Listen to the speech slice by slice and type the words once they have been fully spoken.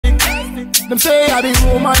Them say I be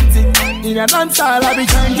romantic. In a dance hall I be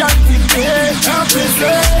gigantic. Yeah, happy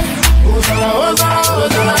say Ozala, Ozala,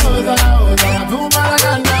 Ozala, Ozala, Ozala, do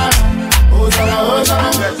Maragana. Ozala, Ozala.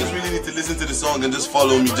 You guys just really need to listen to the song and just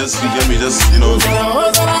follow me. Just, you get me, just, you know. Ozala,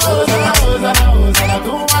 Ozala, Ozala, Ozala, Ozala,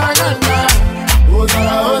 do Maragana.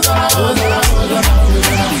 Ozala, Ozala, Ozala, Ozala,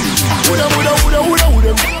 Ozala.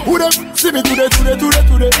 Who them? See me today.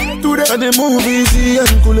 And the movies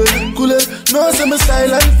and cool. No say my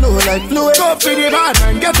style and flow like fluid. Go for the bad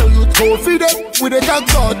man, get a youth, go for them. With the talk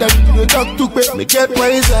God, them do the talk to pay. Me get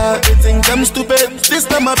wiser, they think I'm stupid. This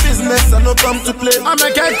time my business, I no come to play. I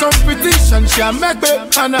make a competition, she a make me.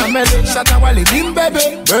 And I make it, shatta wale in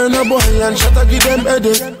baby. Burn a boy and shatta give them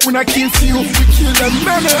headache. When I kill you, we kill them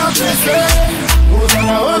many. I say,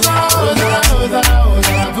 Ozala, Ozala, Ozala, Ozala,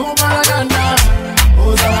 Ozala, do Maragana.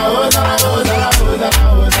 Ozala, Ozala, Ozala, Ozala,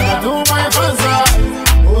 Ozala, do my fansa.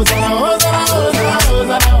 Ozala, Ozala, Ozala,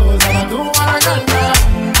 Ozala, Ozala, do Maragana.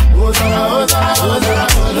 Ozala, Ozala, Ozala,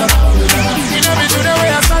 Ozala, Ozala. You know me today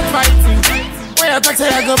where I start fighting. Where I talk say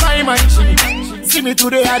I go buy my shit. See me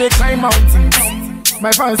today I dey climb mountains.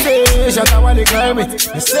 My fans say shatta wale climb it.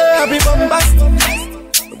 They say I be bombastic.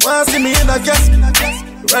 Wanna see me in a casket.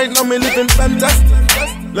 Right now me living fantastic.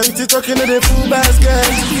 Plenty talking to the food basket.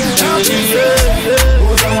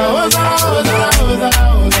 Ozala, Ozala, Ozala, Ozala,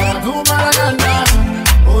 Ozala, do Maragana.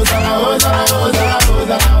 Ozala, Ozala, Ozala,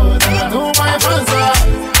 Ozala, Ozala, do my fansa.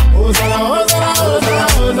 Ozala, Ozala, Ozala,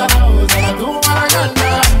 Ozala, Ozala, do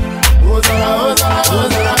Maragana. Ozala, Ozala,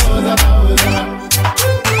 Ozala, Ozala, Ozala.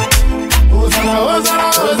 Ozala, Ozala,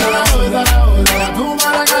 Ozala, Ozala, Ozala, do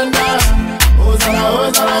Maragana. Ozala,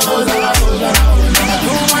 Ozala, Ozala, Ozala, Ozala,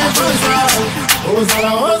 do my fansa.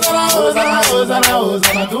 Ozala, Ozala, Ozala, Ozala,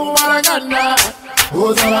 Ozala, do Maragana.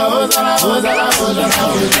 Ozala, Ozala, Ozala, Ozala,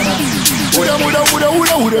 Ozala.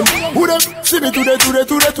 Who them? See me today.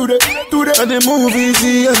 And the movies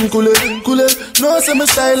and cool. No say my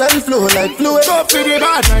style and flow like fluid. Go for the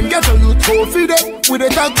bad man, get a youth, go for them. With the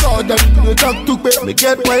talk God, them do the talk to pay. Me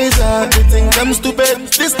get wiser, they think I'm stupid.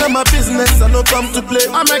 This time my business, I no come to play.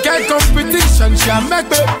 I make a competition, she a make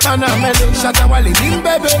me. And I make it, shatta wale in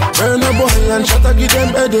baby. Burn a boy and shatta give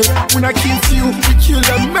them headache. When I kill you, we kill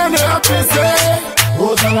them many. Happy say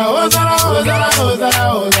Ozala, Ozala, Ozala,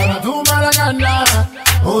 Ozala, Ozala, do Maragana.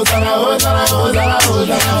 Ozala, Ozala, Ozala,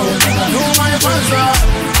 Ozala, Ozala, do my fansa.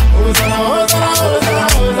 Ozala, Ozala, Ozala,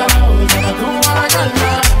 Ozala, Ozala, do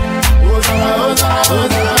Maragana. Ozala, Ozala,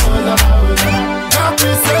 Ozala, Ozala, Ozala.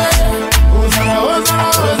 Happy say Ozala, Ozala,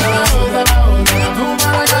 Ozala, Ozala, Ozala, do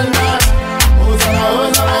Maragana. Ozala,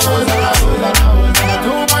 Ozala, Ozala, Ozala, Ozala,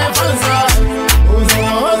 do my fansa.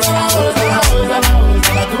 Ozala, Ozala, Ozala, Ozala,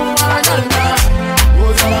 Ozala, do Maragana.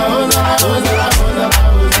 Ozala, Ozala, Ozala, Ozala, Ozala.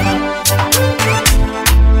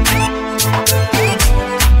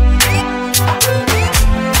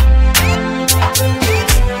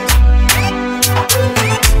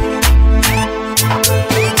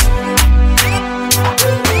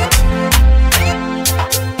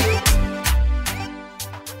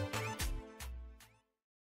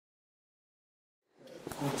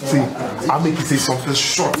 See, I'll make you say something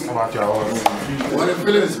short about your own. What a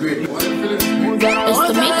feeling is great. It's the maker.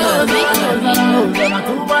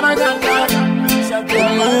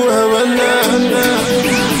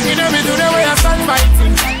 You know me today where I start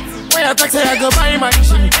fighting. Where I talk say I go buy my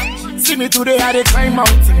shit. See me today I dey climb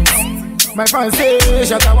mountains. My fans say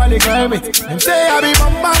shatta wale climb it. Them say I be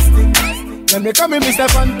bombastic. Them they call me Mr.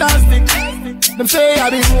 Fantastic. Them say I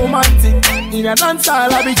be romantic. In a dance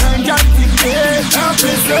hall I be gigantic. Yeah,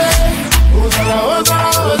 happy say Ozala, Ozala,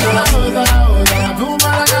 Ozala, Ozala, Ozala, do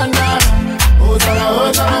Maragana. Ozala,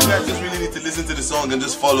 Ozala. You guys just really need to listen to the song and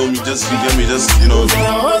just follow me. Just, you get me, just, you know.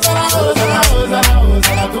 Ozala, Ozala, Ozala, Ozala,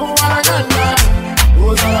 Ozala, do Maragana.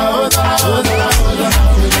 Ozala, Ozala, Ozala, Ozala,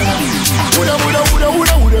 Ozala.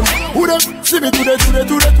 Who them? See me today.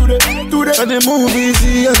 And the movies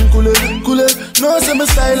and cool. No say my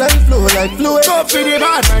style and flow like fluid. Go for the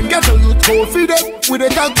bad man, get a youth, go for them. With the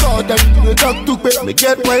talk God, them do the talk to pay. Me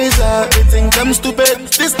get wiser, they think I'm stupid.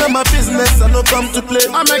 This time my business, I no come to play.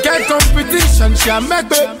 I make a competition, she a make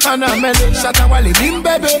me. And I make it, shatta wale in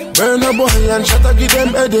baby. Burn a boy and shatta give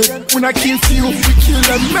them headache. When I kill you, we kill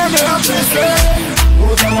them many. Happy say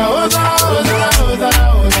Ozala, Ozala, Ozala, Ozala,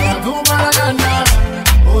 Ozala, do Maragana.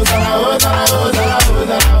 Ozala, Ozala, Ozala,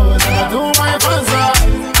 Ozala, Ozala, do my fansa.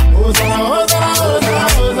 Ozala, Ozala, Ozala,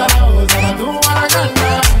 Ozala, Ozala, do Maragana.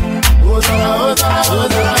 Ozala, Ozala,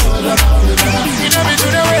 Ozala, Ozala, Ozala. You know me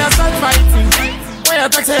today where I start fighting. Where I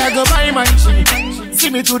talk say I go buy my shit. See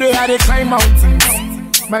me today I dey climb mountains.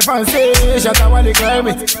 My fans say shatta wale climb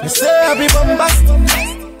it. They say I be bombastic.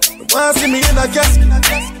 Wanna see me in a casket.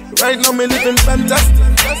 Right now me living fantastic.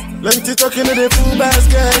 Plenty talking to the food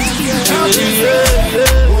basket.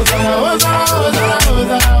 Hosanna, Hosanna, Hosanna,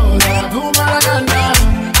 Hosanna, Hosanna to Maraganda.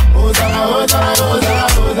 Hosanna, Hosanna, Hosanna,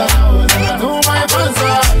 Hosanna, Hosanna to my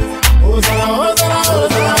Pansa. Hosanna, Hosanna,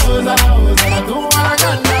 Hosanna, Hosanna, Hosanna to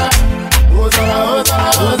Maraganda. Hosanna, Hosanna,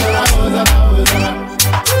 Hosanna, Hosanna, Hosanna.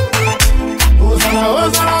 Hosanna,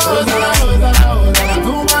 Hosanna, Hosanna, Hosanna, Hosanna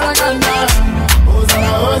to Maraganda.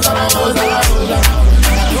 Hosanna, Hosanna, Hosanna, Hosanna,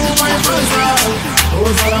 to my Pansa.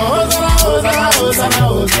 Hosanna, Hosanna, Hosanna, Hosanna,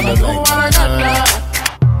 Hosanna to Maraganda.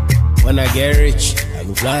 When I get rich, I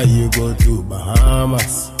go fly you go to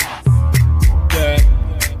Bahamas. Yeah,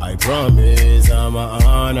 I promise I'm a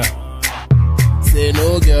honor. Say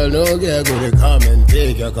no girl, go to come and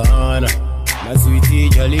take your corner. My sweetie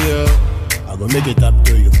jolly, I go make it up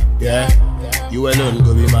to you. Yeah, you alone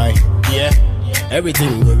go be mine. Yeah,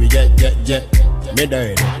 everything go be jet. Me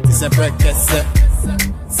die, this a practice.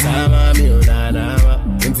 Sama mi unanama,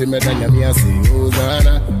 intimate na mi asi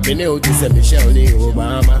Hosanna. Me ne uti se Michelle ni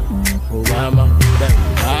Obama, then Obama.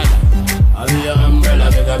 I be your umbrella,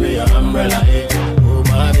 make I be your umbrella, eh? Oh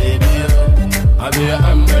my baby, I be your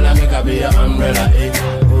umbrella, make I be your umbrella, eh?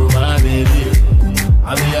 Oh my baby,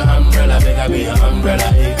 I be your umbrella, make I be your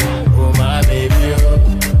umbrella, eh? Oh my baby,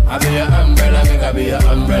 I be your umbrella, make I be your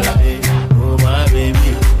umbrella, eh? Oh my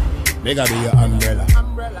baby, make I be your umbrella.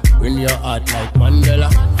 Bring your heart like Mandela.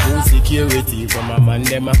 Full security from my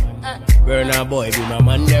mandema. Burn a boy, be my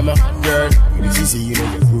mandema. Girl, you see you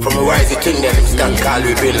know the group. From a rising king, them stand call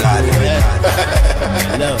we Bin Laden.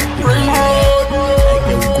 Love, like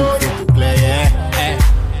them cook to play, yeah.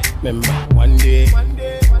 Remember, one day,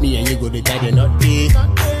 me and you go to tie the knot day.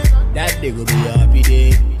 That day go be a happy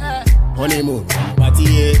day. Honeymoon, party,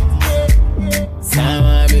 yeah.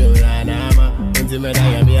 Sama mi ulanama. Intimate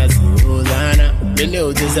I me as Hosanna. Me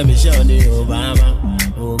know this is Michelle ni Obama.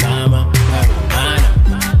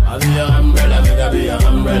 I be your umbrella, make I be your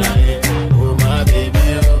umbrella, eh? Oh my baby,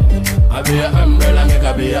 I be your umbrella, make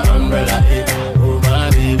I be your umbrella, eh? Oh my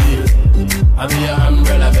baby, I be your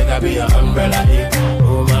umbrella, make I be your umbrella, eh?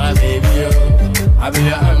 Oh my baby, I be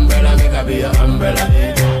your umbrella, make I be your umbrella,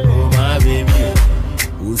 eh? Oh my baby.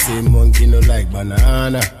 Who say monkey no like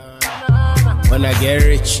banana? When I get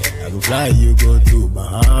rich, I go fly you go to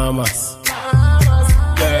Bahamas.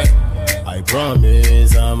 Yeah, I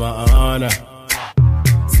promise I'm a honor.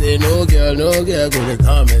 Say no girl, go to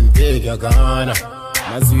come and take your corner.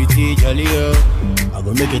 My sweetie jolly, I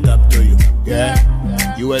go make it up to you. Yeah,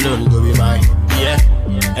 you alone go be mine. Yeah,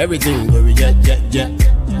 everything go be jet.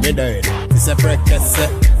 Me die, this a practice.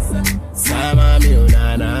 Sama mi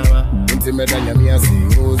unanama, intimate na mi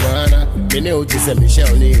asi Hosanna. Me ne uti se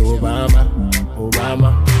Michelle ni Obama, then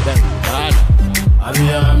Obama. I be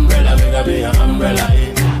your umbrella, make I be your umbrella,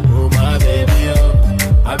 eh? Oh my baby,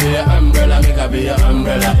 I be your umbrella, make I be your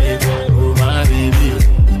umbrella, eh? Oh my baby,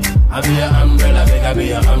 I be your umbrella, make I be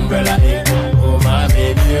your umbrella, eh? Oh my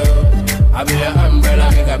baby, I be your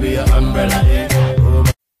umbrella, make I be your umbrella, eh? Oh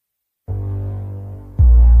my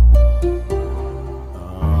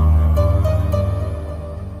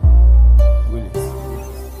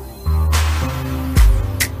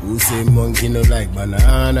Who say monkey no like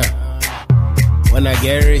banana? When I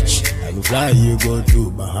get rich, I go fly you go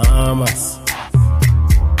to Bahamas.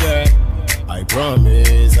 Yeah, I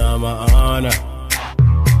promise I'm a honor.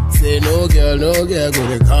 Say no girl, go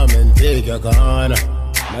to come and take your corner.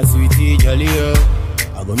 My sweetie jolly,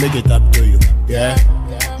 I go make it up to you. Yeah,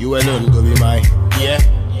 you alone go be mine. Yeah,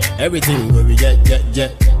 everything go be jet.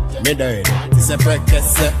 Me die, this a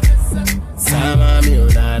practice. Sama mi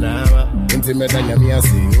unanama, intimate na mi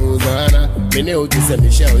asi Hosanna. Me ne uti se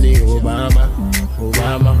Michelle ni Obama, then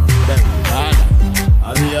Obama.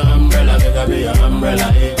 I be your umbrella, make I be your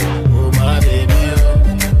umbrella, eh? Oh my baby,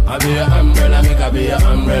 I be your umbrella, make I be your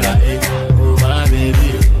umbrella, eh? Oh my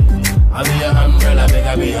baby, I be your umbrella, make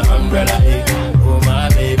I be your umbrella, eh? Oh my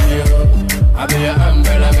baby, I be your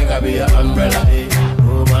umbrella, make I be your umbrella, eh?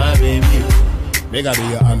 Oh my baby, make I be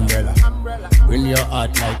your umbrella. Bring your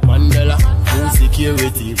heart like Mandela. Full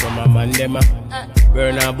security from my mandema.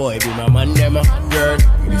 Burn a boy, be my mandema. Girl,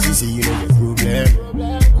 you see you know the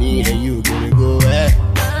problem. Me and you gonna go, eh?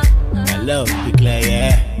 I love the clay,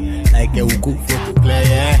 yeah. Like a cook for the clay,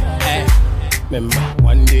 yeah. Remember,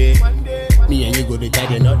 one day, me and you go to tie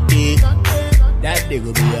the knot day. That day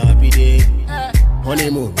go be a happy day.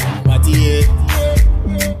 Honeymoon, party, yeah.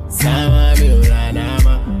 Sama mi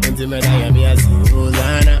ulanama, intimate I me as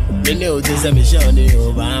Hosanna. Me know this is Michelle ni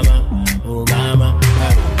Obama.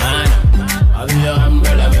 I be your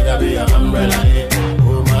umbrella, make I be your umbrella, eh?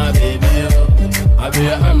 Oh my baby, I be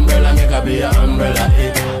your umbrella, make I be your umbrella,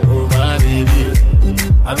 eh? Oh my baby,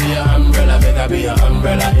 I be your be your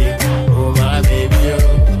umbrella, eh. Oh my baby,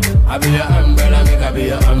 oh. I be your umbrella, make I be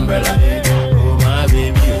your umbrella, eh. Oh my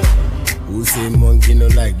baby, oh. Who say monkey no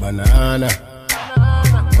like banana?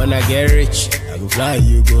 When I get rich, I go fly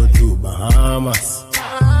you go to Bahamas.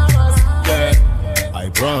 Yeah, I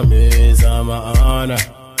promise I'm a honor.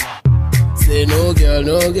 Say no girl,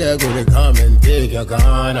 go to come and take your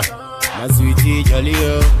corner. My sweetie jolly,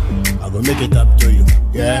 oh, I go make it up to you,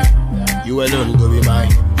 yeah. You alone go be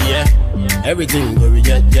mine, yeah. Everything go be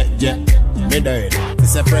jet. Me die,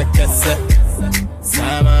 it's a practice set.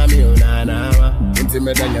 Sama mi unana, unti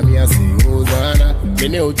me danya mi asi Hosanna. Me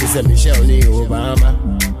ne uti se Michelle ni Obama,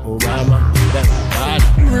 then bad.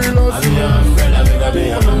 I be your umbrella, make I be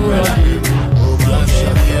your umbrella. Oh my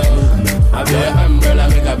baby, I be your umbrella,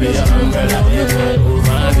 make I be your umbrella. Oh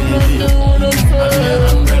my baby, I be your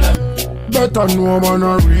umbrella. Better know man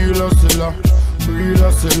a real hustler, real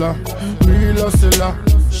hustler, real hustler.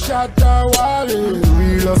 Shatta wale,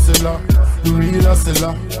 real hustler, real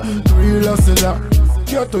hustler, real hustler.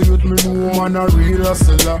 Get to youth me know man a real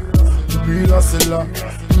hustler, real hustler,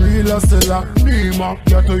 real hustler. Nima,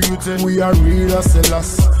 get to youth we are real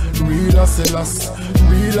hustlers, real hustlers,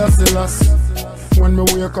 real hustlers. When me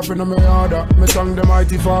wake up in my yard, me thank the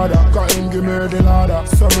mighty Father, cause him give me the ladder.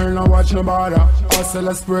 So me no watch no bother, hustle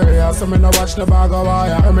a sprayer. So me no watch the bag of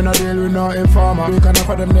wire, I me no deal with no informer. We can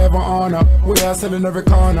offer them never honor, we hustle in every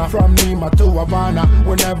corner. From Nima to Havana,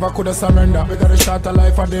 we never coulda surrender. We got a shot of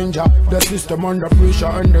life of danger, the system under pressure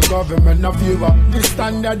and the government no favor. The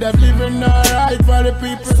standard of living not right for the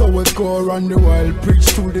people. So we go around the world, preach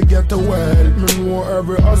to the ghetto world. Me know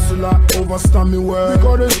every hustler overstand me well,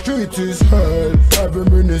 because the street is hell. Every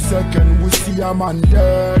minute, second, we see a man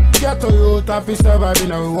dead. Get a youth have to survive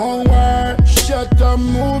in our own world. Shatta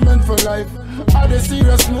movement for life, are the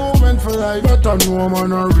serious movement for life. Better know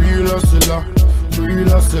man a real hustler, real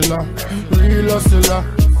hustler, real hustler.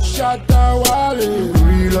 Shatta wale,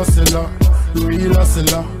 real hustler, real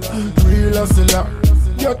hustler, real hustler.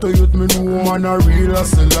 Get a youth me know man a real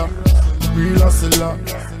hustler, real hustler,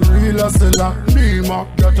 real hustler.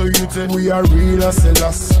 Nima, get a youth we are real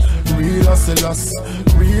hustlers. Real hustlers,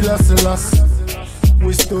 real hustlers.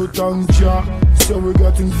 We still tongue jaw, so we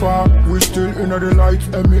getting far. We still in the light,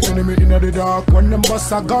 enemy in the dark. When them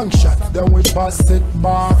bust a gunshot, then we bust it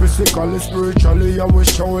bar. Physically, spiritually, yeah, we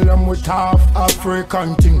show them we tough.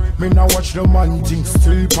 African thing, me now watch the man thing.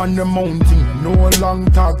 Still on the mountain, no long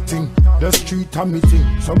talk thing. The street a me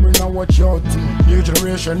thing, so me now watch your thing. New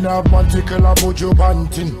generation have particular about your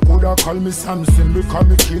banting. Coulda call me Samson, because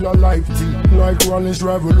me kill a life thing. Like Rollins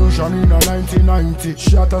Revolution in a 1990.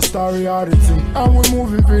 Shatta story of the thing, and we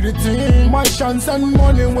moving for the team. My chance and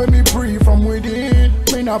money when me free from within.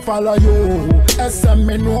 Me not follow you, SM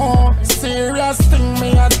me know. Serious thing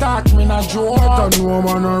me attack, me not joke. Better know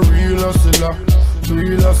man a real hustler,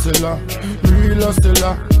 real hustler, real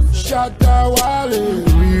hustler. Shatta wale,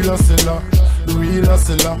 real hustler, real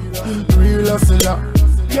hustler, real hustler.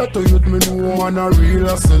 Get to youth me know man a real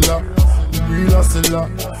hustler, real hustler,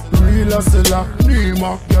 real hustler.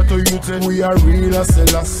 Nima, get to youth we are real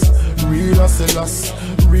hustlers, real hustlers,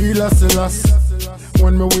 real hustlers.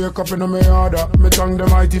 When me wake up in my yard, me thank the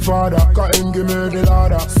mighty Father, cause him give me the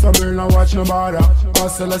ladder. So me no watch no bother,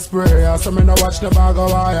 hustle a sprayer. So me no watch the bag of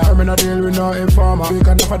wire, I me no deal with no informer. We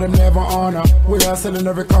can offer them never honor, we hustle in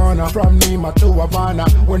every corner. From Nima to Havana,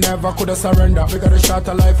 we never coulda surrender. We got a shot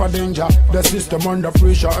of life of danger, the system under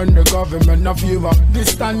pressure and the government no favor. The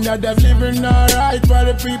standard of living not right for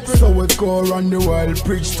the people. So we go around the world,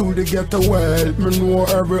 preach to the ghetto world. Me know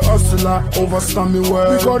every hustler overstand me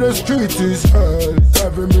well, because the street is hell.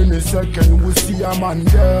 Every minute, second, we see a man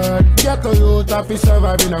dead. Get a youth have to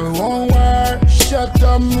survive in our own world.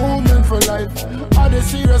 Shatta movement for life, are the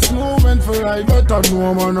serious movement for life. Better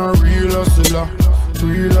know man a real hustler,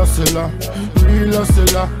 real hustler, real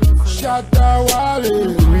hustler. Shatta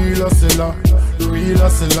wale, real hustler, real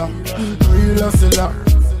hustler, real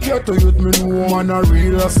hustler. Get a youth me know man a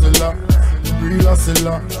real hustler, real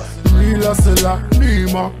hustler, real hustler.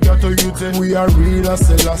 Nima, get a youth we are real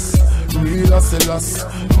hustlers, real hustlers,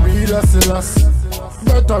 real hustlers.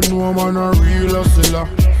 Better know man a real hustler,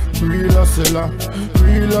 real hustler,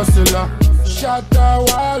 real hustler. Shatta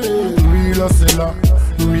wale, real hustler,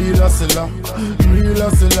 real hustler, real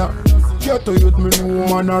hustler. Get to youth me know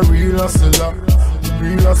man a real hustler,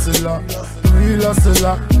 real hustler, real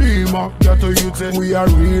hustler. Nima, get to youth we are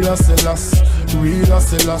real hustlers, real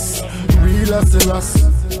hustlers, real hustlers.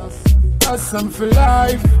 Awesome for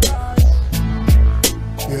life.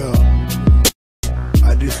 Yeah,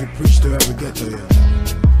 I did to preach to every ghetto, yeah.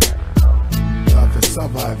 You have to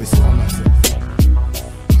survive, it's for myself.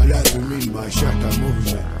 And that's what we mean by shatta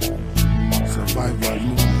movement. So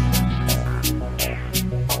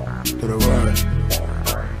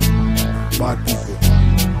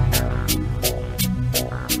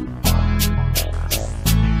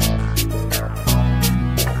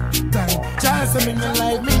say me no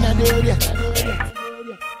like me no dead yet.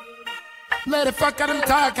 Let the fuck them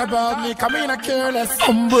talk about me, come in a careless.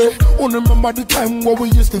 Hombre, remember the time where we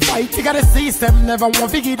used to fight. You got a system, never want to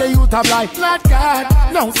figure the youth of life. Not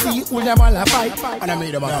God, now see who them all a fight. And I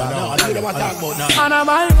made them a talk about now. And I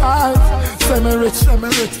my fault, say me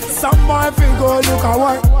rich. Some boy feel go look at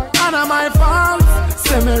work. And I my fault,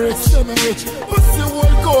 say me rich. Pussy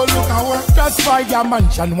will go look at work. Just buy your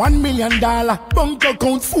mansion, $1 million. Bank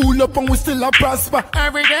account full up and we still a prosper.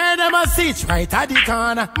 Every day them a sit right at the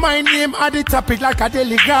corner. My name at the topic like a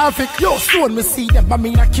daily graphic. Yo, soon me see them, but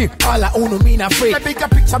me not keep. All I own me not free. The bigger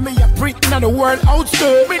picture me a print in the world out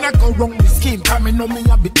there. Me not go wrong with scheme, coming on me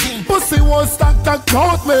a big team. Pussy won't stack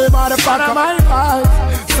out me, motherfucker. And my fault,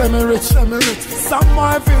 say me rich. Some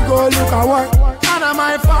boy feel go look at work. And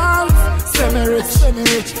my fault, say me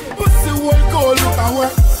rich. Pussy won't go look at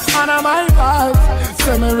work. And my fault,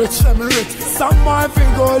 say me rich. Some boy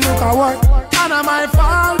feel go look at work. And my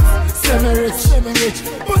fault, say me rich.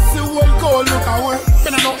 Pussy will go look at work.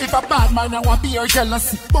 Me no know if a bad man I want be or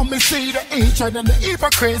jealousy, but me see the hatred and the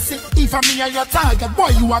hypocrisy. If I'm me and your target, boy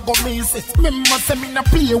you a go miss it. Me must say me no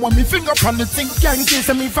play when me finger on the thing. Can't kiss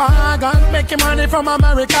me faggot, making money from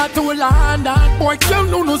America to London. Boy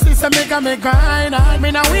you no see say make me grind on.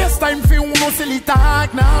 Me no waste time for you no silly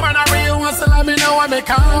talk now. Man a real hustle and me know where me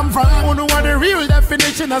come from. Who know what the real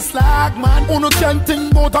definition of slack man. Who no can't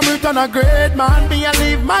think about a turn a great man. Me a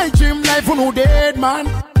live my dream life who no dead man.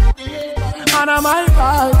 And I'm my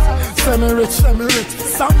fault, say me rich.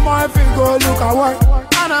 Some boy feel go look at work.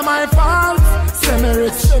 And I'm my fault, say me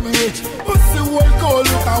rich. Pussy will go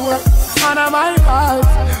look at work. And I'm my fault,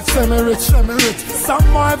 say me rich. Some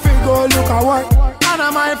boy feel go look at work. And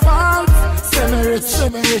I'm my fault, say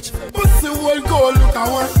me rich. Pussy will go look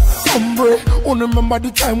at work. Hombre, remember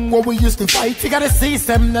the time where we used to fight. You got a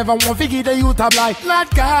system, never want to figure the youth of life.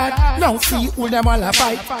 Not God, now see who them all a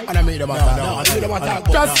fight. And I made them a talk.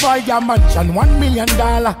 Just buy your mansion, $1 million.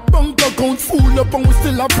 Bank account full up and we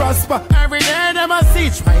still a prosper. Every day them a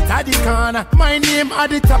sit right at the corner. My name at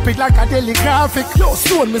the topic like a daily graphic. Yo,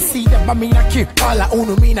 soon me see them, but me not keep. All I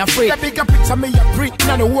own me not free. The bigger picture me a print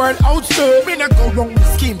in the world out there. Me not go wrong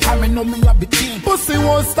with scheme, coming on me a big team. Pussy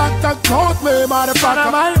won't stack out me,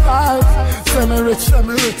 motherfucker. My fault, say me rich.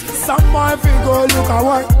 Some boy feel go look at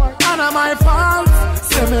work. And my fault,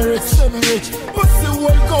 say me rich. Pussy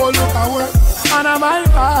will go look at work. And my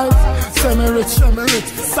fault, say me rich.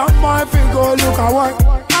 Some boy feel go look at work.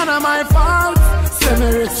 And my fault, say me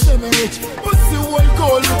rich. Pussy will go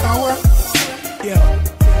look at work.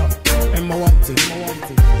 Yeah. And my one thing,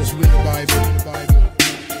 just read the Bible.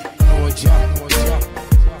 No job.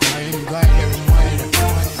 I ain't got every money.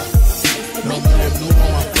 No believe no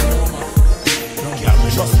more.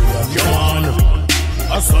 Just come on.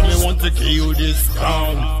 I saw me want to kill you this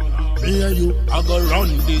town. Me and you, I go run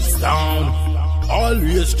this town.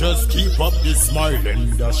 Always just keep up the smile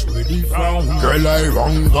and dash with the frown. Girl, I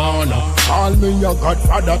run Ghana. Call me your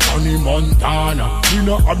godfather, Tony Montana. You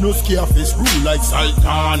know I'm no scareface, rule like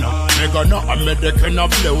Sultana. Nigga, no American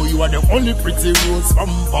of blow. You are the only pretty rose from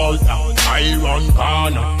Volta. I run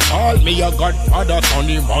Ghana. Call me your godfather,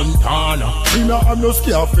 Tony Montana. You know I'm no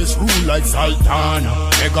scareface, rule like Sultana.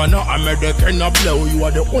 Nigga, no American of blow. You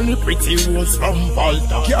are the only pretty rose from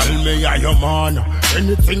Volta. Call me your man.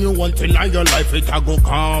 Anything you want in your life, I go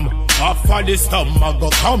calm. After this time, I go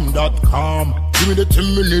calm.com. Give me the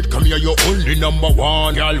 10 minutes, come here, you're only number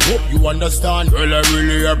one. Girl, hope you understand. Well, I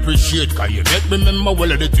really appreciate. Cause you make me remember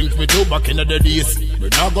well of the things we do back in the days. We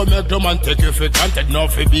not gonna make the man take you for granted,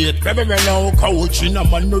 not for bait. Baby, me now coaching a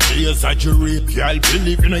man, no they exaggerate. Girl,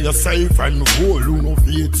 believe in yourself and hold you no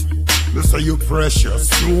faith. They say you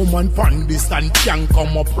precious. No man find this and can't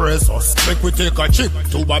come oppress us. Make we take a trip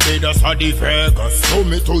to Barbados or the Vegas. Show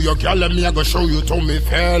me to your girl and me I go show you to me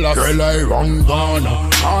fellas. Girl, I run Ghana.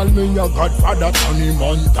 Call me your godfather, Tony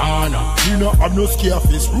Montana. You know I'm no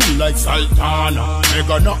scareface, rule like Sultana.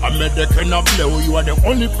 Nigga, no American of blow. You are the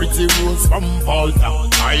only pretty rose from Volta.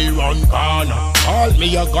 I run Ghana. Call me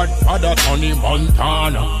your godfather, Tony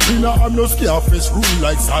Montana. You know I'm no scareface, rule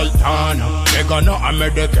like Sultana. Nigga, no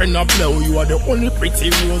American of blow. You are the only pretty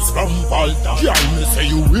rose from Volta. Y'all me say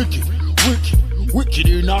you wicked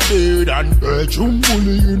in a bed and bedroom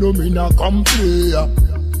bully. You know me not come play.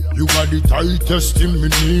 You got the tightest in me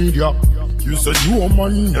media. You said no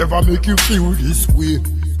man never make you feel this way.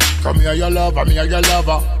 Come here your lover, me your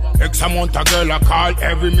lover. X amount of girl I call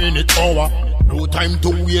every minute hour. No time to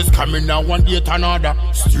waste, coming now one date another.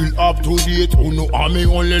 Still up to date, who know I'm me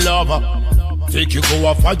only lover. Take you go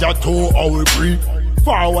a fire to our breathe.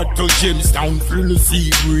 Forward to Jamestown, feel the sea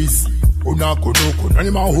breeze. Unako no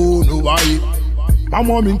kunani ma ho no why. My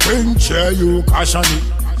mom in chair, you caution it.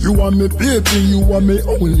 You want me baby, you want me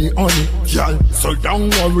only honey. Girl, so don't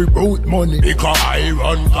worry about money, because I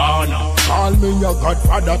run corner. Call me your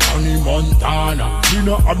godfather, Tony Montana. You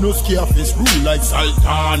know I'm no scareface, rule like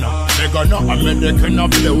Sultana. They gonna American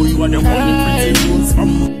up the way when the money pretty rules from.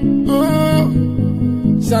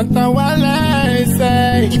 Shatta wale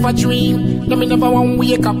say, if I dream, then me never want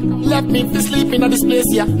wake up. Let me be sleeping at this place,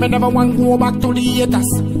 yeah. Me never want go back to the haters.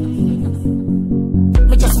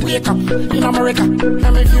 Just wake up in America,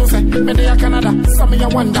 and me feel say, me there Canada. Some me a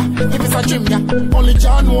wonder if it's a dream, yeah. Only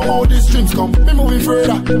John know how these dreams come. Me moving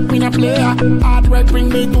further, me a player. Hard work bring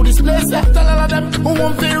me to this place, yeah. Tell all of them who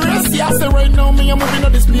want to race, yeah. Say right now me a moving to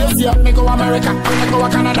this place, yeah. Me go America, me go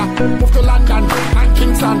Canada, move to London and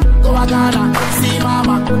Kingston, go to Ghana, see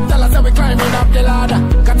mama. Tell us how we climbing up the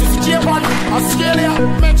ladder. Got to see Japan,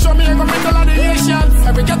 Australia. Make sure me a go meet all of the Asians.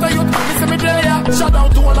 Every ghetto youth, listen me there, yeah. Shout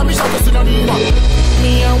out to all of me, shout out to the Neva.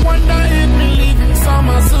 Me I wonder if me living some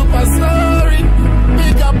a super story.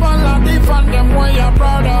 Big up all of the fan them when you're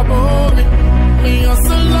proud about me. Me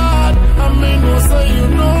hustle Lord, and me know so you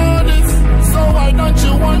know this. So why don't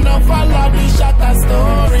you wanna follow the shatta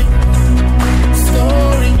story?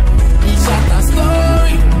 Story, the shatta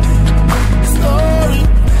story. Story,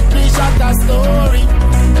 the shatta story.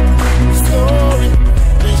 Story,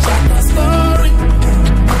 the shatta story.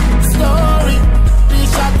 Story, the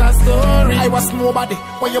shatta story. I was nobody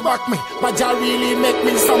when you back me, but you really make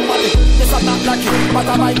me somebody. Yes, I'm not lucky, but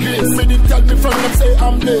I'm like grace. Me did tell me from them say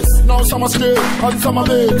I'm this. Now some are straight, and some are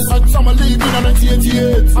mixed, and some are leaving in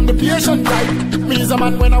 1988. I'm the patient type. Me is a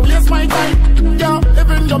man when I waste my time. Yeah,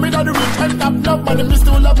 even though me not the rich and top nobody, me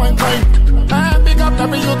still love mankind. Pick up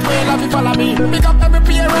every youth way, love you follow me. Pick up every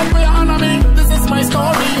parent way, honor me. This is my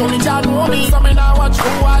story, only Jah know me. So me now watch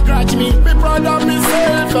who I grudge me. Be proud of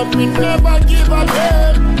myself, but me never give a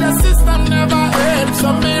damn. The system never ends,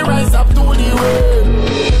 so me rise up to the world.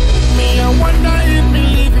 Me I wonder if me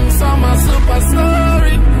living some a super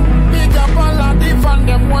story. Big up all of the fan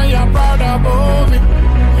them when you're proud about me.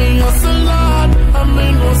 Me hustle Lord, and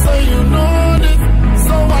me know so you know this.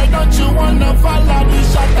 So why don't you wanna follow the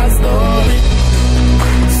shatta story?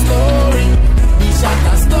 Story, the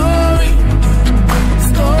shatta story.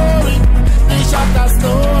 Story, the shatta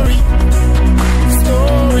story.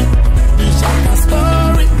 Story, the shatta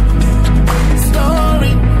story.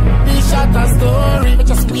 Story, the shatta story. Me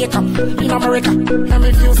just wake up in America, and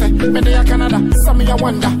me feel say, me there Canada. Some me a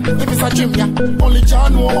wonder if it's a dream, yeah. Only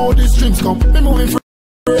John know how these dreams come. Me moving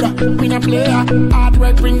further, me a player. Hard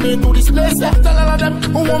work bring me to this place, yeah. Tell all of them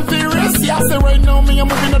who want to race, yeah. Say right now me a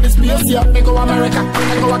moving to this place, yeah. Me go America,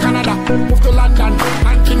 me go Canada, move to London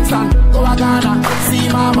and Kingston, go to Ghana, see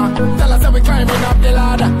mama. Tell us how we climbing up the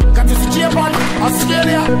ladder. Got to see Japan,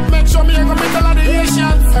 Australia. Make sure me a go meet all of the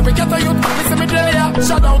Asians. Every ghetto youth, listen me there, yeah.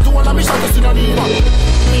 Shout out to all of me, shout out to the Neva.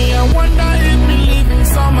 Me I wonder if me living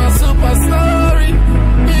some a super story.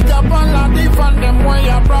 Big up all of the fan them when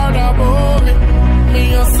you're proud about me. Me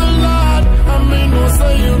hustle Lord, and me know so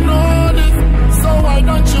you know this. So why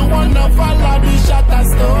don't you wanna follow the shatta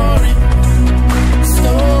story?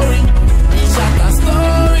 Story, the shatta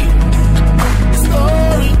story.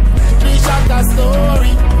 Story, the shatta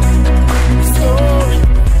story. Story,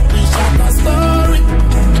 the shatta story.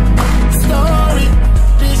 Story,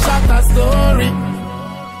 the shatta story.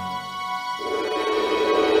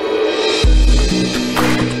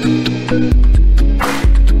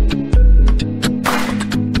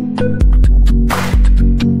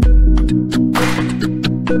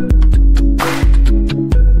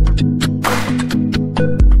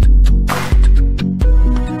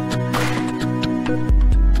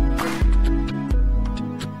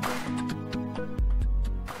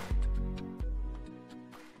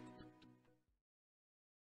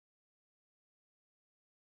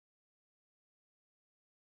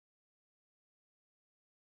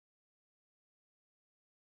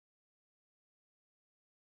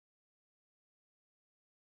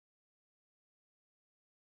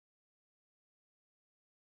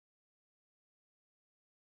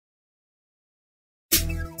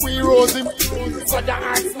 We rose him, so they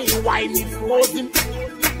ask me why me rose him.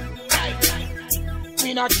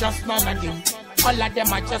 We not just none of them, all of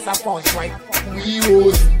them are just a false wife. We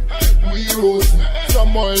rose him,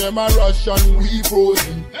 some of them are Russian. We rose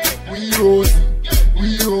him, we rose him,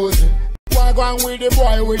 we rose him. Walk on with the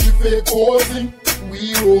boy with the fake posing.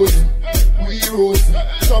 We rose him, we rose him.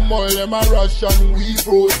 Some of them are Russian. We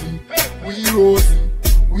rose him, we rose him,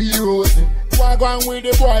 we rose him. Walk on with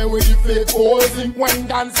the boy with the fake posing. When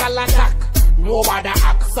dance all attack, nobody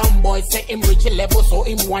act. Some boys say him reach a level so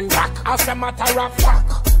him one back. As a matter of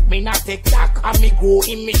fact, Me not take that, and me go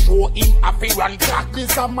in, me show him a fi run clock.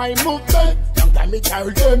 This a my movement. Long time me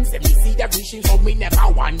tell them, say me see the vision, so me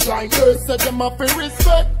never want join. They say them a fi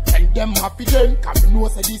respect, and them happy then. Cause me know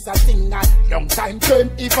say this a thing a long time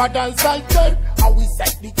trend. If I dance like them, how we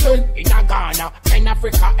set the trend. In a Ghana, in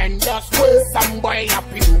Africa, and that's where some boy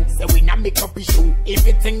happy do. Say we not make up issue. If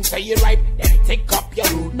you think say you right, then take up your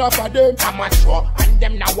road. Not for them, amateur, and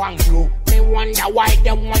them now one glue. Me wonder why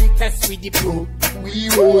them want test with the pro. We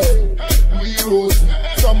rose.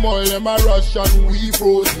 Some boy them a rush and we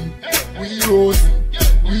frozen. We rose.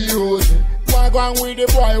 Walk on with the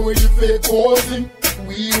boy with the fake posing.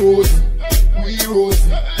 We rose.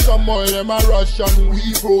 Some boy them a rush and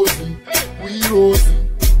we frozen. We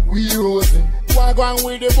rose. Walk on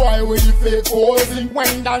with the boy with the fake posing.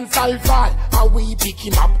 When dance all fall, how we pick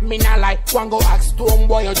him up. Me nah like one go ask Stone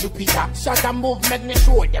Boy or Jupiter. Shatta move make me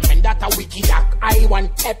show them and that a wicked act. I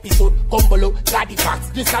want episode, come below, got the facts.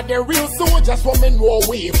 This are the real soldiers what me know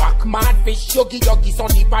way back. Mad fish, yogi doggies on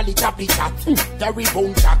the valley tappy chat. The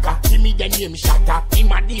rebound chaka, give me the name Shatta.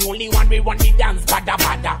 Him a the only one we want the dance bada.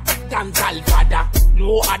 Dance all fada,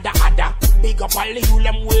 no other. Big up all you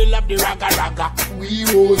them will of the raga. We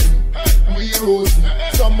rose.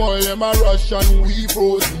 Some boy them a rush and we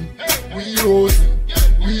frozen. We rose.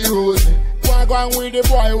 Walk on with the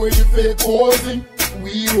boy with the fake posing.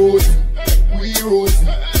 We rose.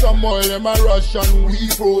 Some boy them a rush and we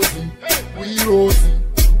frozen. We rose.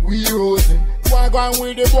 Walk on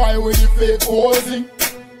with the boy with the fake posing.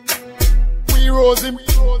 We rose him.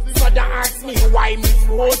 So they ask me why me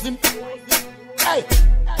froze him. Hey,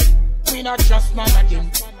 we not just none of them.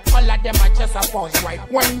 All of them are just a false right.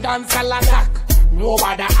 When dance all attack,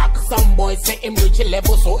 nobody act. Some boys say him reach a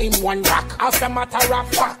level, so him one rack. As a matter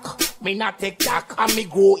of fact, me not take that. And me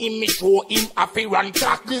go in, me show him a fi run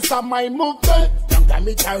track. This a my movement. Long time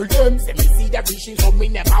me tell them, say me see the vision, so me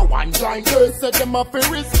never want join. They say them a fi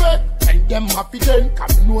respect, and them happy then.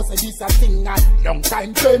 Cause me know say this a thing a long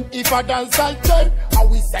time trend. If I dance like them, how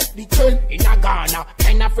we set the trend. In a Ghana,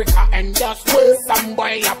 in Africa, and that's where some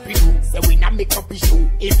boy happy do. Say we not make up issue.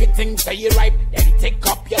 If you think say you right, then take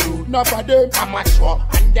up your road. Not for them, amateur,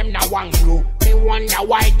 and them now one glue. Me wonder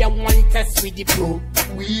why them want test with the pro.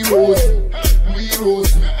 We rose.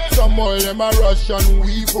 Some boy them a rush and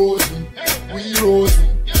we frozen. We rose.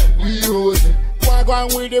 Walk on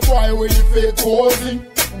with the boy with the fake posing.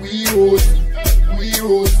 We rose.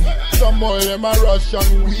 Some boy them a rush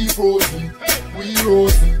and we frozen. We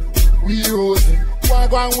rose.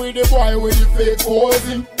 Walk on with the boy with the fake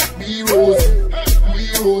posing. We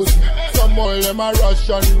rose. Some boy them a rush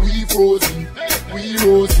and we frozen. We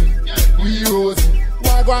rose.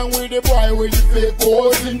 Walk on with the boy with the fake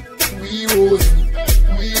posing. We rose.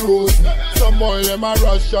 Some boy them a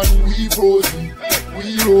rush and we frozen.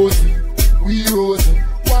 We rose.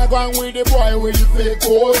 Walk on with the boy with the fake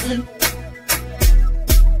posing.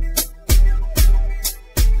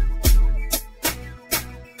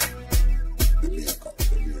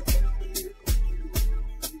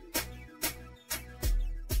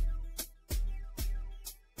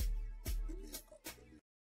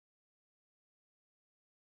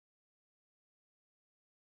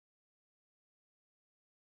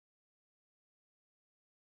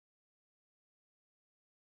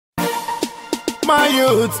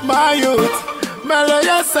 My youth, mellow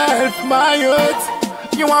yourself, my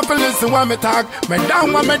youth. You want to listen when me talk, me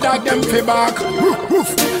down when me dog them fi back.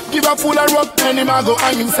 Give a fool a rope, and him a go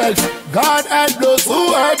hang himself. God help those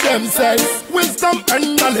who hurt themselves. Wisdom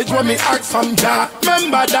and knowledge when me ask from Jah.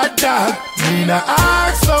 Remember that dog. Me na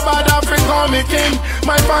ask so bad I fi call me king.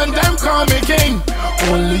 My fan them call me king.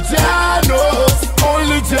 Only Jah knows,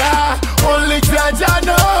 only Jah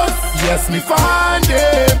knows. Yes, me fan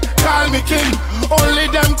them call me king. Only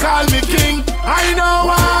them call me king. I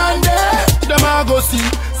know one day them a go see.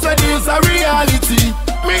 So this a reality.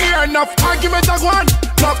 Me hear enough argument a one,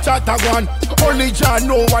 enough chat a one. Only Jah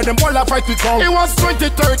know why them all a fight with come. It was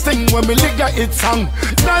 2013 when me lick that hit song.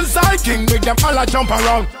 Dance I king with them all a jump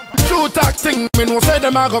around. True talk thing, me no say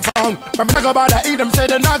them a go frown. But me go bother eat them, say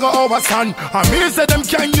them a go overstand. And me say them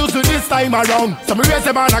can't use it this time around. So me raise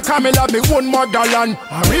them on a camel of me one motherland.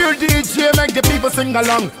 A real DJ make the people sing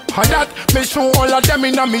along. And that me show all of them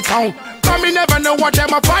in a me town. Cause me never know what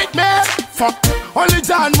them a fight me. Fuck, only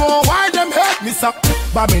Jah know why them hate me so.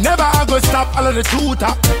 But me never a go stop all of the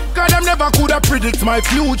tutor. Cause them never coulda predict my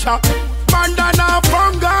future. Bandana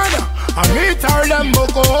from Ghana, and me tell them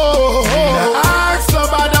go. Ask so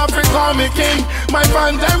bad I fi call me king. My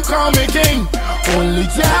fan them call me king. Only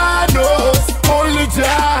Jah knows, only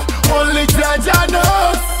Jah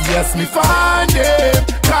knows. Yes, me fan them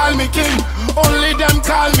call me king. Only them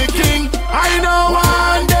call me king. I know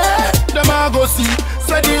one day them I go see.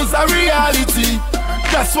 Said it's a reality.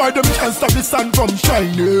 That's why them can't stop the sun from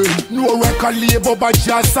shining. No record label but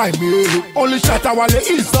just sign me. Only shatta wale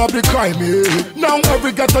is of the crime. Now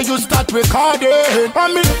every ghetto you start recording.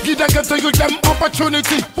 I mean, give them ghetto you them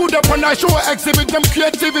opportunity. Put up on a show, exhibit them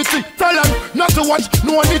creativity. Tell them not to watch,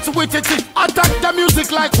 no need to wait it. Attack the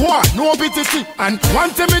music like war, no BTT. And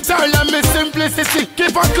one thing me tell them is simplicity.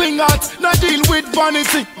 Keep a clean heart, not deal with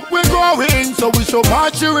vanity. We're going, so we show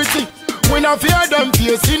maturity. We not fear them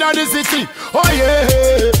face in the city. Oh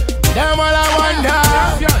yeah, them all I wonder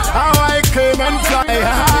how I came and fly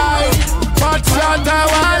high. But shatta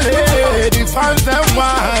wale, the fans them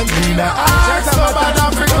want me now. So bad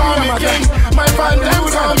Africa call me king, my fans them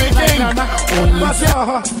call me king. But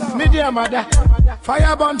yo, me dear mother,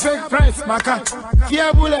 fire burn fake friends, maka.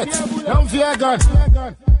 Fear bullet, don't fear gun.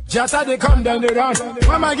 Shatta they come down the run.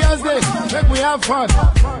 When my girls they make me have fun.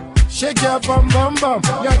 Shake your bum bum bum.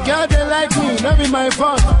 Your girl they like me, not be my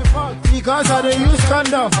fault. Because I they use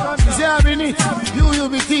condom. You say I be neat, you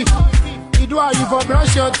be thief. You do how you for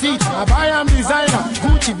brush your teeth. I buy am designer,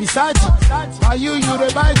 Gucci, Versace. Are you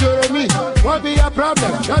they buy Jeremy? What be your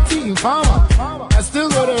problem? Dirty informer. I still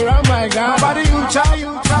go to run my gun. Nobody you chow,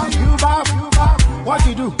 you bop. What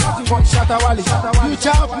you do? For shatta wale. You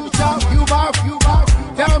chow, you bop.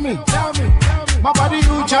 Tell me. My body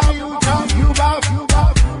you chow, you bop.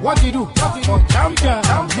 What you do? For champion.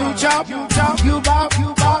 You chop, you bop.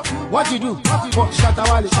 What you do? For shatta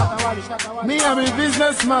wale. Me, I'm a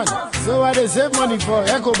businessman, so I dey save money for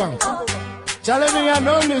Echo Bank. Challenge me, I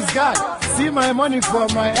know this guy. See my money for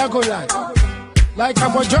my Echo Line. Like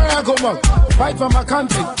I'm for joy Echo Bank. Fight for my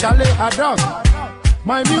country, Charlie, I dog.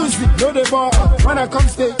 My music, know the ball. When I come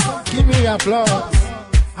stage, give me applause.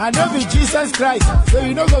 I know be Jesus Christ, so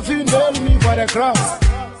you don't go feel nail me for the cross.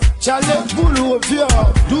 Charlie, Bulu of fear,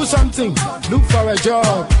 do something, look for a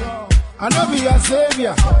job. I know be your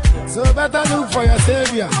savior, so better look for your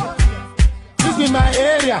savior. This be my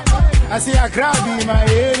area, I see a crowd in my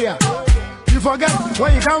area. You forget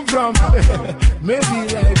where you come from,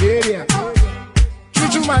 maybe Liberia.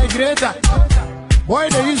 Choo-choo migrator, boy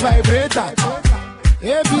they use vibrator.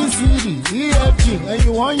 A, B, C, D, E, F, G, and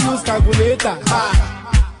you won't use calculator.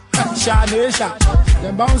 Shanesha,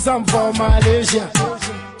 then bounce some for Malaysia.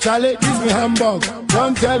 Charlie, this be Hamburg.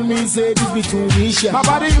 Don't tell me, say this be Tunisia. My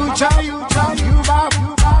body you chow, you bop.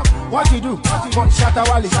 What you do? For shatta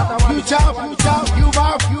wale. You chow, you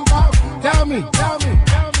bop. Tell me.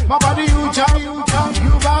 My body you chow, you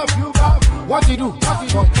bop. What you do?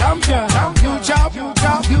 For champion. You chow,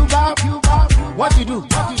 you bop. What you do?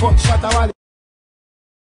 For shatta wale.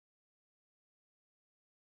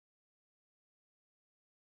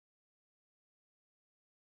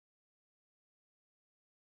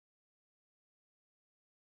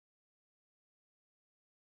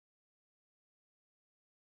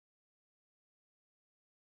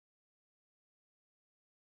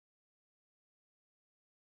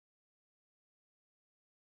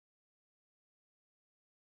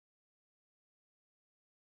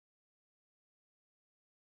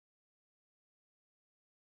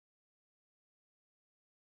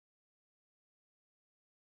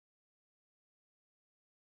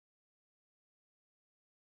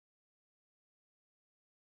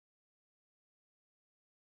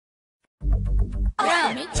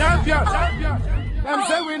 Yeah, champion. Them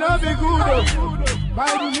say we no be good though. By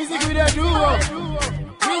the music we dey do.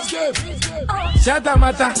 Which game? Shatta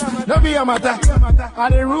matter, no be your matter. I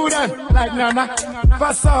dey rude and like Nana.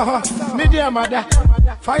 Fast saw her, media mother.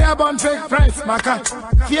 Fire burn fake friends, maka.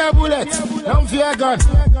 Fear bullet, don't fear gun.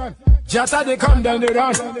 Shatta they come down the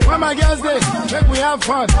run. When my girls they make we have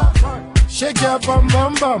fun. Shake your bum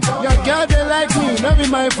bum bum. Your girl they like me, not be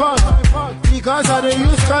my fault. Because I they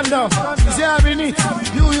use condom. You say I be neat,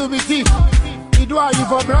 you be thief. You do how you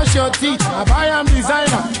for brush your teeth. I buy am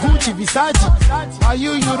designer, Gucci, Versace. Are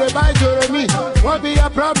you they buy Jeremy? What be your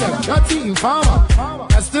problem? Dirty informer.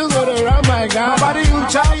 I still go to run my gun. Nobody you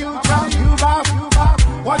chow, you bop.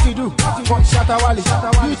 What you do? For shatta wale.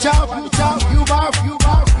 You chow, you bop.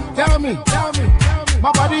 Tell me.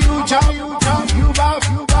 My body you chow, you bop.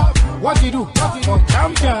 What you do? For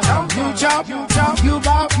champion. You chop, you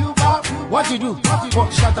bop. What you do? For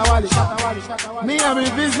shatta wale. Me, I'm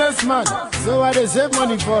a businessman, so I dey save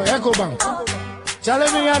money for Echo Bank.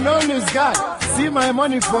 Challenge me, I know this guy. See my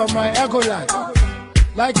money for my Echo Line.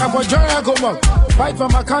 Like I'm for joy Echo Bank. Fight for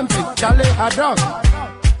my country, Charlie, I dog.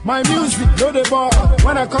 My music, know the ball.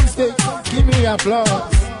 When I come stage, give me applause.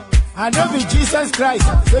 I know be Jesus Christ,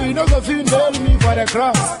 so you don't go feel nail me for the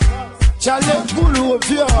cross. Charlie, Bulu of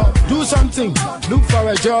fear, do something, look for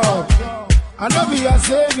a job. I know be your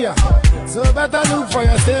savior, so better look for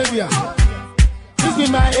your savior. This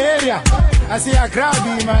be my area, I see a crowd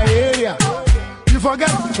in my area. You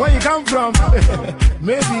forget where you come from,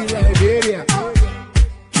 maybe Liberia.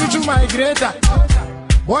 Future migrator,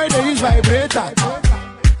 boy they use vibrator.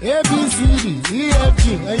 A, B, C, D, E, F,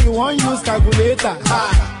 G, and you want use calculator.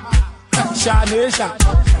 Shanesha,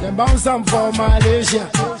 then bounce some for Malaysia.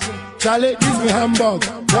 Charlie, this be Hamburg.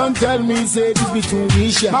 Don't tell me, say this be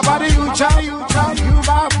Tunisia. My body, you chop, you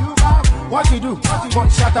bop. What you do? For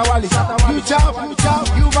shatta wale. You chop,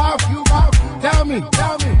 you bop. Tell me.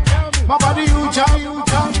 My body, you chop, you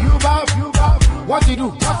bop. What you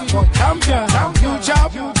do? For champion. You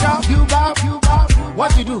chop, you bop.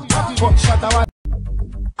 What you do? For shatta wale.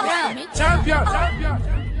 Yeah, champion.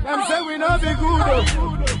 Them say we no be good though.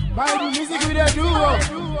 By the music we dey do.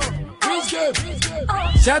 Which game?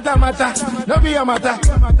 Shatta matter, no be a matter.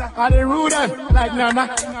 I dey rule them like Nana.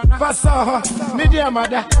 Fast her, media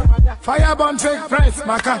mother. Fire burn fake friends,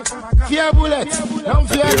 maka. Fear bullet, don't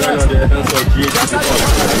fear guns.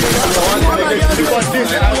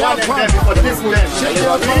 Shake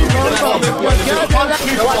your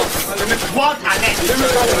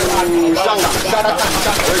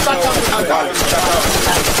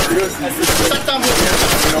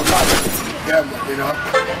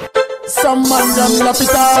some man them love it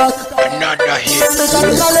talk. Another hit.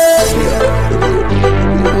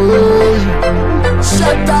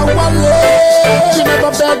 Shatta wale. You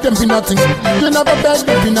never beg them for nothing. You never beg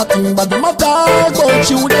them for nothing. But the matter about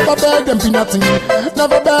you never beg them for nothing.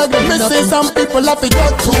 Never beg them for nothing. Some people love it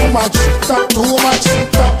talk too much. Talk too much.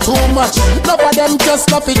 Talk too much. None of them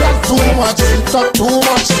just love it talk too much. Talk too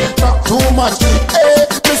much. Talk too much. Hey,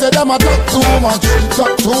 me say them a talk too much.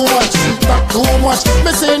 Talk too much. Talk too much.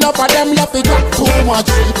 Me say enough of them love it talk too much.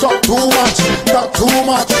 Talk too much. Talk too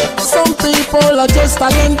much. Some people are just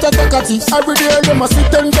talented talkative. Every day them a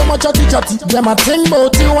sit and them a chatty. Them a think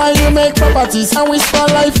about you while you make properties. And we spell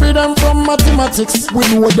life freedom from mathematics. We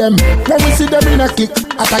know them when we see them in a kick.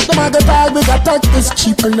 Attack them at the tag, we attack is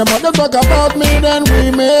cheap. And them other talk about me, then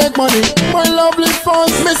we make money. My lovely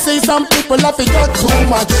fans, me see some people love it talk too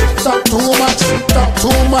much. Talk too much, talk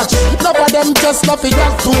too much. None of them just love it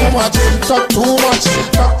talk too much. Talk too much,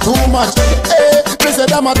 talk too much. Hey, me say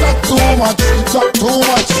them a talk too much. Talk too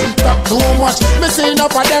much, talk too much. Me see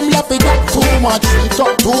enough of them love it talk too much.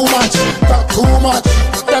 Talk too much, talk too much.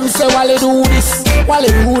 Them say wale do this, wale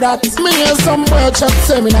do that. Me hear some boy chat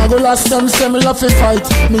say me nah go last. Them say me love to fight,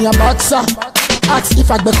 me a boxer. Ask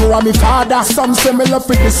if I go with me father. Some say me love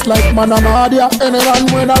with this like man and Nadia.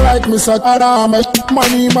 Anyone when I like me so I make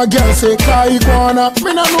money my girl say kai iguana.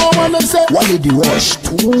 Me no know when them say wale the rush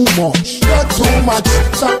too much. Talk too much,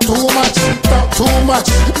 talk too much, talk too much.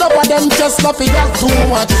 None of them just love it talk too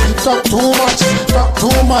much. Talk too much, talk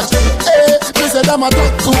too much. Hey, me say them a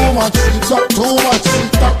talk too much. Talk too much,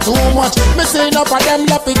 talk too much. Me say enough of them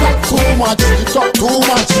love it talk too much. Talk too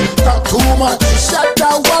much, talk too much.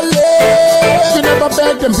 Shatta wale. You never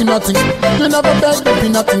beg them for nothing. You never beg them for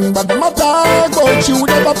nothing. But the matter about you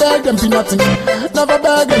never beg them for nothing. Never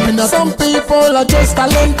beg them for nothing. Some people are just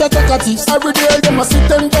talented talkative. Every day them a sit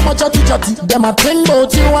and them a chatty. Them a think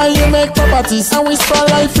about you while you make properties. And we spell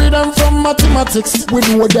life freedom from mathematics. We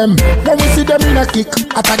know them when we see them in a kick.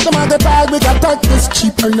 Attack them at the tag, we attack this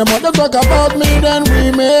cheap. And them other talk about me, then we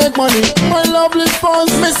make money. My lovely fans,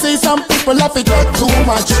 me see some people love it talk too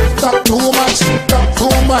much. Talk too much, talk too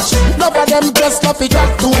much. None of them just love it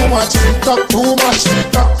talk too much. Talk too much,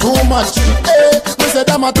 talk too much. Hey, me say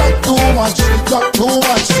them a talk too much. Talk too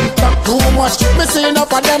much, talk too much. Me see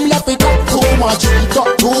enough of them love it talk too much.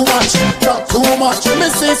 Talk too much, talk too much. Me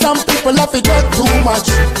see some people love it talk too much.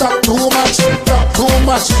 Talk too much, talk too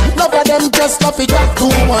much. None of them just love it talk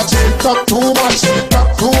too much. Talk too much, talk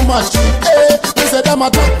too much. Hey, me say them a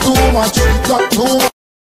talk too much. Talk too much.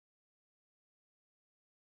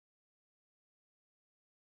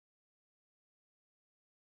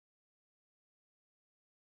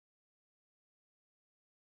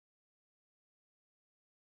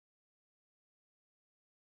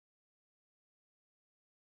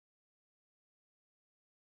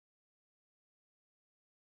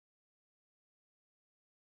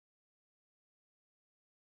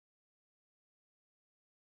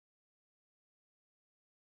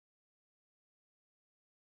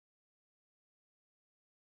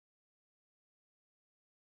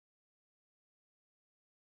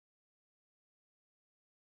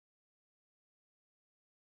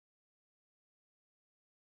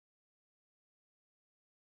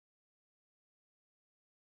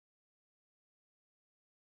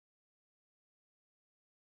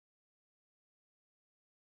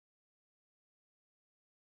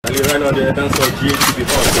 right now they dance for GHC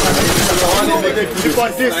before. Before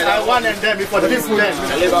this, I want and then before this then.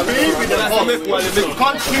 Me with the boss.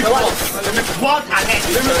 Country boss. What ahead.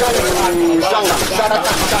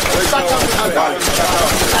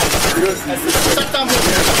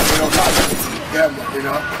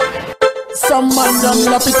 Some man don't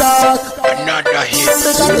love it talk. Another hit.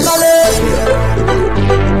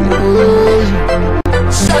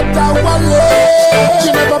 Shatta, wale.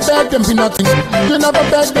 You never beg them for nothing. You never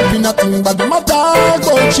beg them for nothing. But the matter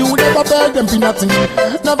about you never beg them for nothing.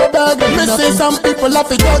 Never beg them for nothing. Some people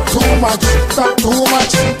love it talk too much. Talk too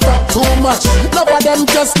much. Talk too much. None of them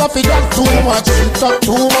just love it talk too much. Talk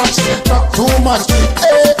too much. Talk too much.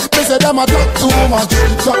 Hey, me say them a talk too much.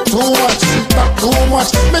 Talk too much. Talk too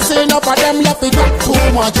much. Me say enough of them love it talk too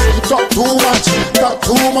much. Talk too much. Talk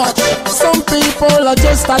too much. Some people are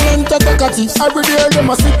just talented to cut it. Every day them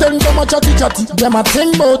a sit and come a chatty chatty. Them a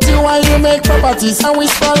think about you while you make properties. And we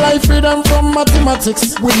spell life freedom from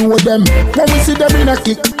mathematics. We know them when we see them in a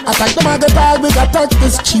kick. Attack them at the tag, we attack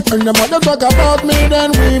this cheap. And them other talk about me,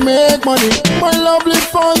 then we make money. My lovely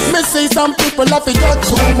fans, me see some people love it talk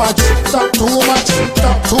too much. Talk too much,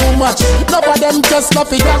 talk too much. None of them just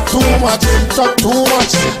love it talk too much. Talk too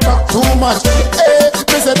much, talk too much. Hey,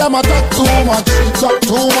 me say them a talk too much. Talk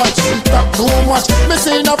too much, talk too much. Me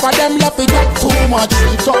see enough of them love it talk too much.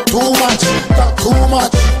 Talk too much, talk too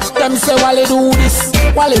much. Them say wale do this,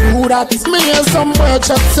 wale do that. Me and some boy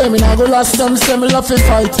chat say me nah go last. Them say me love to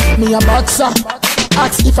fight. Me a boxer.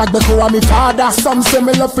 Ask if I go to my father. Some say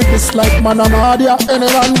me love with this like man I'm hardier.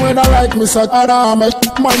 Anyone when I like me say I make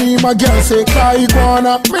money. My girl say cry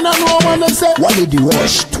iguana. Me no know when them say wale the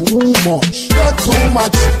rush too much. Talk too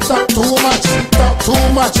much, talk too much, talk too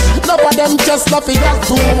much. None of them just love it talk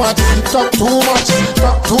too much. Talk too much,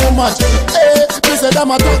 talk too much. Hey, me say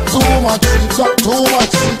them a talk too much. Talk too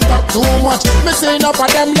much, talk too much. Me say enough of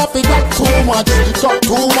them love it talk too much. Talk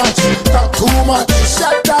too much, talk too much.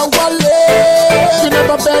 Shatta, wale. You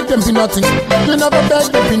never beg them for nothing. You never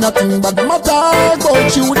beg them for nothing. But the matter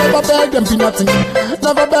about you never beg them for nothing.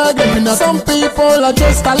 Never beg them for nothing. Some people are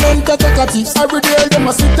just talented to cut it. Every day them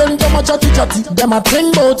a sit and come a chatty chatty. Them a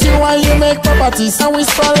think about you while you make properties. And we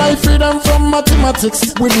spell life freedom from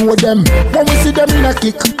mathematics. We know them when we see them in a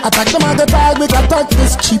kick. Attack them at the tag, we attack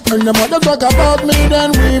this cheap. And them other talk about me,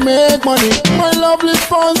 then we make money. My lovely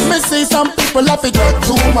fans, me see some people love it talk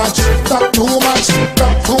too much. Talk too much,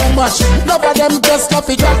 talk too much. None of them just love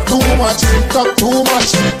it talk too much. Talk too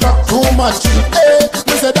much, talk too much. Hey,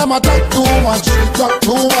 me say them a talk too much. Talk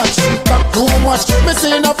too much, talk too much. Me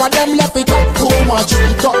see enough of them love it talk too much.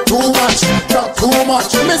 Talk too much, talk too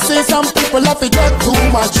much. Me see some people love it talk too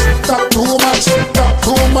much. Talk too much, talk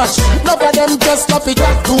too much. None of them just love it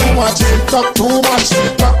talk too much. Talk too much,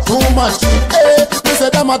 talk too much. Hey, me say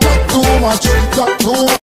them a talk too much. Talk too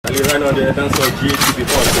much. Right now they dance for GHC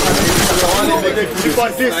before. Before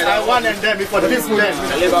this, I want and then before this then.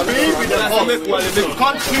 Me with the boss.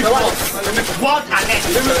 Country boss. What ahead.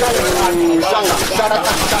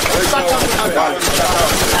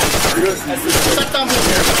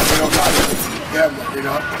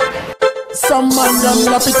 Some man don't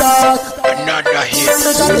love it talk. Another hit.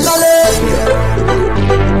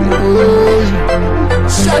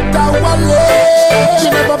 Shatta, wale. You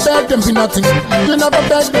never beg them for nothing. You never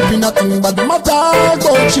beg them for nothing. But the matter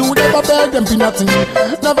about you never beg them for nothing.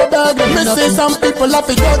 Never beg them for nothing. Me see some people love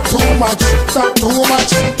it talk too much. Talk too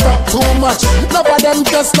much, talk too much. None of them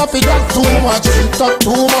just love it talk too much. Talk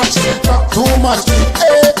too much, talk too much.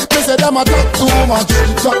 Hey, me say them a talk too much.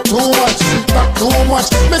 Talk too much, talk too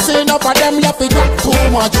much. Me see enough of them love it talk too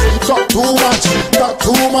much. Talk too much, talk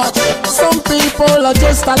too much. Some people are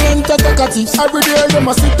just talented to cut it. Every day them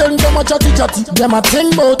a sit and come a chatty chatty. Them a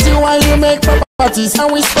think about you while you make properties.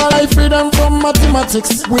 And we spell life freedom from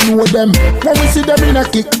mathematics. We know them when we see them in a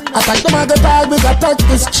kick. Attack them at the tag, we attack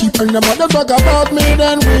this cheap. And them other talk about me,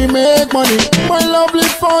 then we make money. My lovely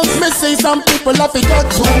fans, me see some people love it talk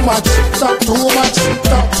too much. Talk too much,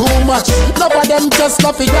 talk too much. None of them just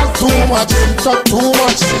love it talk too much. Talk too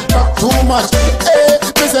much, talk too much. Hey,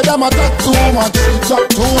 me say them a talk too much. Talk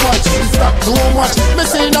too much, talk too much. Me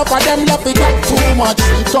see enough of them love it talk too much.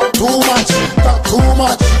 Talk too much, talk too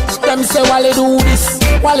much. Them say wale do this,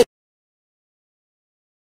 wale.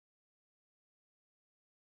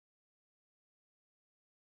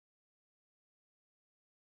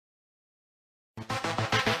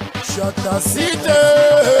 Shatta city,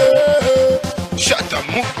 Shatta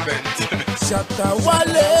movement. Shatta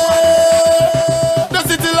wale. The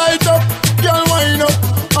city light up, girl wind up.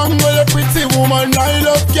 Angle a pretty woman, I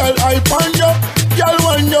love girl. I find you, girl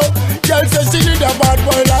wind up. Girl says she need a bad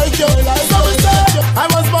boy like you. So we say, I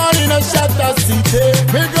was born in a Shatta city.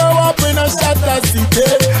 Me grow up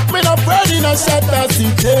a shatta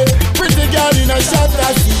city. Pretty girl in a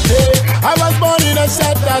shatta city. I was born in a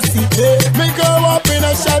shatta city. Me grow up in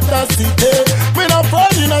a shatta city. Me no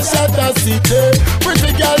friend in a shatta city.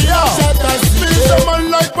 Pretty girl, yeah, shatta city. Me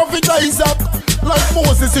someone like Prophet Isaac, like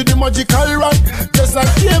Moses in the magical rock. Just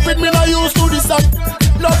like David, me not used to this act.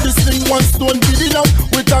 Love this thing, one stone big enough.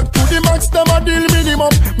 We talk to the max, them a deal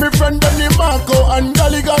minimum. Me friend Danny Marco and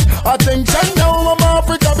Gallagher. Attention now, I'm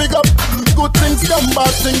Africa big up. Good things come,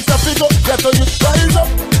 bad things to pick up. Get on you rise up,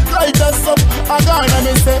 light us up. I gonna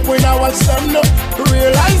me say when I watch them up.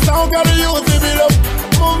 Realize now gotta use the bill up.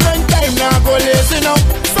 Movement time now go lazy now.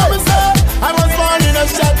 So me say I was born in a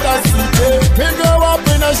shatta city. Me grow up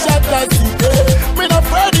in a shatta city. Me no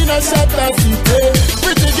friend in a shatta city.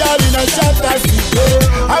 Pretty girl in a shatta city.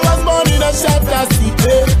 I was born in a shatta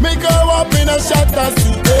city. Me grow up in a shatta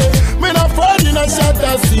city. Me no friend in a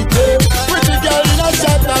shatta city. Pretty girl in a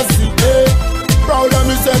shatta city. Proud of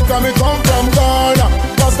myself 'cause me come from Ghana.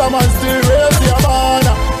 Pastor man still raise the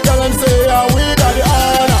banner. Tell them say yeah, we got the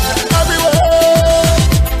honor everywhere.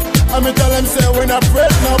 And me tell them say we not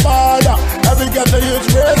afraid no bother. Every ghetto youth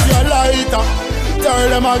raise your lighter. Tell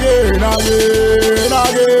them again.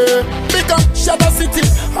 Because Shatta City,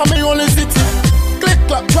 I'm the only city. Click,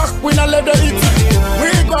 clap, track, we not let the hit it. We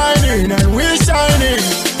grinding and we shining.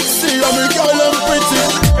 See how me girl them pretty.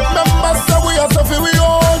 Members say we are something we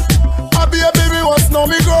own. I be a baby once now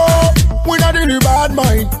me grow. We not in the bad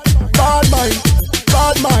mind.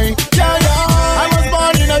 Yeah, yeah. I was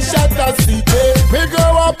born in a shatta city. Me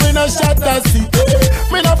grow up in a shatta city.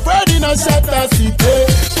 Me not afraid in a shatta city.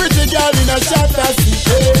 Pretty girl in a shatta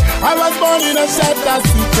city. I was born in a shatta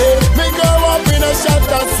city. Me grow up in a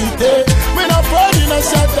shatta city. Me not afraid in a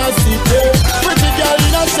shatta city. Pretty girl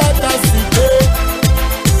in a shatta city.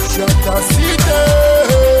 Shatta city.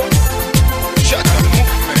 Shatta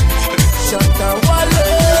movement. Shatta wale.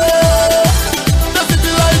 The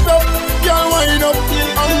city light up, girl wind up.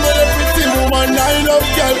 I'm with a pretty woman line up.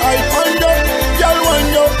 Girl I find up, girl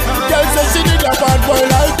wind up. Girl say she need a bad boy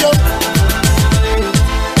like you.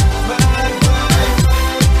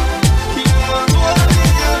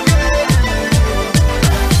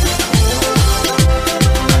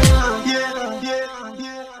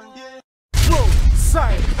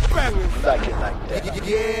 Side banging. Like it like that.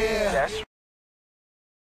 Yeah. That's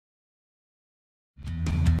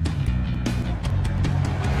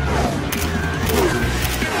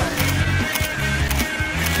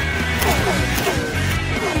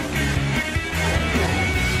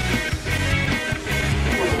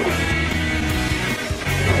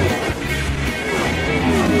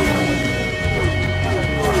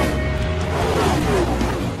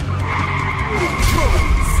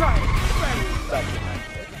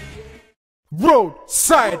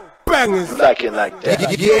roadside bangers. Like it like that.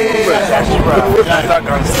 Yeah. That's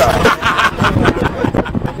right.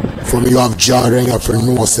 From you have jarring, if you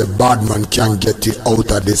know say bad man can't get it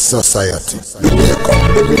out of this society. The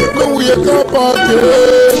wake up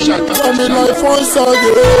again. From me life once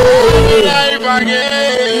again.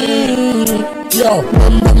 Yo,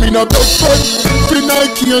 remember me no big friend. Free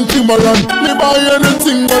Nike and Timberland. Me buy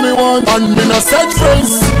anything when me want. And me no set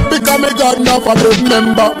friends. Because me God never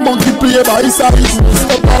remember. Monkey play by size.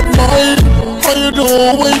 Step out mine. How you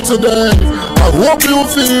doing today? I hope you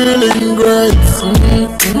feeling great.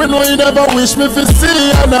 Me know you never wish me to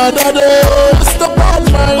see another day. Step out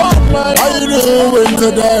mine. How you doing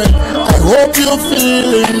today? I hope you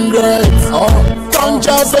feeling great. Thank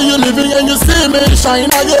God say you living and you see me shine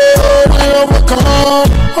again. We overcome.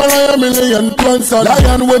 All I am million plants a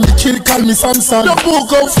lion when me kill call me Samson. The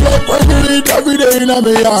book of flood when me read every day in a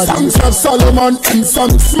me yard. Songs of Solomon and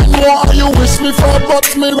songs. Me know how you wish me for but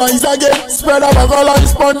me rise again. Spread a buggle and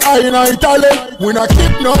spun I in Italy. We not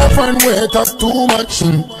keep no friend wait up too much.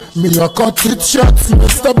 Me a cut it short,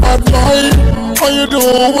 Mr. Bad Boy. How you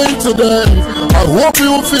doing today? I hope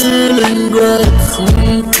you feeling great.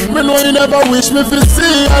 Me know you never wish me to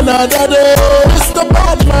see another day. Mr.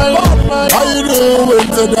 Bad Boy, how you doing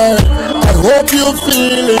today? I hope you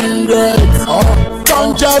feeling great.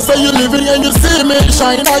 Thank God say you living and you see me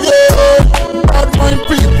shine again. Bad mind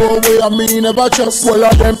people way I me never trust. Well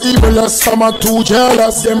of them evilous, some are too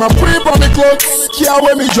jealous. Them a creep on me clothes, care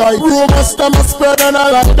when me dry. Rumors them a spread and I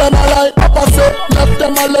like them a lie. Papa say, left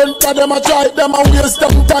them alone, cause them a try. Them a waste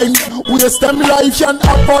them time, waste them life. Can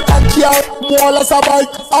afford a car, more or less a bike.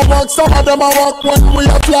 I walk, some of them a walk when we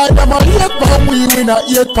a fly. Them a hate man, we win a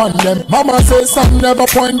hate pan them. Mama say son never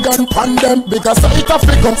point gun pan them. Because it a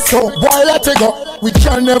figure, so why let it go? We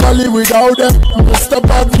can never live without them. Mr.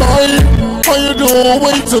 Bad Boy, how you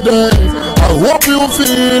doing today? I hope you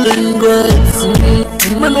feeling great.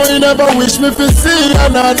 Me know you never wish me to see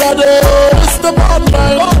another day. It's the bad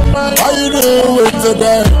mind, how you doing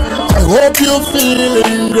today? I hope you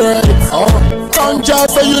feeling great. Thank you,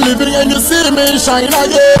 say you living and you see me shine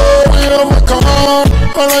again. We overcome,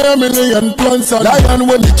 and I am a million plants. Lion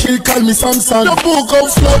when the kill call me Samson. The book of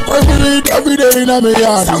love I read every day in a me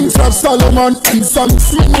yard. Songs of Solomon and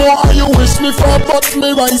songs. Me know how you wish me for, but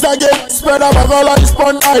me rise again. Spread above all I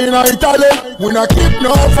spun I in Italy. When I keep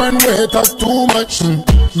no friend wait us too much.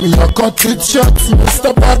 Me a cut it short,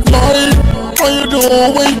 Mr. Bad Mind. How you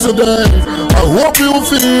doing today? I hope you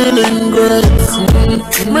feeling great.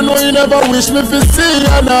 Me know you never wish me to see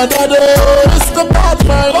another day. Mr. Bad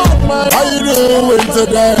Mind, how you doing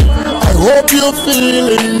today? I hope you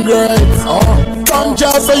feeling great. Thank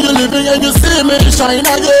you, say you living and you see me shine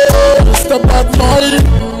again. Mr. Bad Mind,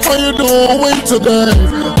 how you doing today?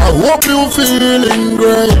 I hope you feeling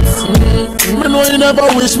great. Me know you never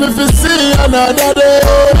wish me to see another day.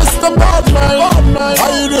 Mr. Bad Mind,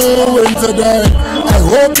 how you doing today? I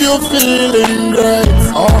hope you feeling great.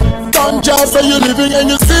 Thank you, say you living and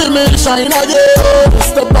you see me shine again.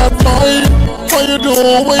 Mr. Bad Mind, how you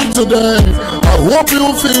doing today? I hope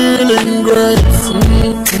you feeling great.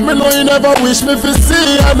 Me know you never wish me to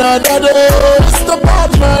see another day. Mr.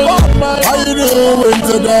 Bad Mind, how you doing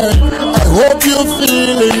today? I hope you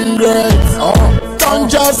feeling great.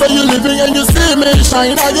 Thank you, say you living and you see me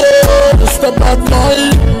shine again. Mr. Bad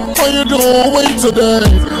Mind, how you doing today?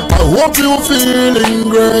 I hope you feeling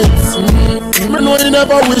great. Me know you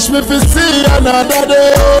never wish me to see another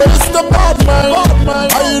day. Mr. Bad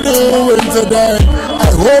Mind, how you doing today? I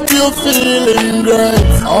hope you feeling great.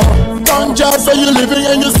 Thank you, say you living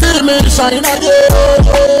and you see me shine again.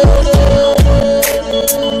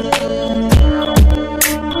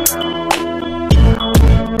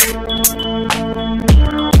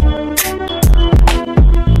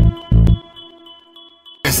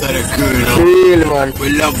 Real man. We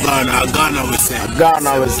love Ghana. Ghana we say.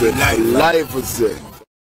 Ghana we say. Life we say.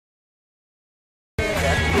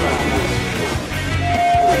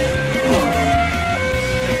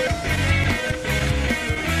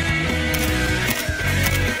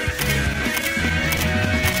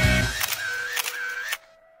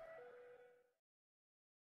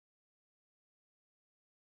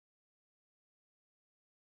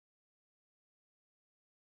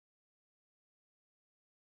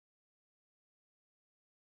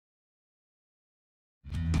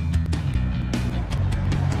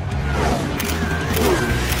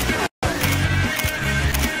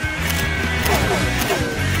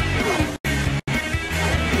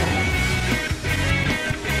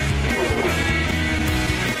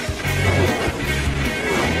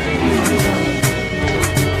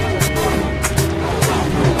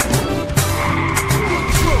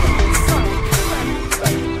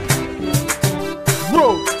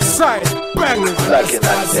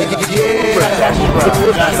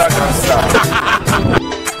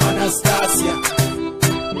 Anastasia,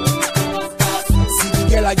 see the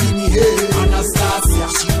girl I give me head. Anastasia,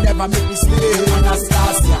 she never make me stay.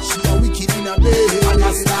 Anastasia, she a wicked in a bed.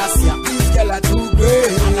 Anastasia, this girl are too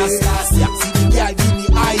great. Anastasia, see the girl give me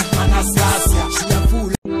eye. Anastasia, she a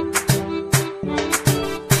fool.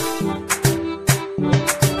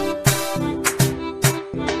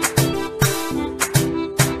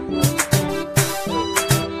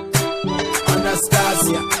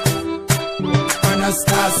 Anastasia,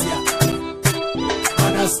 Anastasia,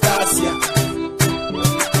 Anastasia,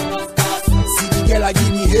 see the girl I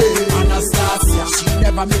give me head. Anastasia, she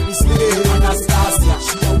never make me stay. Anastasia,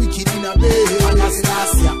 she a wicked in a bed.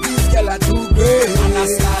 Anastasia, this girl are too great.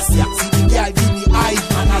 Anastasia, see the girl give me eye.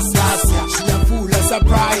 Anastasia, she a fool a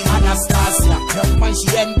surprise. Anastasia, young man she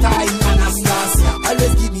entie. Anastasia,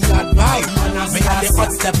 always give me advice. Anastasia, me a the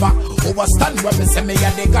hot stepper, overstand when me say me a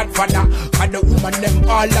the godfather. And the woman them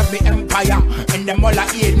all of me empire, and them all a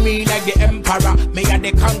hate me like the emperor. Me a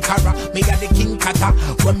the conqueror, me a the king kata.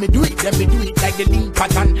 When me do it, then me do it like the link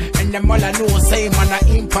pattern. And them all a know say man a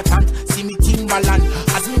important. See me Timbaland,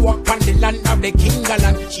 as me walk on the land of the king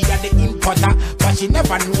galant. She a the importer, but she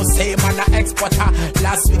never know say man a exporter.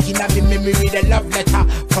 Last week in a me memory the love letter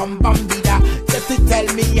from Bambida, just to tell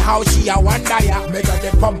me how she a wonder ya. Me got the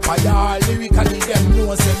pumper ya, lyrically them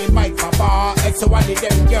know say me mic for bar. Exo one of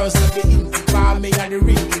them girls that be in me and the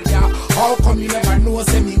real ya. How come you never know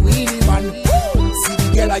say me weenie man? See the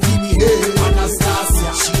girl I give me head.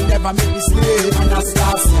 Anastasia, she never make me slave.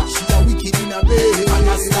 Anastasia, she a wicked in a bed.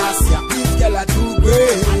 Anastasia, this girl a too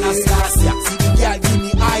great. Anastasia, see the girl give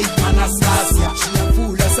me eye. Anastasia, she a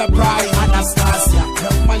fool a surprise. Anastasia,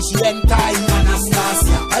 young man she entie.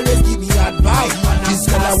 Anastasia, always give me advice. This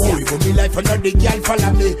girl a worry for me life for no the girl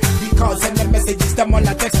follow me. Because send the messages, them all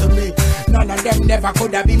a text to me. None of them never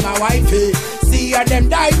could have been my wifey. See how them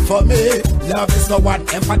died for me. Love is for 1,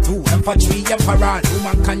 and for 2, and for 3, and for all.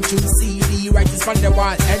 Woman can't you see the writings from the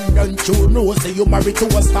wall? And don't you know, say you married to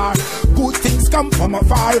a star. Good things come from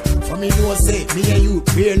afar. For me know, say, me and you,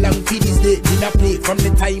 real long for this day. In a play from the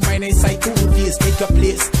time I inside to face, take a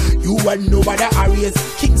place. You and nobody areas.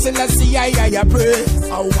 King Selassie, I pray.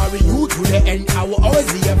 I'll marry you to the end. I will always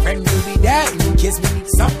be a friend. You'll be there in case we need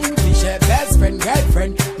something to share. Best friend,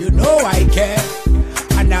 girlfriend, you know I care.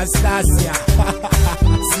 Anastasia,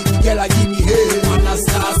 see the girl I give me hey.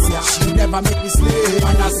 Anastasia, she never make me slave.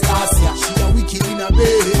 Anastasia, she a wicked in a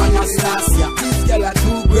bed. Anastasia, this girl are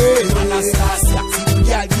too great. Anastasia, see the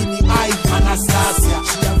girl give me eye. Anastasia,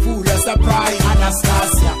 she a fool a surprise.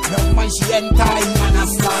 Anastasia, no man she ain't tight.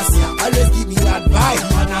 Anastasia, always give me advice.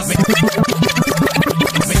 Anastasia.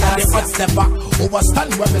 Me a the hot stepper,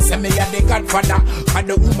 overstand when me say me a the godfather. And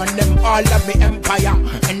the woman them all of me empire,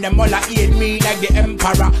 and them all a hate me like the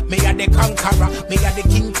emperor. Me a the conqueror, me a the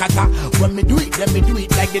king kata. When me do it, then me do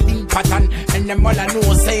it like the ding pattern. And them all a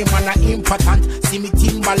know say man a important. See me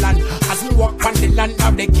Timberland, as me walk on the land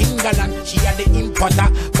of the Kingaland. She a the importer,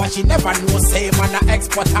 but she never know say man a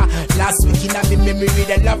exporter. Last week in a me memory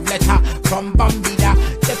the love letter from Bambida,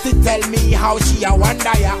 just to tell me how she a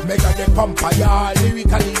wonder ya. Make her the pumper ya,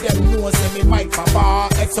 lyrically them know say me Mike Papa.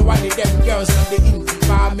 X1 of them girls from the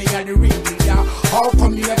Intima, me a the ring leader. How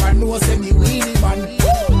come you never know say me weenie man?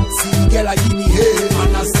 See the girl a give me hey.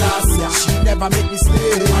 Anastasia, she never make me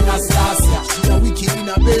slave. Anastasia, she a wicked in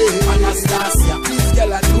a bed. Anastasia, this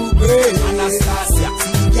girl a too great. Anastasia,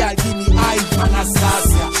 see the girl give me eye.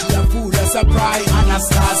 Anastasia, she a fool a surprise.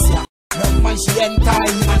 Anastasia, no man she ain't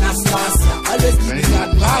tight. Anastasia, always give me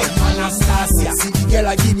advice. Anastasia, see the girl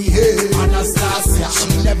a give me hey. Anastasia,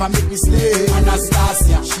 she never make me slave.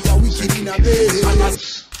 Anastasia, she a wicked in a bed.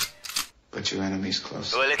 Anastasia. But your enemy's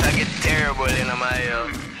close. Well, it get terrible in my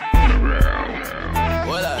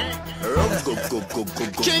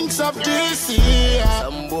Kings of DC.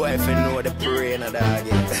 Some boy if you know the brain of dog.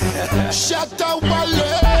 Shatta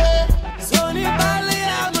wale. Sonny Bally,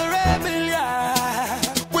 I'm a rebel, yeah.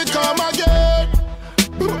 We come again.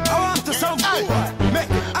 I want to sound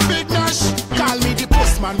Big Nash, call me the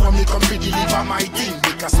postman when me come to deliver my thing.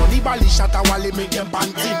 Because Sonny Bally Shatta wale make them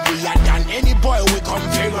panting. We are than any boy we come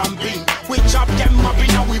very ramping. We chop them up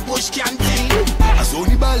in a we bush canteen. A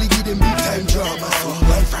Sonny Bally give them big time drama. Some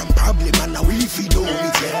boy from problem and now we feed on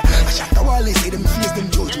it, yeah. A Shatta wale say them face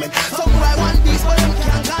them judgment. Some boy want this but them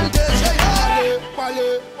can't contest, yeah.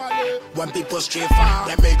 When people stray far,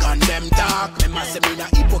 them make on them talk. Them a say me na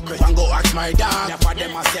hypocrite, and go ask my dog. Never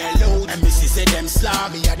them a sell out, and me say them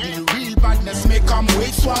slag. Me a deal real badness, me come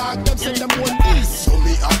with swag. Them say them want this, so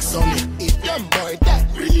me ask Sonny. If them boy that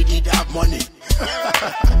really did have money,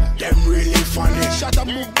 them really funny. Shatta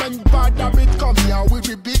movement bad, a bit come here with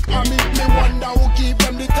the big army. Me wonder who give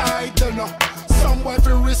them the title, no. Some boy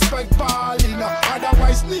feel respect Bali, no.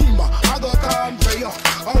 Otherwise Nima, I go come for you.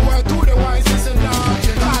 I word to the wise is a large.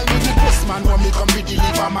 Call me the postman when me come to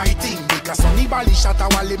deliver my thing. Because Sonny Bally Shatta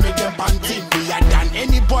wale make them panting. We are than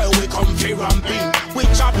any boy we come for ramping. We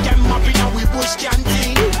chop them up in a we bush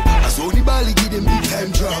canteen. A Sonny Bally give them big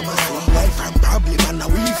time drama. Some boy from problem and now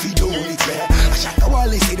we feed on it, yeah. A Shatta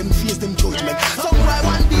wale say them face them judgment. Some boy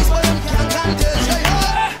want this but them can't contest, yeah.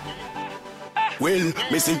 Well,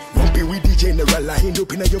 me say, rumpy with the general, I end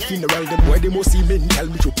up in your funeral. Them boy, they must see mental,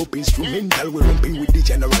 me chop up instrumental. We rumpy with the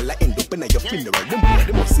general, I end up in your funeral. Them boy,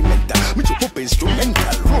 they must see mental, me chop up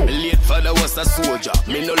instrumental. My late father was a soldier.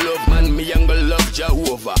 Me no love man, me young love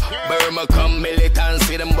Jehovah. Burma come militant,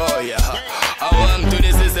 see them boy, yeah. I want to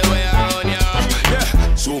this is the way around, yeah.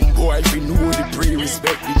 Some boy, if you know the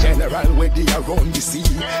pre-respect the general where they around the sea,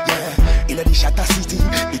 yeah. In the Shatta city,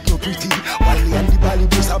 it no pretty. Wale and the Bally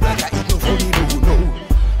boys are black, it no funny, no.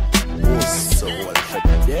 Oh, so for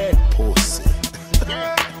dead pussy.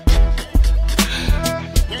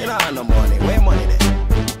 You know, no money, where money there?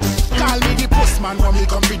 Call me the postman when me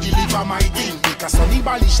come to deliver my thing. Because Sonny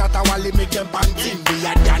Bally Shatta wale make them panting. We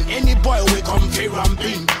are than any boy we come for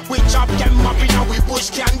ramping. We chop them up in a we bush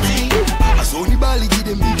canteen. A Sonny Bally give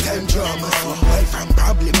them big time drama. Some boy from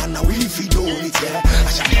problem and now we feed on it, yeah. A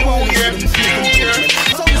Shatta wale say them face them judgment.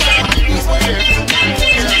 Some boy want this but them can't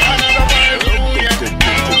contest.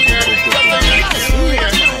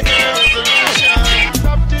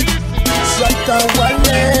 Shatta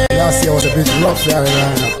wale. Last year was a bit rough here in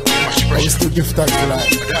Ghana. But we still give thanks to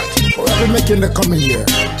life. What are we making the coming year?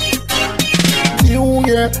 New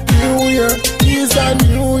year, is a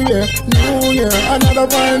new year, another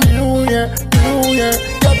brand new year,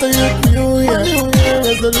 got the youth, new year,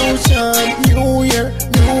 resolution. New year,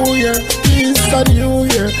 it's a new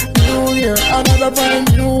year, another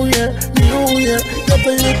brand new year, get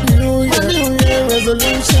a youth, new year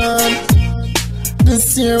resolution.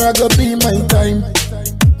 This year I go be my time.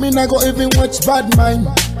 Me not go even watch bad mind.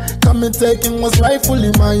 Come and taking was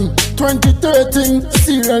rightfully mine. 2013,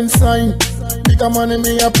 serial sign. Bigger money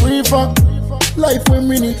me a prefer. Life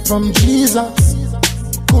we need from Jesus.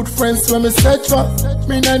 Good friends when me search for.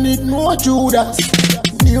 Me not need no Judas.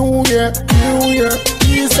 New year,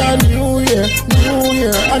 it's a new year,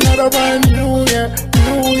 another brand new year,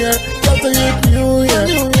 got a new year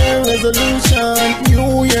resolution.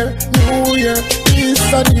 New year,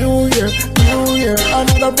 it's a new year,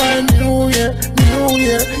 another brand new year,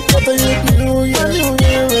 got a new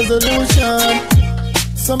year resolution.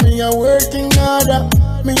 So me a working harder,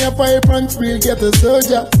 me a pipe and spill, get a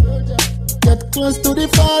soldier. Get close to the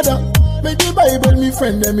Father, make the Bible me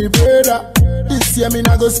friend and me brother. This year me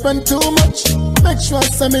not go spend too much. Make sure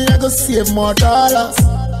say me I go save more dollars.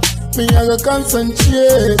 Me I go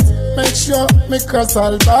concentrate. Make sure me cross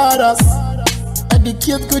all borders.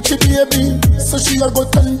 Educate Gucci baby, so she a go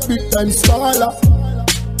turn big time scholar.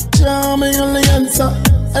 Jah me only answer,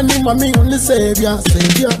 and him a me only savior.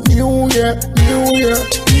 New year,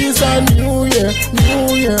 it's a new year,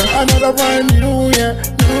 another brand new year,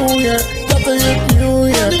 got a new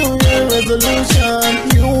year resolution.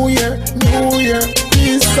 New year,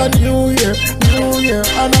 it's a new year,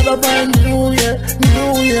 another brand new year,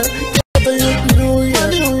 got a new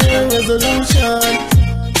year resolution.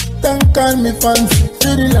 Thank all me fans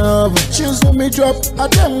for the love. Choose when me drop, a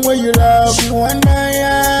them where you love. She want my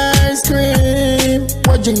ice cream.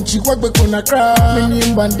 Watching she walk back on a crowd. Me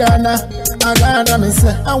name bandana, I got me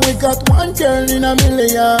say. And we got one girl in a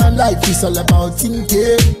million. Life is all about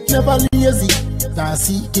thinking. Never lazy, that's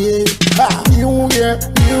CK. New year,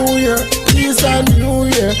 it's a new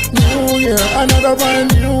year, another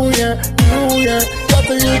brand new year, got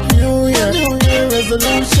a new year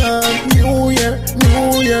resolution. New year,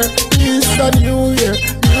 it's a new year,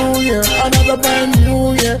 another brand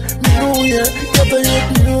new year, got a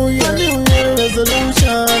new year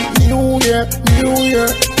resolution. New year,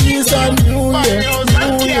 it's a new year,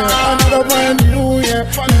 another brand new year,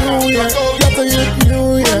 got a new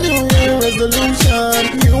year resolution.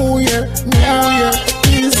 New year,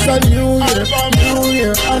 it's a new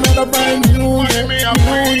year, another brand new year,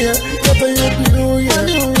 got a new year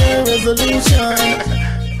resolution.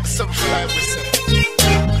 Some fly we say.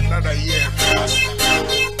 Another year for us.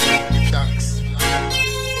 Thanks.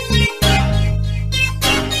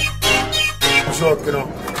 Short, you know.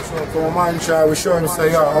 So for my man try, we show him say,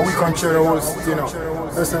 yeah, we control the whole city, you know.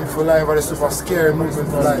 Listen for life, or the super scary movement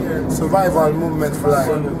for life. Survival movement for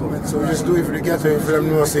life. So we just do it for the ghetto, if them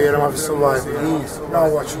know say them have to survive. Now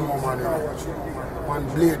watch more man, you know. Man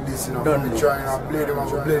blade this, you know. Don't be trying to blade them, I'm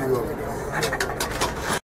blade you up.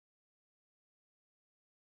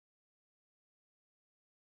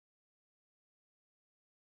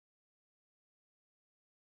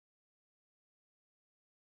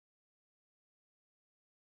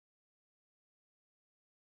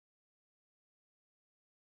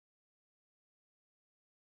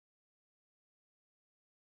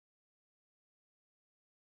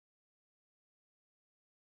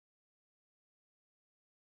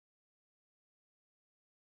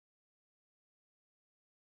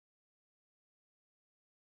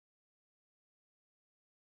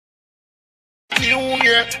 New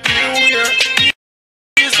year,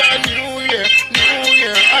 it's a new year,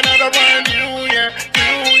 another brand new year,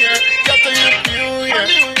 got a new year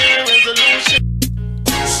resolution.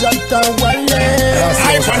 Shatta, wale.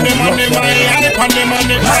 Hype on the money, my hype on the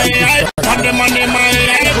money, my hype on the money, my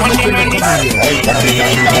hype on the money.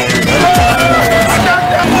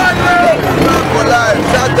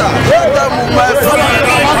 Shatta, move my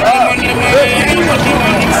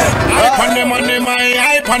Hype on the money, my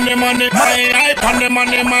hype on the money, my hype on the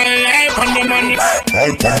money, my hype on the money.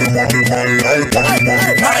 Hype on the money, my hype on the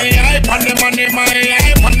money. My hype on the money, my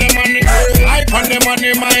hype on the money. Hype on the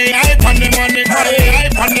money, my hype on the money. My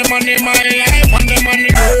hype on the money, my hype on the money. Hype on the money, my hype on the money.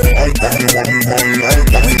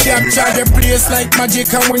 We capture the place like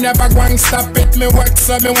magic and we never going stop it. Me work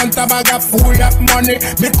so me want a bag of full of money.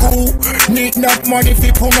 Me cool, need enough money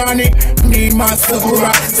fi put on it. Need my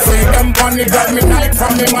sugura, say them money got me night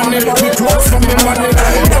from me money. Me close from me money.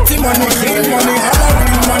 Dirty money, clean money,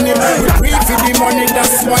 Halloween money. We pray for the money,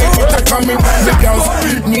 that's why it a coming. The girls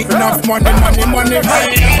need enough money. My hype on the money, my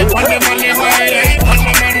hype on the money. Hype on the money, my hype on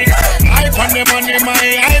the money. My hype on the money, my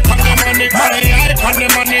hype on the money. Hype on the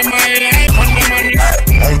money, my hype on the money.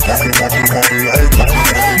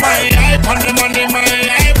 My hype on the money, my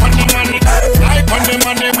hype on the money. Hype on the money.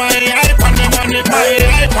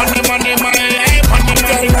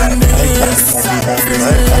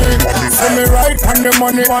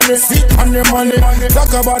 money, sit on the money.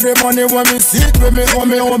 Talk about the money when me sit with me,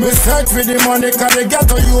 me search for the money. Cause they get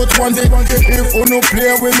a youth want it. If you no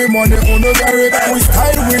play with me money, you no very we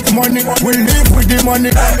style with money, we live with the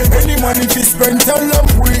money. Any money we spend, tell them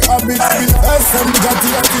we have it. SM got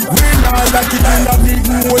it, we not like it. And I need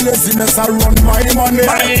more laziness, I run my money.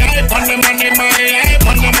 My hype on the money, my hype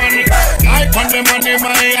on the money. Hype on the money,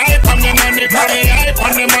 my hype on the money. My hype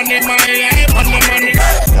on the money, my hype on the money.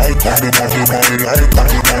 Hype on the money, my hype on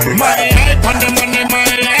the money. My hype on the money, my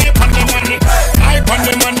hype on the money. Hype on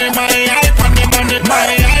the money, my hype on the money. My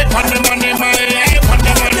hype on the money, my hype on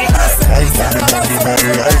the money.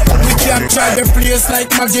 We capture the place like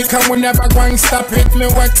magic and we never going stop it. Me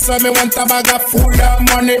work so me want a bag of full of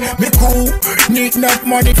money. Me cool, need enough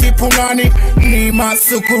money for punani. Nima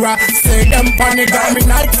Sukura, say them panic. Got me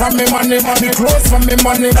night from me money, clothes from me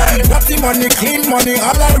money. Dirty money, clean money,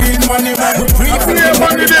 all I real money. We free for the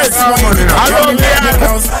money, this money. I don't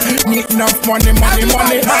need need enough money. My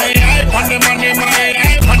hype on the money, my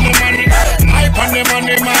hype on the money. Hype on the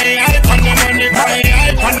money, my hype on the money. My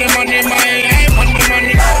hype on the money, my hype on the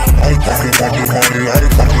money. Hype on the money, my hype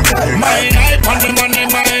on the money. My hype on the money,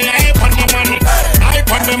 my hype on the money.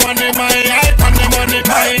 Hype on the money, my hype on the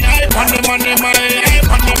money. My hype on the money, my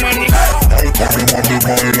hype on the money. Hype on the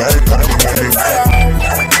money, my hype on the money.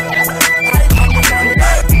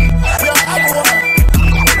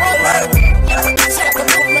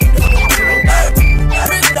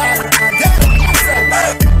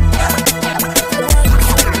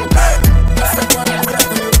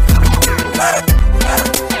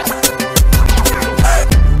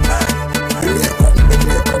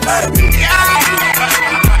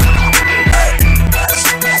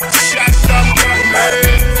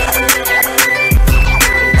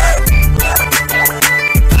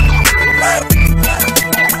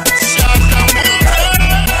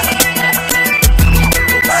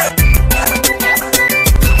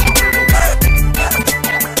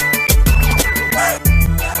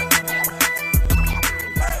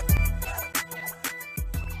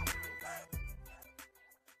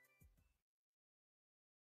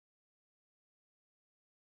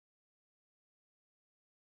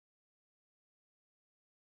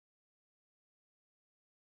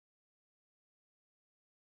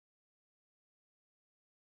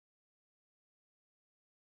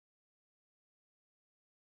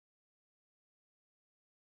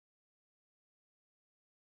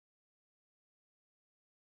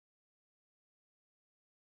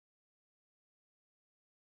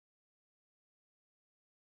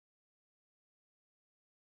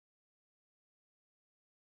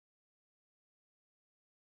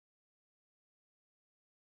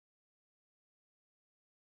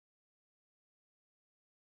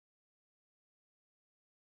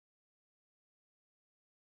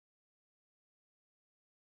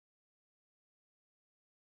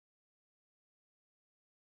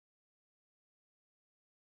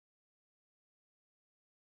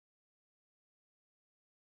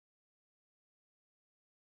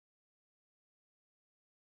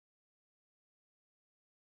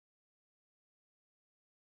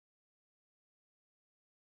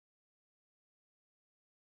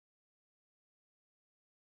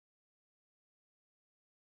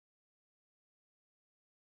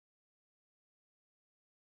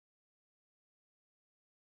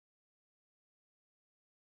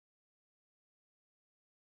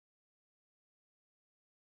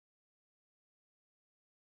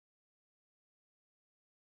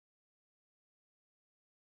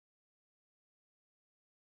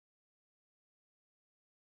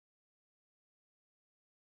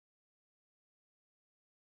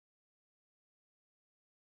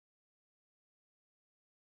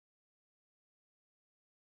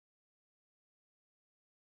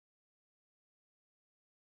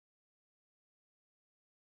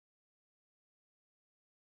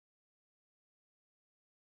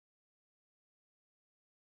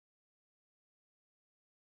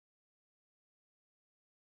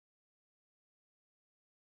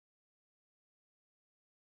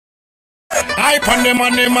 Hype on the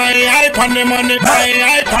money, my hype on the money, my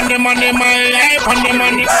hype on the money, my hype on the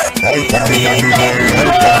money.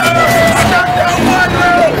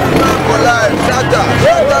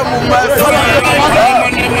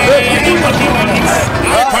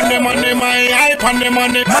 Hype on the money, my hype on the money. Hype on the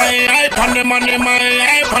money, my hype on the money, my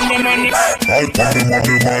hype on the money. Hype on the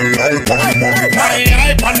money, my hype on the money. My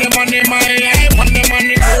hype on the money, my hype on the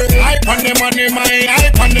money. Hype on the money, my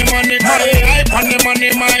hype on the money. My hype on the money,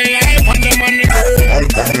 my hype on the money. Hype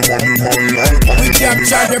on the money, my hype on the money.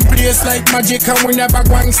 capture the place like magic and we never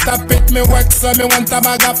going stop it. Me work so me want a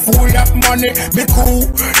bag of full of money. Be cool,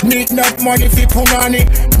 need enough money fi punani.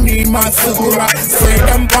 Need my sukura, say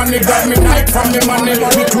them funny. Got me night from me money,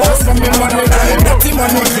 me clothes from me money. Dirty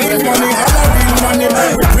money, clean money, all a real money.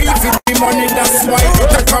 We breathe for the money, that's why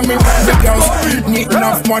it's a coming. The girls need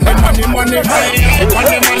enough money, money, money. I want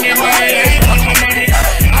the money, I want the money.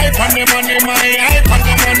 I want the money, I want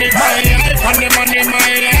the money. I want the money, I want the money. I want the money, I want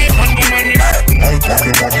the money.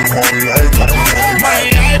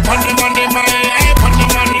 I want the money, I want the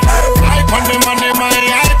money. I want the money,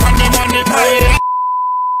 I want the money.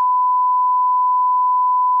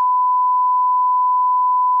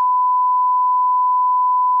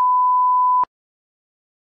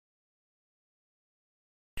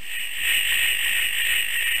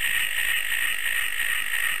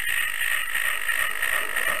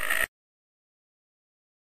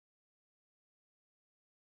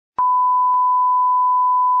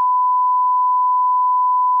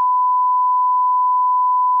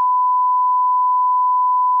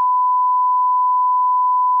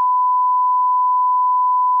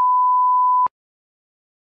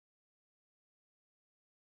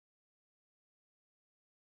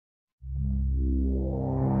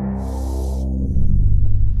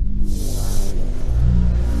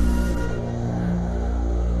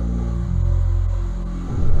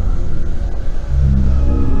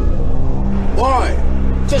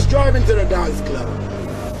 Just driving to the dance club.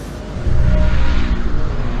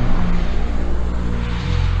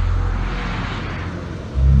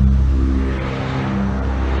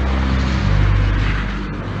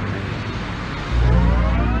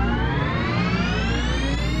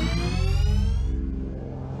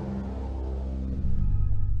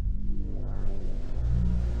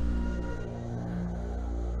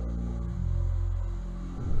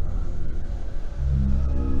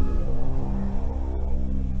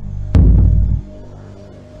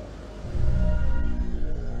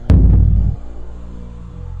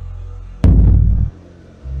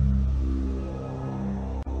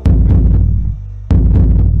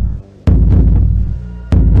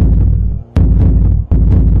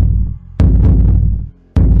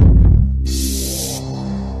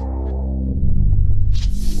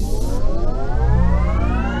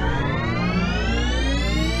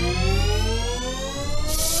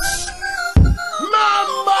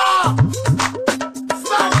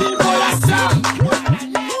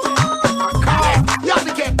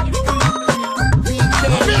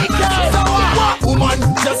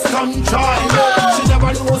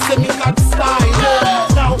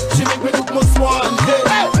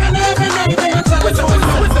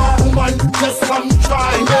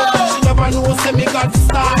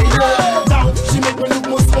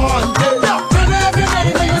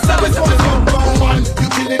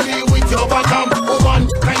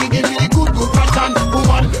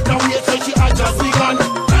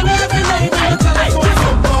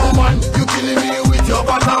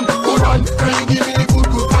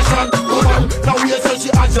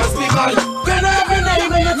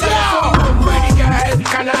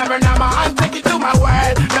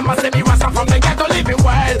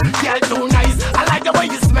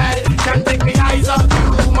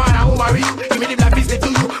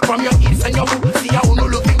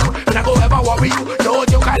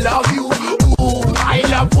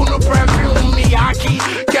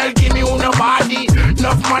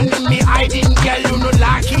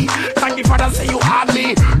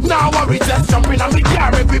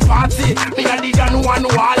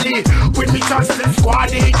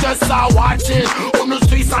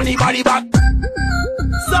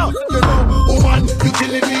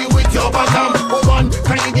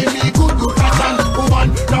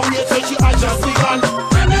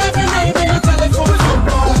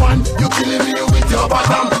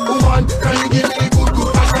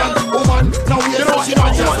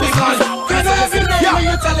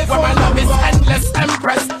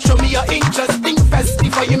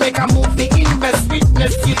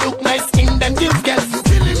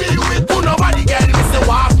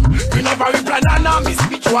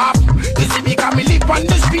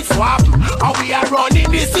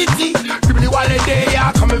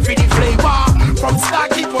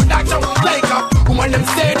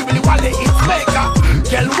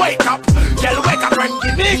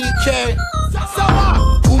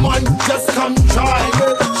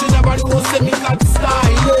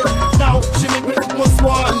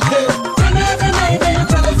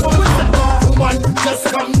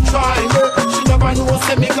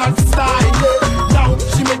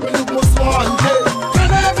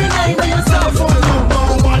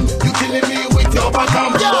 Woman, you killing me with your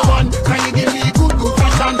bottom.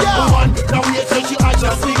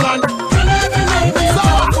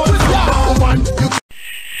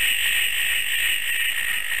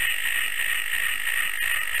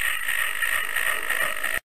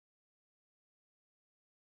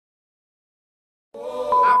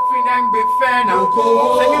 and be fair now.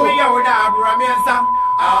 Send me out of Ramesa.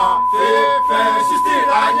 Fair, she still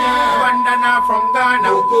on ya. Bandana from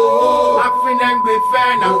Ghana. Happy and be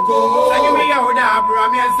fair now. Send me out of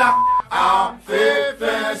Ramesa.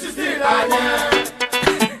 Fair, she still on ya.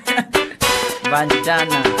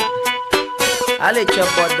 Bandana. Ale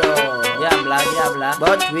chopodo. Yabla.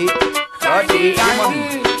 But we.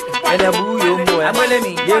 And a boo, you boy. I'm willing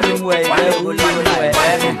me. Give him way.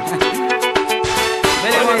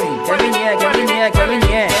 Come in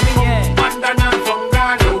here. Bandana from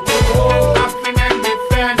Ghana. Happy and be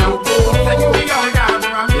fair now. Send me out of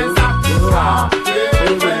Ramesa. Bandana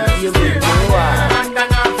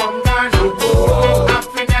from Ghana.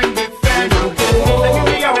 Happy and be fair now. Send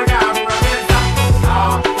me out of Ramesa.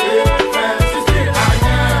 Bandana from Ghana.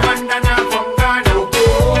 Happy and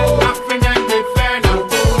be fair now. Send me out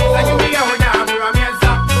of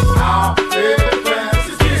Ramesa.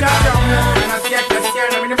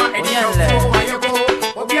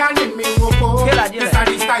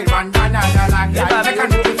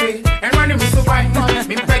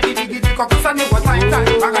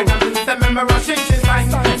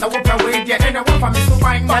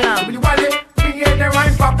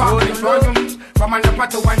 From an apart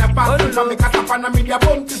to one apart, from the Catapana media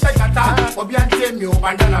bomb to Sakata, Obian Temu,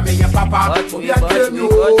 Bandana Maya Papa, Obian Temu,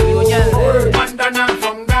 Bandana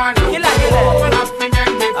from Ghana,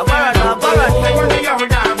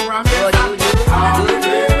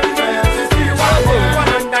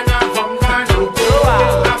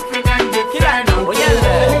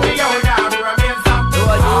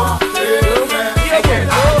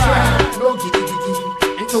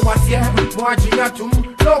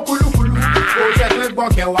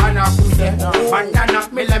 Bandana,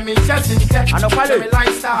 me let me just in there. I don't follow me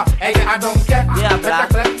lifestyle. Hey, I don't care. Yeah, black.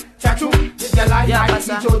 Chachu, it's the life. I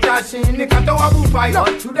see Joe Dashing. Nika to Abu Fight.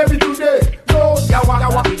 Today. No,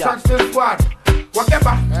 Yawa, tracks the squad.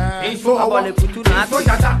 Whatever. Ain't so our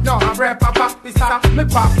Yata. No, I'm rap papa. Pisa, me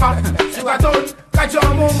papa. Sugar toad. Catch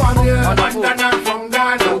your mom on here. Bandana from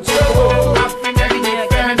Ghana. Happy and be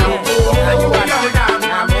fair now. And you are down.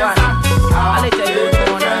 I'll let you go.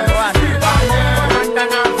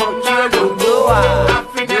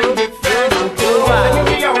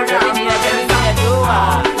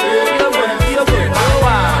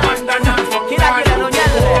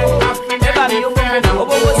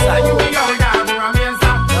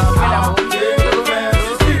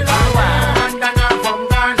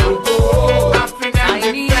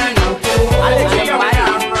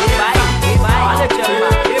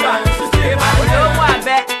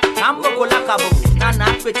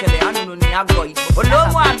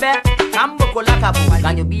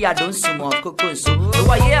 Can you be a don't sumo cocoon so?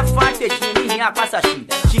 Why you fight it? She passashi.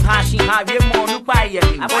 She has more no pie.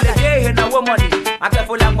 I want a day in a woman. I can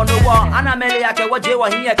follow on the wall. Anna Meliaka, what you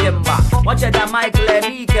are here, Kemba. Watch it, Michael and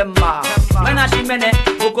me, Kemba. When I see mene,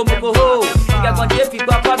 Bokomoko ho. You are going to get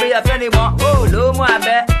probably a friend more. Oh, low more, I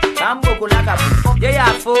bet. Tambo Kulaka. They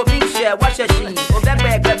are for big share. Watch a she.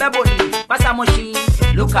 Obey, Passamoshi.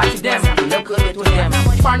 Look at them. Look at them.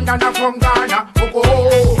 Bandana from Ghana.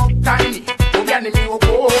 Oh, tiny. Tell the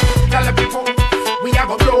people we are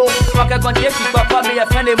gonna blow. Fuck, I'm gonna give you probably a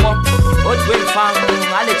friend more. What will find?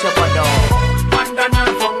 I'll let you go. Bandana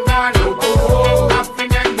from Ghana. Happy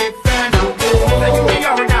and be fair now. Let you be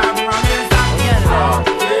our damn Ramesa.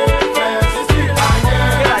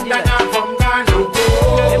 Bandana from Ghana.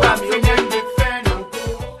 Happy and be fair now.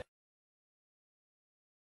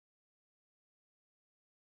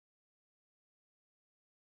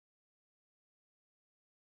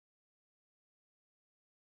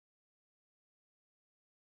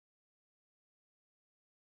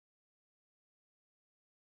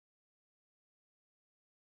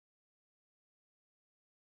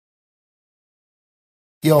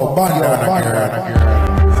 Yo, bandana.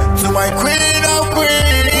 To my queen of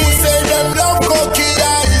queens, who say them love cookie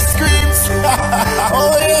ice creams.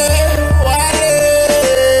 Oh yeah,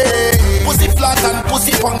 wale. Pussy flat and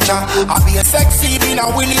pussy puncture. I be a sexy bean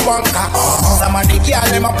a Willy Wonka. Some of the girl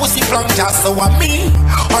them a pussy plunger. So I me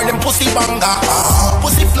or them pussy banga.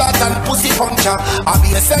 Pussy flat and pussy puncture. I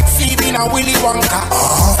be a sexy bean a Willy Wonka.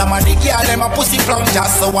 Some of the girl them a pussy plunger.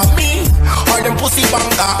 So I me or them pussy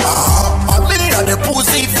banga. I me or the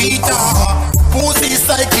pussy feeder. Pussy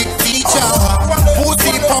psychic teacher,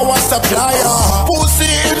 pussy power supplier, pussy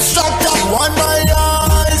instructor. Want my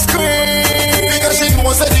ice cream because she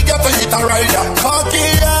knows that you got to hit a rider. Cocky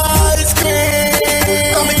ice cream,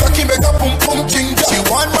 come cocky make a pum pum ginger. She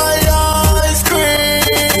want my ice cream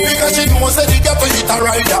because she knows that you got to hit a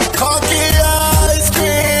rider. Cocky ice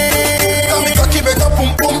cream, come cocky make a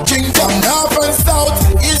pum pum ginger. North and south,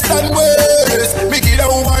 east and west, me get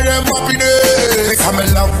over them.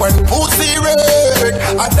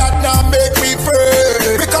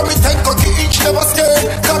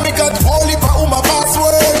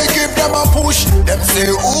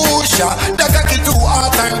 ginger. The cocky too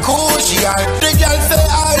hot and crucial. The girl say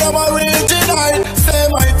I am original. Say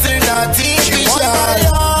my thing artificial. She want my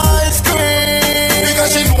ice cream because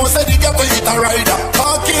she knows that the girl to hit a rider.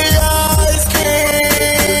 Cocky ice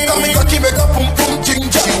cream. Come me cocky make a pum pum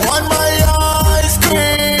ginger. She want my ice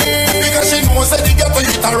cream because she knows that the girl to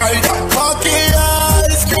hit a rider. Cocky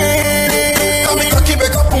ice cream. Come me cocky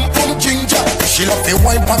make a pum pum ginger. She love the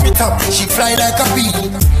wine pop it up. She fly like a bee.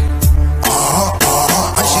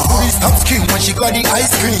 And she always stop scream when she got the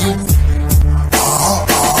ice cream.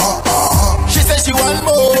 She said she want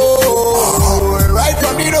more, right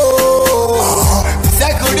from the door.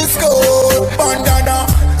 Cycle the score, bandana,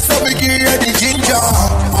 so we give her the ginger.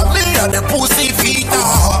 A million the pussy feeder,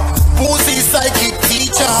 pussy psychic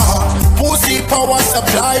teacher, pussy power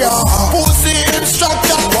supplier, pussy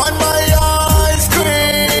instructor. Want my ice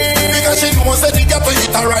cream because she knows that the girl to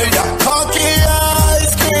hit a rider. Cocky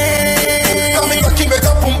ice cream, come here, cocky make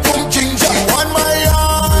a pum pum ginger. Want my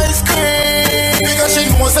ice cream because she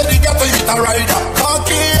knows that the girl to hit a rider.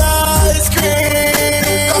 Cocky ice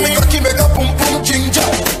cream, come here, cocky make a pum pum ginger.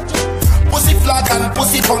 Pussy flat and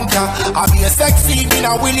pussy punker. I be a sexy, me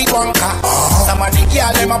na Willy Wonka. Some of the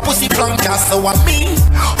girl them a pussy plunker. So I'm me,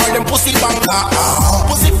 or them pussy bunker.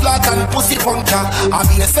 Pussy flat and pussy punker. I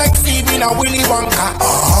be a sexy, me na Willy Wonka.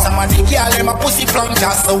 Some of the girl them a pussy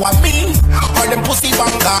plunker. So I'm me, or them pussy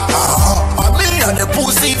bunker. I'm me and the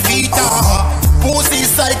pussy feeder, pussy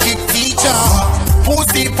psychic teacher,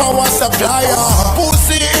 pussy power supplier,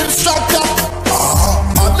 pussy instructor.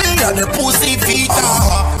 I'm me and the pussy feeder,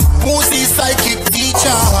 pussy psychic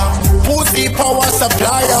teacher, pussy power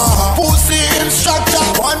supplier, pussy instructor.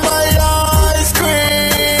 Want my ice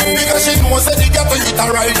cream because she knows that the girl to hit a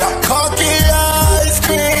rider. Cocky ice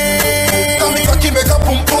cream, come me cocky make a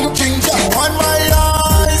pum pum ginger. Want my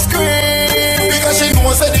ice cream because she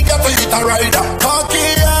knows that the girl to hit a rider. Cocky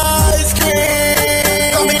ice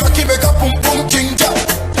cream, come me cocky make a pum pum ginger.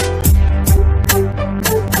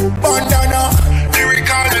 Bandana,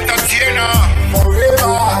 lyrical entertainer,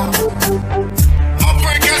 forever.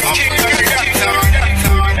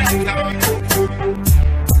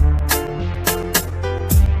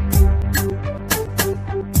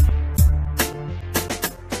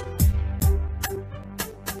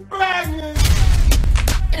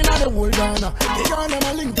 The girl them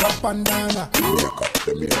a link up bandana.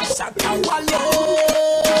 Shatta wale.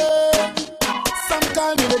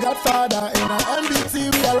 Sometime we the Godfather in a MBT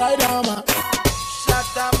we a ride armor.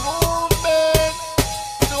 Shatta movement.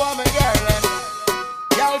 So I'm a girl.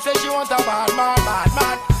 Girl say she want a bad man, bad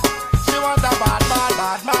man. She want a bad man,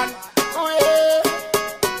 bad man. Oh yeah.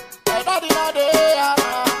 Hey, that in a day.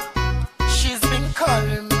 She's been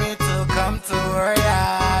calling me to come to her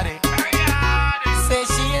yard. Say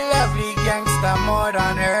she love the gangster more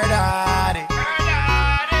than her daddy.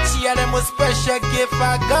 She had the most special gift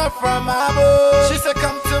I got from my boy. She said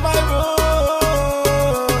come to my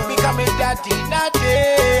room, become me daddy not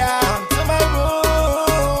there. Come to my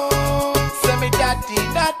room, say me daddy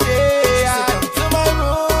not there. Come to my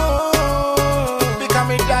room, become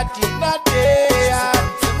me daddy not there.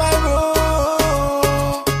 Come to my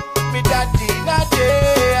room, me daddy not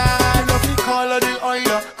there. I love you call her the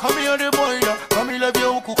oiler, come here the boiler. Love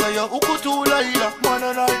your uku, cause your uku too lighter. Man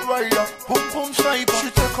a night rider, pum pum sniper.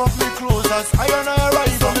 She take off me clothes as I and I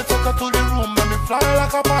rise. So me take her to the room and me fly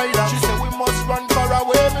like a pilot. She say we must run far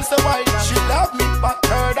away, Mr. Wilder. She love me, but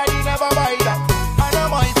her daddy never buy that. And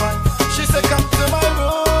I'm my man. She say come to my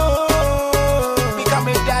room, become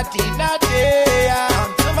me daddy not there.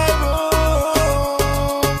 Come to my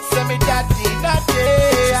room, say me daddy not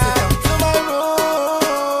there. Come to my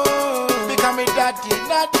room, become me daddy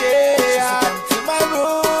not there.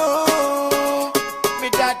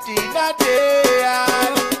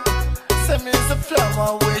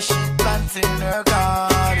 Flower where she planting her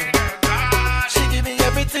garden. She give me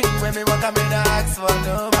everything when me walk, I mean I ask for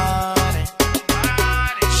nobody.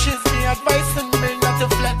 She's me advising me not to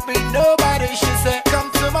flirt with nobody. She said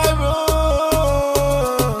come to my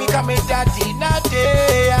room, become me daddy not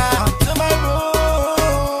there. Come to my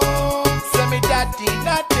room, say me daddy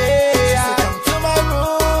not there. Come to my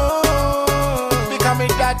room, become me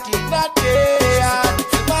daddy not there. Come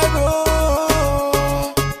to my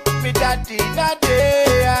room, me daddy not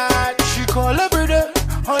there. She call every day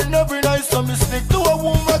and every night, so me sneak to a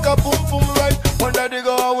room like a boom boom right. One day they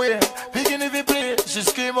go away, picking if he play. She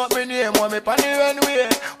scream up my name, want me pan the runway.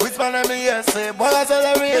 Whisper in me ear, say boy I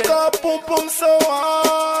celebrate. Because boom boom so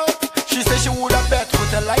hard. She say she woulda bet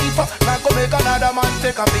with a life. Now go make another man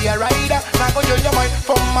take a be a rider. Now go join your mind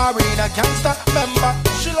from Marina gangster member.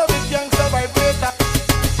 She love it gangster vibrator.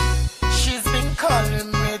 She's been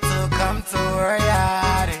calling me to come to her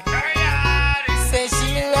yard.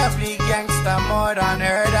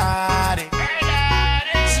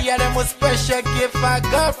 a special gift I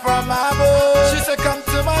got from my boy. She said come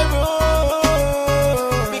to my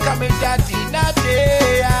room, become me daddy, not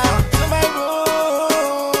day. Come to my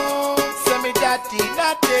room, send me daddy,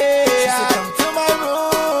 not day. She said come to my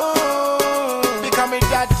room, become me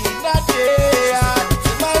daddy, not day. Come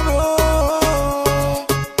to my room,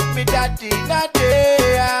 me daddy, not day.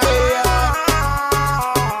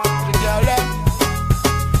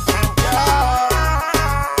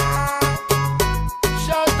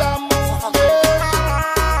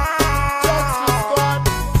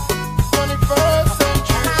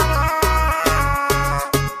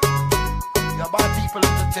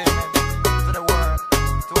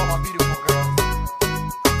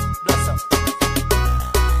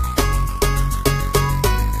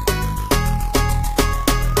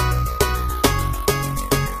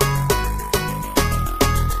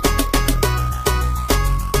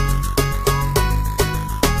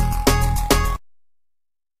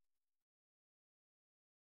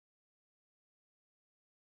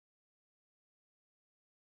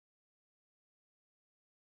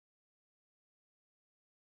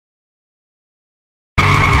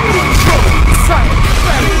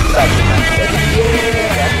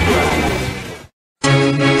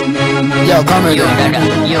 Yo, come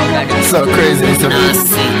again. So crazy. This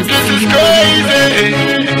is crazy.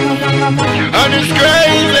 And it's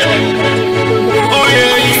crazy. Oh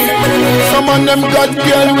yeah. Some of them got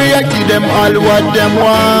girl, we give them all what them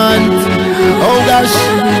want. Oh gosh.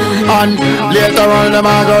 And later on them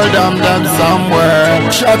I go dump them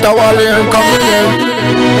somewhere. Shatta, wale and come in.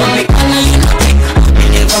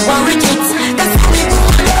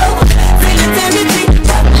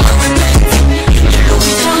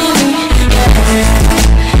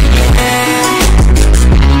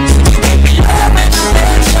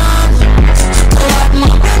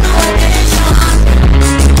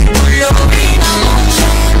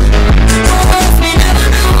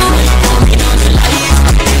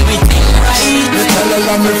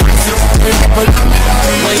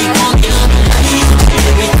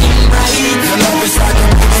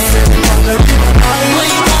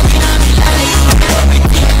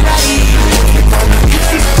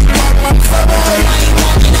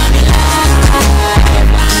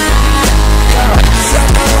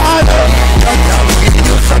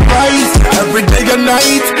 Every day and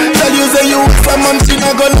night, tell you say you some man she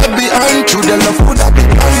not gonna be on. True the love would have been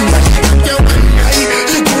done.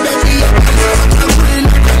 She could have been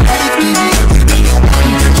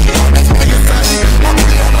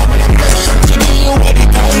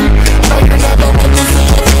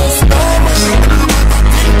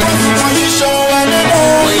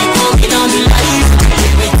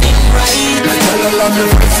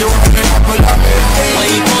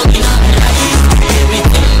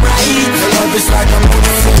it's like I'm on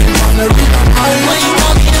the rhythm. When you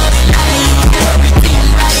walking on the line, everything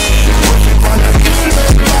right.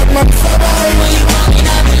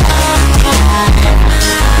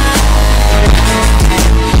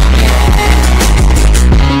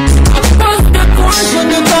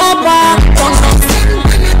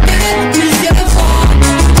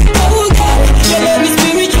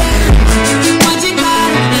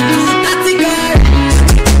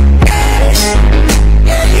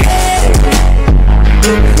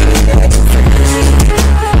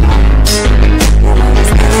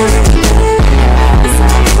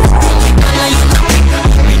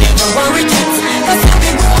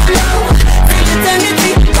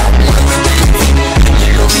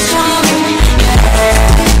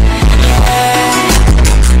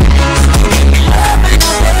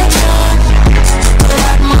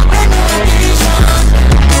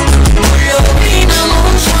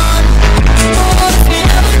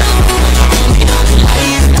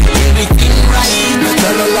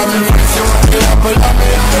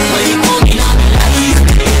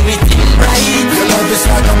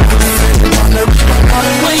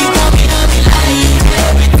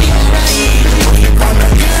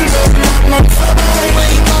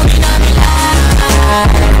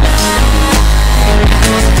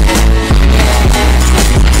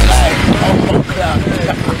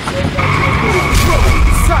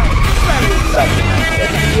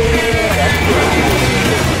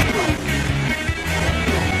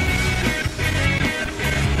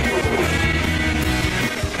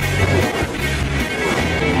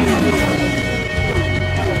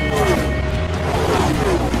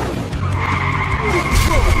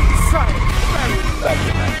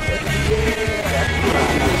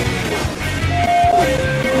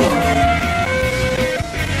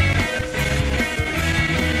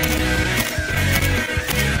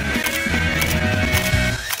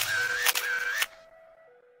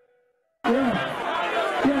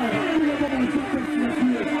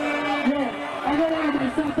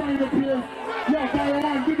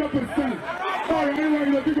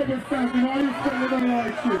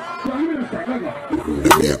 Some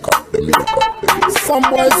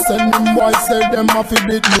boys send them boys say them have to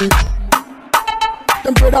beat me.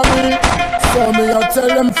 Them pray me, so me I tell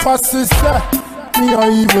them fascists say me a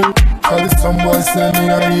evil. Cause some boys say me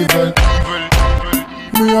a evil.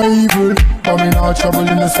 Me a evil, but me not trouble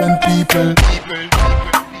innocent people.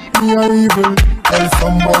 Me a evil, cause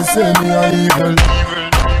some boys say me a evil.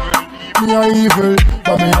 Me a evil,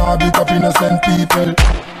 but me not beat up innocent people.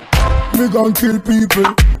 Me gon' kill people,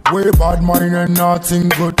 way bad mind and nothing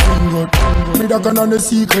good, thing good. Me da gun on the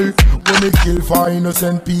sequel, when me kill for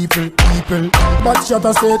innocent people. But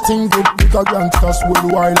shatta say thing good, because gangsters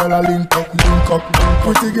worldwide all a link up.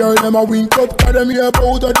 Pretty girl them a wink up, cause them hear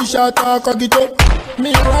about the shatta cock it up.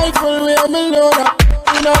 Me rifle where me load up,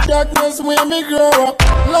 in a darkness where me grow up.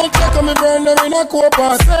 Like check on me burn them in a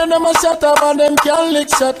copper, say them a shatta but them can lick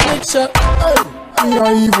shot. Hey, me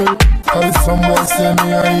a evil. Cause some boys say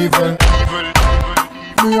me a evil.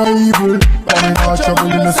 Me a evil, but me not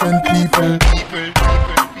trouble innocent people.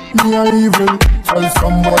 Me a evil, cause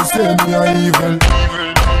some boys say me a evil.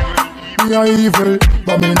 Me a evil,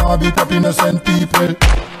 but me not beat up innocent people.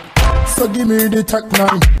 So give me the Tech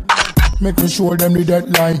 9, make me show them the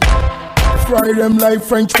deadline. Fry them like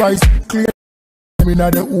French fries, clear them in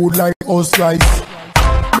the hood like house slice.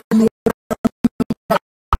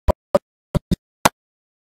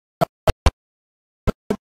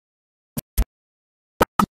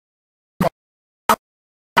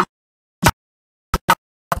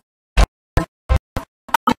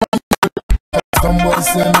 Some boys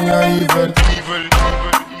say me a evil.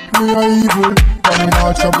 Me a evil, but me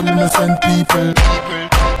not trouble innocent people.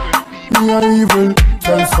 Me a evil,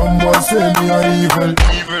 tell some boys say me a evil.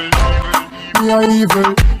 Me a evil,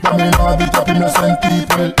 but me not beat up innocent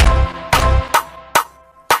people.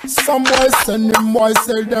 Some boys send them boys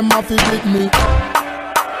say them have to beat me.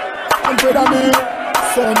 I'm afraid of me.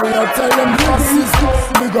 So me I tell them fascists,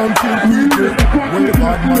 me gon' kill people. Way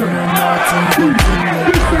bad man and nothing good thing.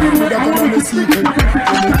 Me da gun on the secret, when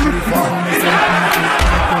me kill for innocent people.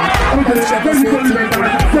 But shatta say thing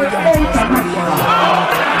good,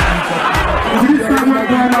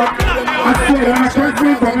 I swear I can't go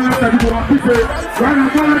from after the war people. When I'm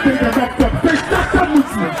gonna take a doctor, take that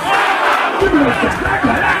Muslim. Give me a shot.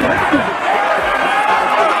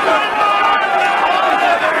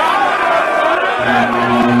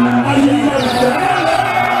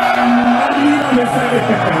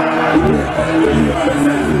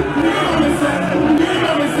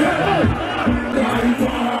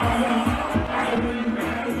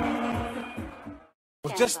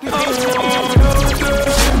 Just to be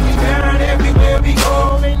everywhere we go,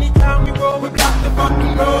 anytime we roll, we block the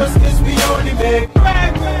fucking roads, cause we only make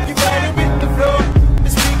crack. You better hit the floor, the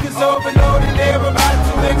speakers overloaded, they're about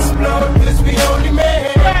to explode, cause we only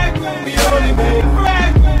make crack, we only make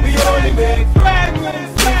crack, we only make crack.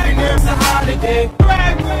 Every name's a holiday,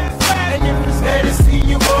 crack. And if it's there to see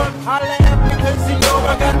you on, holla at me, cause you know I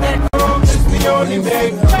got that road, cause we only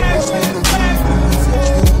make crack.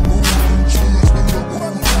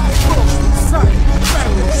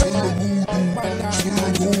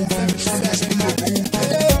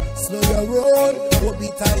 Slow your roll, won't be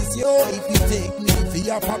ties yo. If you take me for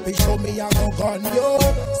your papi, show me I go gun yo.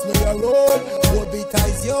 Slow your roll, won't be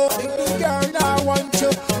ties yo. If the girl now want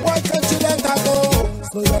you, why can't you let her go?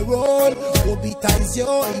 Slow your roll, won't be ties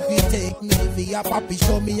yo. If you take me for your papi,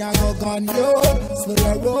 show me I go gun yo. Slow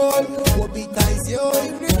your roll, won't be ties yo.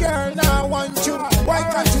 If the girl now want you, why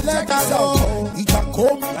can't you let her go? It a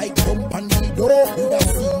come like company door, could I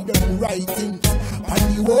see them writing on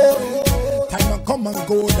the wall. Time I come and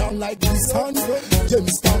go down like the sun.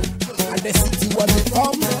 Jamestown and the city where we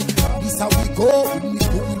from. This how we go,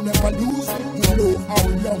 we never lose. You know how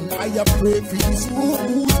long I have prayed for this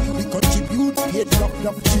rules. We contribute, paid enough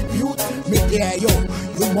tribute. Me there yo,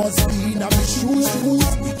 you must be in my shoes.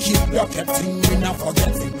 We keep rocketing, we not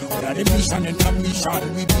forgetting. What are the mission and the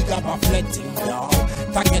mission? We big up a fletting down.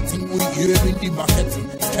 Targeting, we hear in the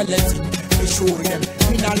marketing. Skeleton, we show them,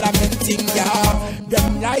 we not lamenting, yeah.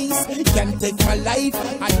 Them lies can take my life,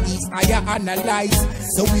 and these I analyze.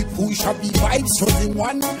 So we push up the vibes, choosing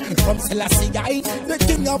one from Selassie guy, the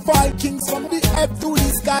king of all kings, from the earth to the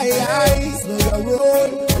sky. Slow your roll,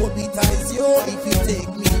 won't be ties yo. If you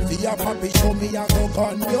take me to your papi, show me I go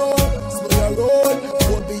gun yo. Slow your roll,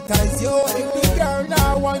 won't be ties yo. If the girl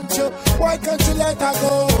now want you, why can't you let her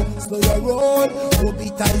go? Slow your roll, won't be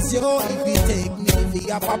ties yo. If you take me to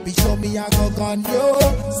your papi, show me I go gun yo.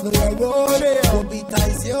 Slow your roll, won't be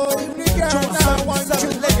ties yo. If the girl now want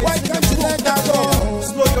you, why can't you let her go?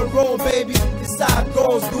 Slow your roll, baby, this how it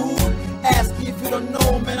goes, dude. Ask me if you don't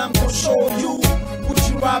know, man, I'm gonna show you. Put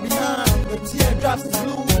you right behind, the teardrops is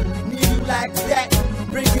blue. Need you like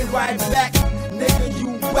right back. Nigga, you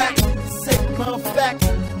whack. Sick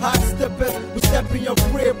motherfucker. Hot steppers, we step in your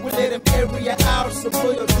crib, we let them area out, so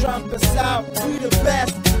blow your trumpets out. We the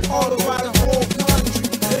best all around the whole country.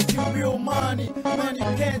 Making real money, man, you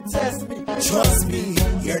can't test me. Trust me,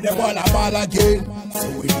 hear the ball again. So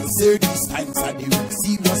when you say these times are the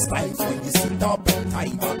serious times, when you sit up and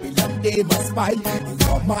time, Babylon they must smile. You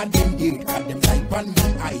command them dead, cut them like on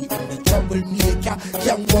the eye. And the troublemaker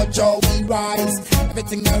can't watch how we rise.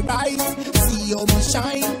 Everything alright, see how me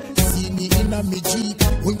shine. See me in a me Jeep,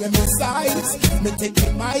 when you me size. Me take the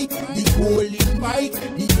mic, the golden mic.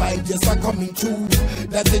 The vibe just a coming through,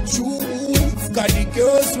 that's the truth. Got the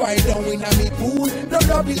girls right down in a me pool. Don't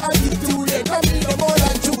love the attitude, they come in the more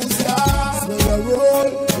than choose, yeah. Slow your roll,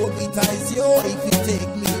 hope it ties you. If you take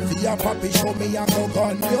me for your papi, show me I go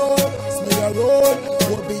gun you. Slow your roll,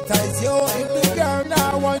 hope it ties you. If the girl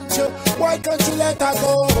now want you, why can't you let her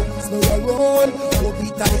go? Slow your roll, hope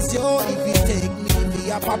it ties you. If you take me for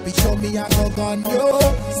your papi, show me I go gun you.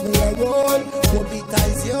 Slow your roll, hope it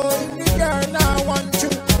ties you. If the girl now want you,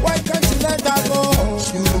 why can't you let her go?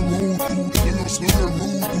 Slow your roll, slow your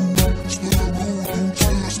roll, slow your roll, slow your roll,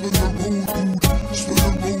 slow your roll,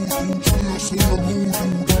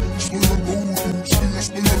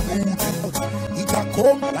 it a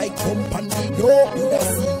come like company door. You a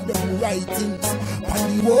see them writings on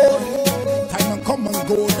the wall. Time and come and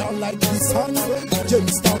go down like the sun.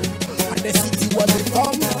 Gemstone and the city where we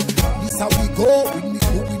from. This how we go. When we go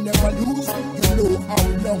we never lose. You know how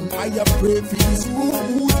long I have prayed for this route.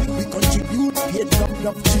 We contribute, paid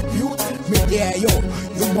enough tribute. Me there yo,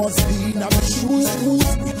 you must be in our shoes.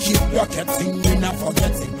 We keep rocketing, we not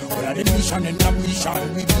forgetting. All of the mission and the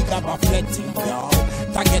mission, we big up a fletting, y'all.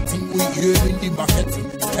 Targeting, we hearing the marketing,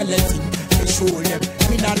 skeleton. They show them,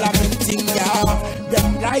 we not lamenting, y'all. Them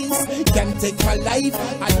lies can take my life,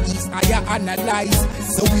 at least I analyze.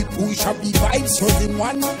 So we push up the vibes, chosen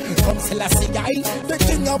one from Selassie guy, the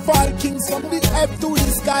king of all kings, from the earth to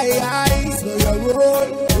the sky. Slow your roll,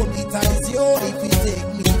 hope it ties you. If you take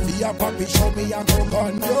me for your papi, show me I go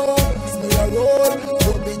gun you. Slow your roll,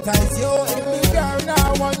 hope it ties you. If the girl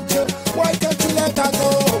now want you, why can't you let her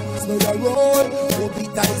go? Slow your roll, hope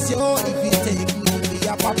it ties you. If you take me for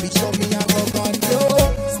your papi, show me I go gun you.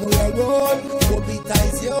 Slow your roll, hope it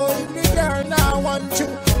ties you. If the girl now want you,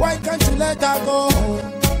 why can't you let her go?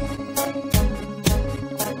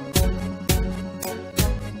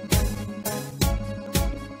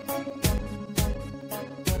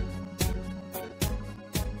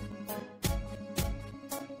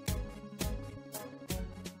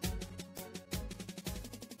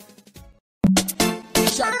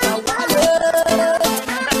 Shatta, wale.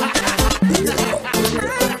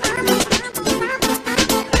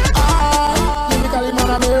 Lyrically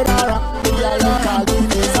man a murderer. The girl you call me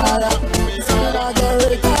Messiah. Say I go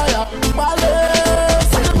retire. Wale.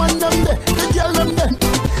 Say the man them there, the girl them there.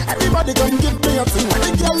 Everybody come give me a thing. The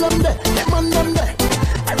girl them there, the man them there.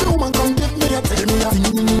 Every woman come give me a thing.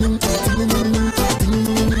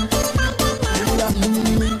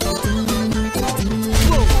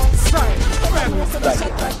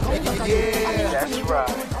 Yeah, that's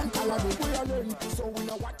right.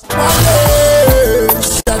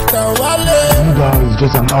 It's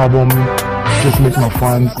just an album, just make my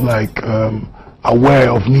fans like aware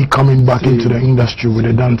of me coming back into the industry with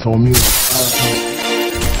the dancehall music.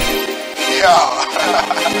 Yeah,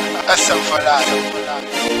 that's some for that.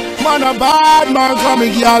 Man a bad man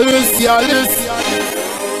coming, jealous.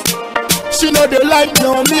 She know they like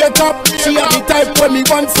no makeup. She have the type when me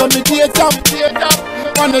want some me date up.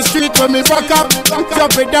 On the street when me fuck up,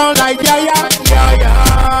 drop it down like yeah.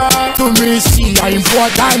 To me she a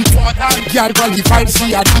important. Girl qualified,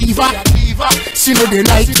 she a diva. She know they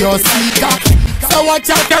like your sneaker. So watch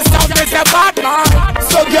out yourself, there's a bad man.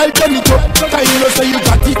 So girl turn it up, cause you know say you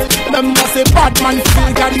got it. Remember say bad man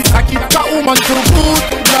still got it. I keep that woman too good,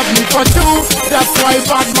 love me for two. That's why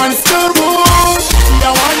bad man still good.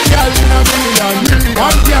 Yeah, one girl in a million.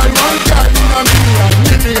 One girl in a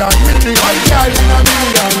million. One girl in a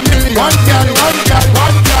million. One girl in a million. One girl in a million.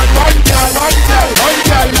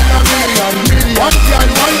 One girl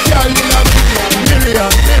in a million.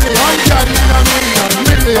 One girl in a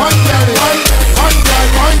million. One girl.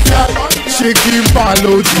 She keep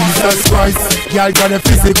follow Jesus Christ. Girl got a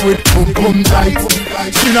physique with boom tight.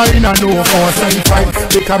 She not in a no force and fight.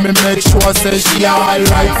 Because me make sure say she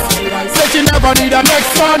alright. Say she never need a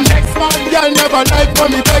next man. Girl never like for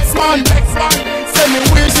me next man. Say me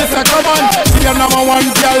wish she say come on. She a number one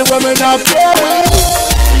girl when me not play with.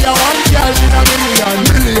 She a one girl in a million.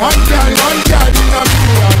 One girl in a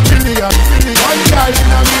million. One girl in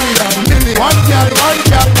a million. One girl.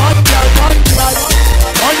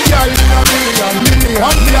 One girl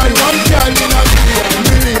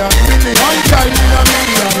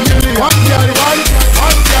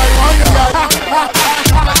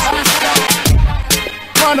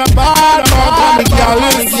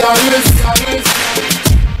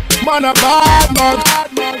man a bad man.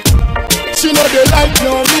 She know they like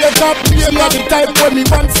no makeup. She have the type when me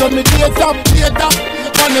want some me date up.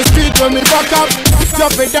 On the street when me back up,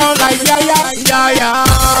 drop it down like yeah.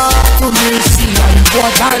 To me she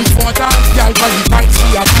important. Girl cause the fact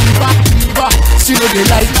she a diva. She know they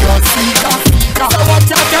like your speaker. So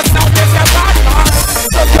watch out yourself if you're bad man.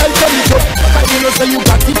 So girl tell me go, cause you know say you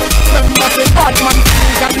got it. Remember say bad man,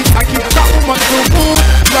 got it like it. That woman so good,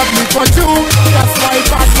 love me for you. That's why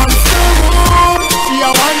bad man so good. She a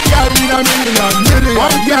one girl in a million.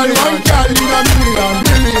 One girl in a million.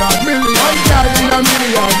 One girl in a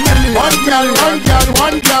million. One girl in a million.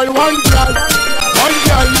 One girl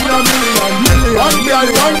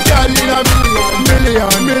in a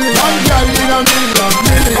million. One girl in a million.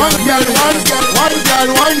 One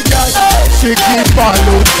girl. She keep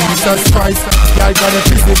follow Jesus Christ. Girl got a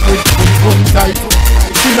physical boom tight.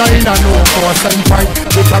 She not in a no force and fight.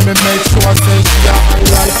 Look at me make sure say she a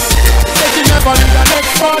alright. Say she never need the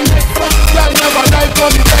next one. Girl never die for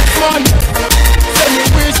the next one. Say me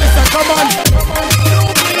wish she say come on.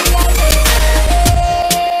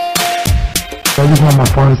 I just want my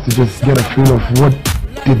fans to just get a feel of what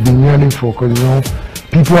they've been yearning for, because you know,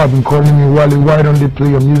 people have been calling me, Wale, why don't they play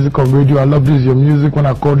your music on radio? I love this, your music. When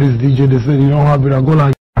I call this DJ, they say you don't have it. I go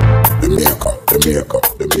like the maker.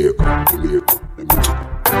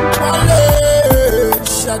 Wale,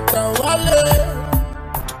 shatta wale.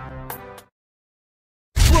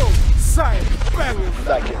 Side, bang it.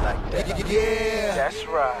 Like it like that. Yeah, that's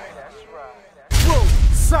right.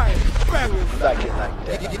 Side, bang it. Like it like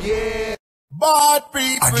that. Yeah. Bad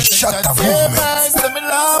people, and shatta movement. Me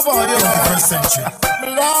love all you, 21st century.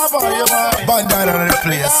 me love all you, Bandana on the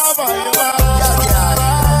place. love all you,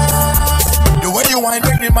 The way you wind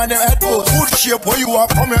make the man them head pose. Good shape where you are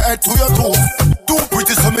from your head to your toes. Too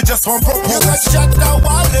pretty so me just want propose. you got shatta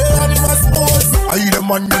wale and you must pose. Are you the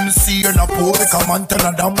man them see in a pole? They come and tell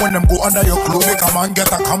a damn when them go under your clothes. They come and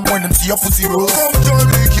get a come when them see your pussy roll. Come join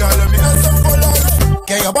me, girl, let me have some for life.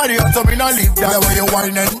 Get your body up so me not leave that. The way you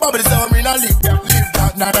whine and bubble so me not leave that. Leave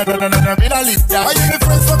that, nah, me not leave that. Are you the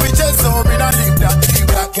friends for me chest so me not leave that. Leave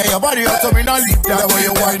that, get your body up so me not leave that. The way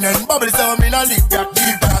you whine and bubble so me not leave that.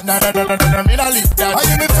 Leave that, nah, me not leave that. Are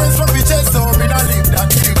you the friends for me chest so me not leave that.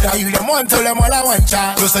 Leave that, you them want to them all I want ya.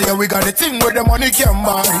 You say yeah, we got the thing where the money can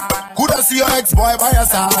buy. Could I see your ex-boy by your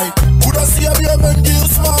side? Could I see your baby and give you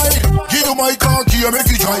smile? Give you my car, key, make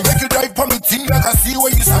you drive. Make you drive for me thing like I see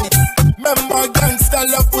where you sight. Remember gangsta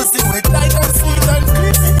love pussy with light and sweet and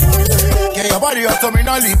clean. Get your body up so me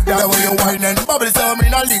not leave that. The way you whine and bubble so me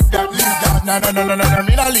not leave that. Leave that, nah,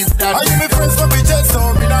 me not leave that. Are you me friends for me chest so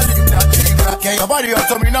me not leave that. Leave that, get your body up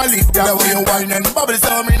so me not leave that. The way you whine and bubble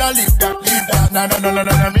so me not leave that. Leave that,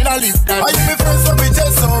 nah, me not leave that. Are you me friends for me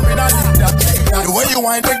chest so me not leave that. Leave that, the way you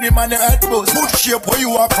whine make the man the head pose. Good shape where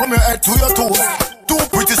you are from your head to your toes. Too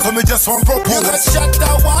pretty so me just want propose. You got shatta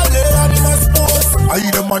wale and you must pose. Are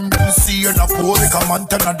you the man them see in a pole? They come and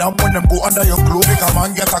tell a damn when them go under your clothes. They come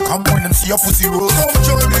and get a come when them see your pussy roll. Come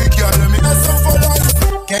join me, girl, let me have some for life.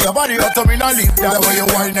 Get your body out so me not leave that. The way you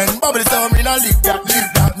whine and bubble so me not leave that. Leave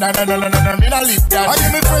that, nah, me not leave that. Are you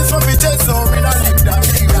me friends for me chest so me not leave that.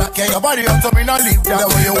 Leave that, get your body out so me not leave that. The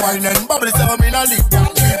way you whine and bubble so me not leave that.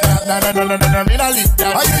 Leave that, nah, me not leave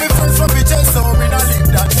that. Are you me friends for me chest so me not leave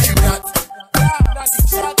that. Leave that.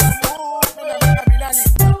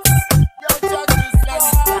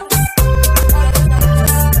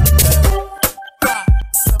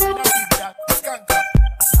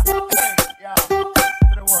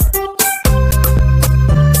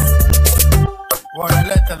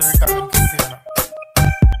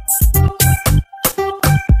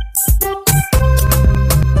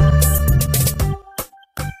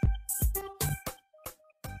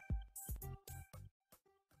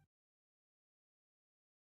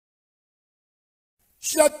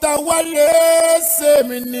 Shatta wale, say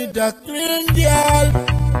me need a clean girl.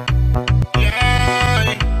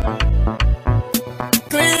 Yeah.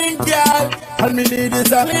 Clean girl, all me need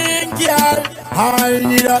is a clean girl. I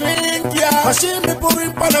need a clean girl. I see me put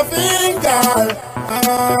it on a finger.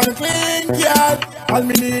 Clean girl, all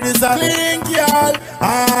me need is a clean girl.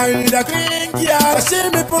 I need a clean girl. I see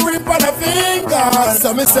me put it on a finger.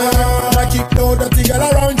 So me say, I keep no dirty girl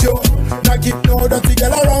around you. I keep no dirty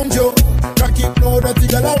girl around you. I keep no dirty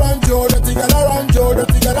girl around you, dirty girl around you,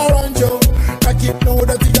 dirty girl around you. I keep no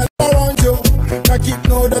dirty girl around you. I keep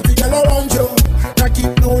no dirty girl around you. I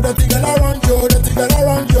keep no dirty girl around you, dirty girl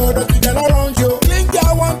around you, dirty girl around you. Clean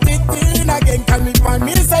girl want it clean again, call me for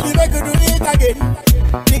me, so the make you do it again.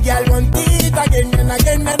 The girl want it again and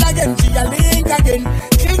again and again, she a link again.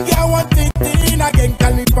 Clean girl want it clean again,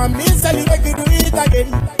 call me for me, so the make you do it again.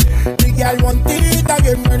 The girl want it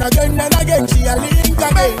again, and again, she a link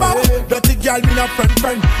again. Dirty girl, me no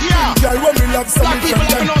friend. Yeah. Girl, when me love some black people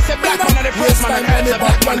have been say black man are the first man on earth, so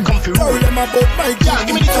black man come through. Tell them about my yeah,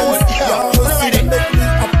 give me the tune. Yeah, make me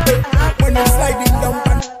happy when I'm sliding down.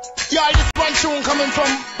 Yeah, this one tune coming from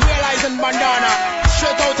Realize and Bandana,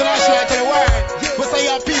 straight out to the world. We say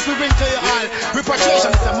your peace, we bring to you all.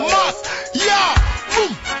 Repatriation is a must. Yeah,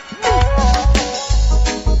 boom.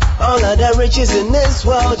 All of the riches in this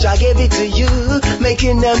world, I gave it to you,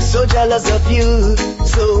 making them so jealous of you.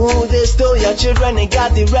 So they stole your children and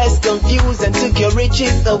got the rest confused and took your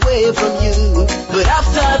riches away from you. But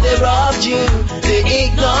after they robbed you, they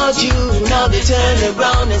ignored you. Now they turn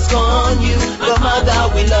around and scorn you. But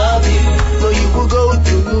mother, we love you, know you will go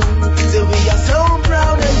through. So we are so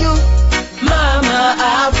proud of you, Mama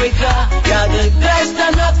Africa. You're the best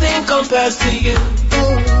and nothing compares to you.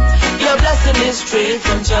 Your blessing is straight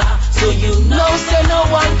from Jah, so you know, say no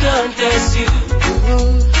one can test you.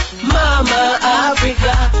 Mama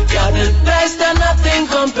Africa, you're the best and nothing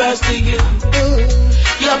compares to you.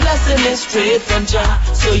 Your blessing is straight from Jah,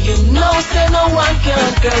 so you know, say no one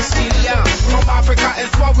can curse you. Yeah, from Africa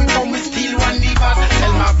is what we come, we still one leaders.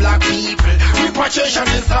 Tell my black people, repatriation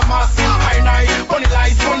is a must. I bunny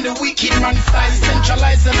lies from the wicked man style,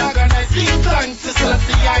 centralized and organized. Give thanks to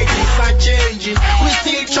Selassie, things are changing. We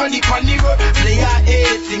still trying on the road, they are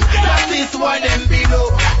hating. That is why them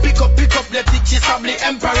below. Pick up the teachers of the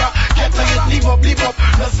emperor. Get to it, live up,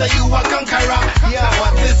 no say you a conqueror. Yeah,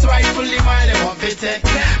 what is rightfully mine, they want to take.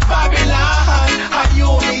 Babylon, are you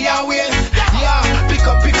me always? Yeah, pick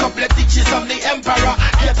up the teachers of the emperor.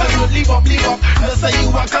 Get to it, live up, no say you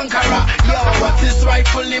a conqueror. Yeah, what is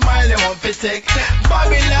rightfully mine, they want to take.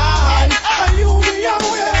 Babylon, are you me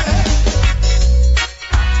always?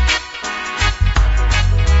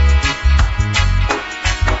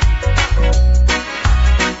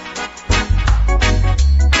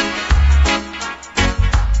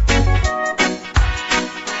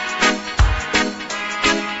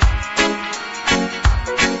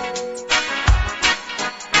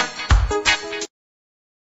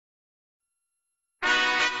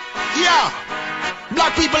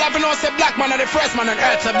 Black people have been say black man are the first man on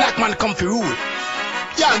earth, so black man come to rule.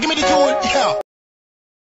 Yeah, give me the tool.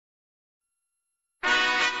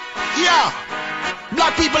 Yeah.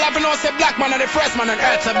 Black people have been say black man are the first man on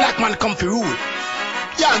earth, so black man come to rule.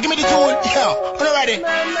 Yeah, give me the tool. Yeah, are you ready?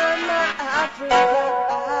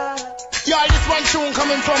 Yeah, this one tune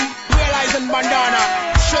coming from Realize and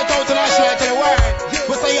Bandana, straight out to the world.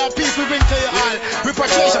 We say your peace, we bring to you all.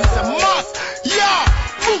 Repatriation is a must. Yeah,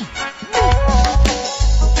 boom.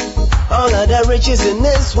 All of the riches in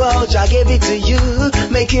this world, I gave it to you,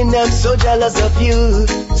 making them so jealous of you.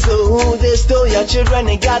 So they stole your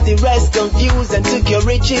children and got the rest confused and took your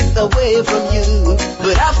riches away from you.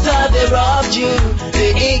 But after they robbed you,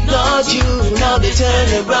 they ignored you. Now they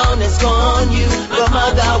turn around and scorn you. But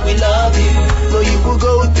mother, we love you, know you will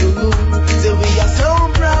go through. So we are so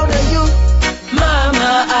proud of you,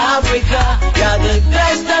 Mama Africa. You're the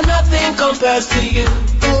best and nothing compares to you.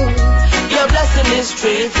 Your blessing is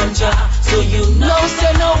straight from Jah, so you know,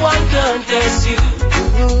 say no one can test you.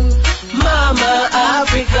 Mama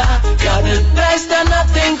Africa, you're the best and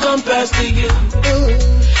nothing compares to you.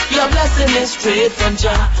 Your blessing is straight from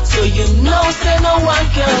Jah, so you know, say no one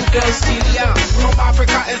can curse you. Yeah, from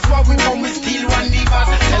Africa is what we come, we still one leaders.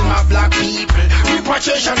 Tell my black people,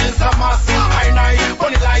 repatriation is a must. I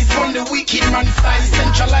bunny lies from the wicked man style,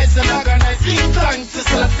 centralized and organized. Give thanks to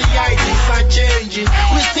Selassie, things are changing.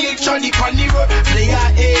 We still trying on the road, they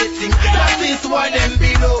are hating. That is why them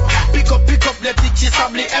below. Pick up the teachers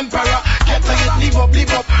of the emperor. Get to it, live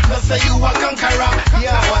up, no say you a conqueror.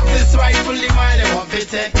 Yeah, what is rightfully mine, they want to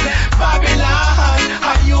take. Babylon,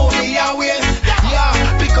 are you me always?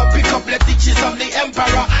 Yeah, pick up the teachers of the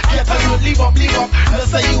emperor. Get to it, live up, no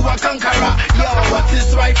say you a conqueror. Yeah, what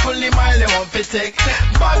is rightfully mine, they want to take.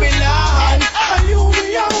 Babylon, are you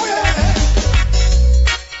me always?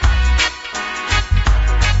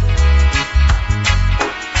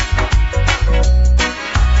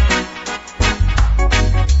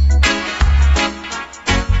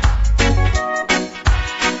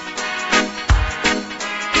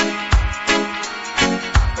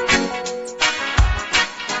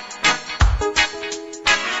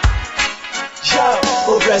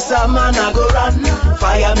 Oppressor man I go run,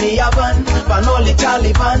 fire me a ban, ban all the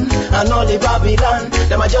Taliban and all the Babylon.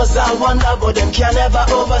 Them a just a wonder, but them can never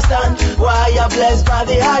overstand why you're blessed by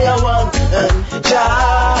the higher one. And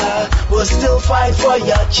Jah will still fight for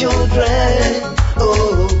your children.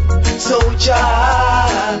 Oh, so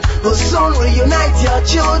Jah will soon reunite your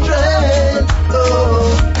children.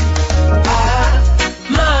 Oh,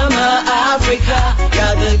 Mama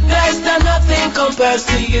compares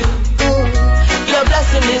to you. Your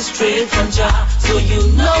blessing is straight from Jah, so you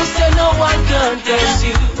know say no one can curse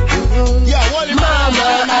you. Mama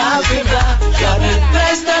Africa, you're the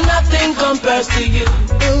best and nothing compares to you.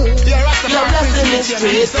 Your blessing is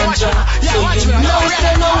straight from Jah, so you know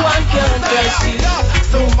say no one can curse you.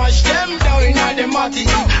 So much them down in the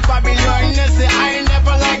attitude. Babylon, they say I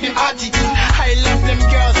never like them attitude. I love them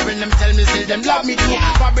girls when them tell me say them love me too.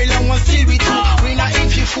 Babylon won't steal me too. We not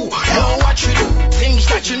if you fool, know what you do. Things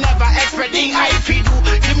that you never expect, I feel do.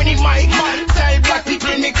 Give me the mic, tell black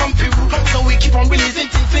people in me come through. So we keep on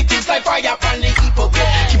releasing things like fire on the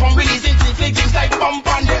hypocrite. Keep on releasing things like bomb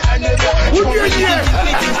on the enemy. Keep on releasing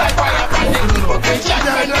things like fire on the hypocrite.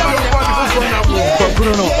 After the wrong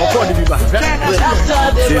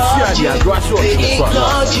you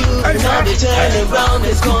ignored you, now they turn around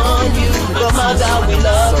and scorn you. But mother, we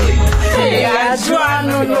love you. Hey, I draw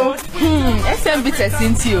no. SMB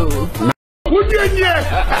testing you. Who did you?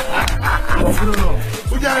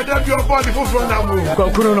 Who did your body for from that move?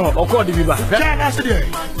 Concluno, or call the Viva.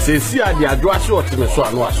 Say, see, I did draw short in the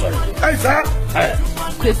swan was sorry. Hey, sir.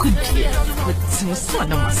 Could but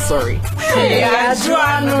son, I'm sorry. Hey, I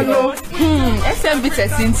draw no. SMB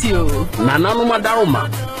testing you. Nanano Madaroma.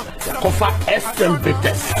 Kofa SMB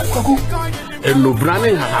test. And no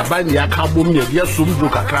branding have ya carbon ya sum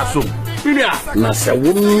duka crasum. Na se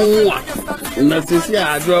woman. Na sisi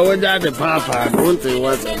I draw whether the papa don't say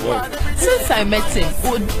what's a boy. Since I met him,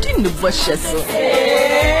 who didn't wash us.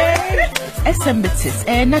 SMBTs,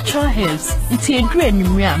 natural herbs. It's a great new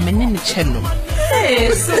man in the channel.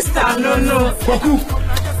 Hey, sister, no. Kwaku.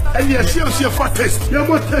 And yes, you're fat test. You're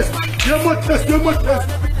more test. I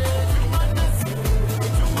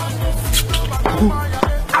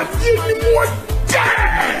give you more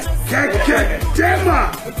death. Tema.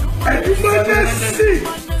 And you must see.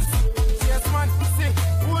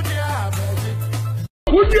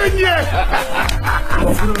 Who did you?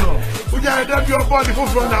 Who did your body for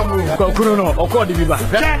from that move? Concluno, or call the Viva.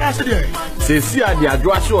 Say, see, I did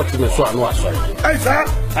draw short in the swan was sorry. Hey, sir.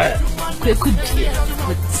 Could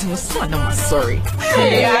but son, I'm sorry.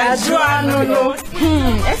 Hey, I draw no.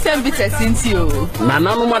 SMB testing you.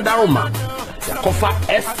 Nanano Madaroma. Kofa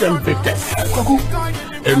SMB test.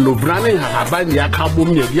 And no branding have ya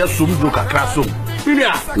carbon ya sum duka crasum.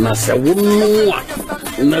 Na se woman.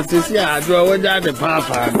 Na sisi I draw whether the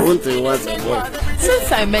papa don't say what's a boy.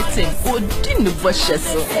 Since I met him, who didn't wash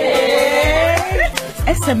us.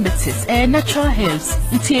 SMBTs, natural herbs.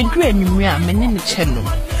 It's a great new man in the channel.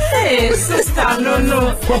 Hey, sister,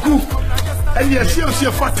 no. Kwaku. And yes,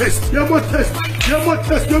 you're fat test. You're more test.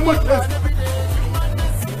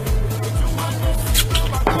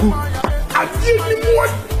 I give you more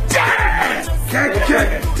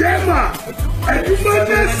death. Tema. And you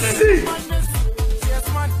must see.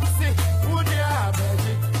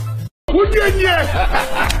 Who did you?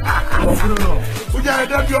 Who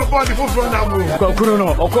did your body for from that move? Concluno,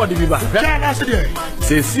 or call the Viva.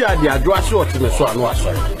 Say, see, I did draw short in the swan was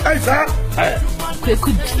sorry. Hey, sir.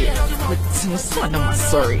 Could but son, I'm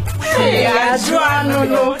sorry. Hey, I draw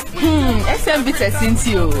no. SMB testing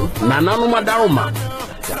you. Nanano Madaroma.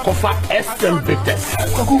 Kofa SMB test.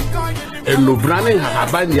 And no branding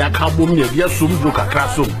have ya carbon ya sum duka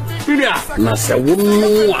crasum. Na se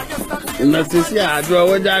woman. Na sisi I draw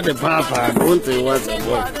whether the papa don't say what's a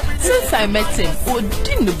boy. Since I met him, who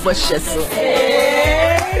didn't wash us.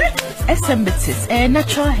 SMBTs,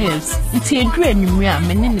 natural herbs. It's a great new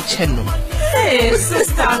man in the channel. Hey,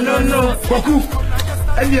 sister, no. Kwaku.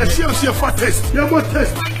 And yes, you're fat test. You're more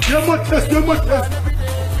test.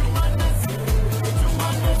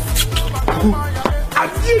 I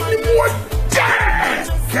give you more death.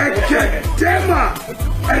 Tema.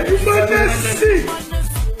 And you must see.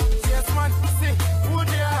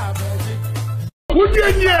 Who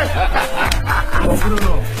did you?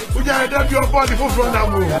 Who did your body for from that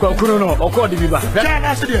move? Concluno, or call the Viva.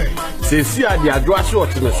 Say, see, I did draw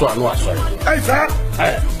short in the swan was sorry. Hey, sir.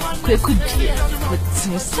 Could but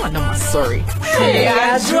son, I'm sorry. Hey, I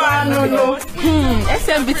draw no.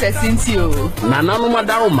 SMB testing you. Nanano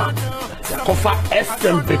Madaroma. Kofa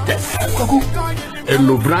SMB test. And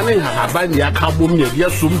no branding have ya carbon ya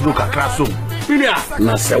sum duka crasum.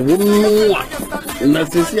 Na se woman. Na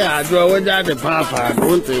sisi I draw whether the papa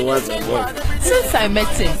don't say what's a boy. Since I met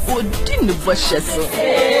him, who didn't wash us.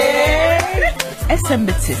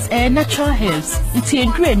 SMBTs, natural herbs. It's a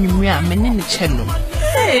great new man in the channel.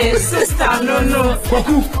 Hey, sister, no.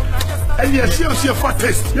 Kwaku. And yes, you're fat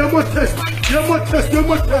test. You're more test.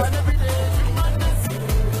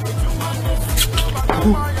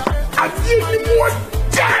 I give you more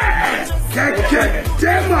death.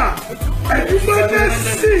 Tema. And you must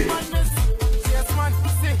see.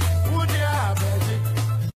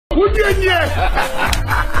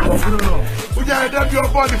 Uja that your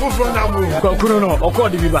body for front now. Kokuno no,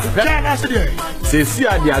 okodi biba. Yeah, that's it. Se si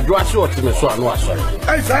ade adwa short me so anu asori.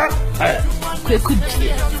 Hey sir. Kweku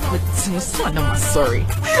die. But so I'm sorry.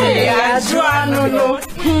 Hey, adwa no.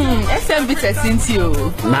 SM bitters inti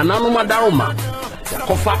o. Nana no madaroma.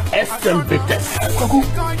 Kofa SM bitters. Koku.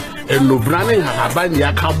 Eno brane haban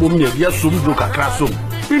ya kabom ye dia sumdu kakra som.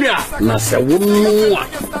 Minia na se wonu a.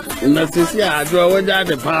 Na se si adwa waja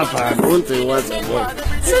de papa don't say what about.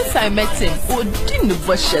 Since I met him, oh, didn't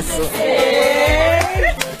wash us.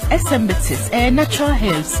 SM bitters, natural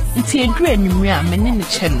herbs. It's a great new man in the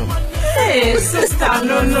channel. Hey, sister,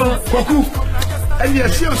 no. Koku. And you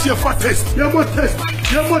see your fat test. You must test. I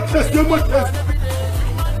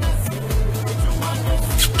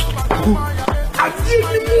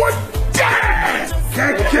didn't want that.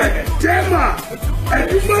 Dema.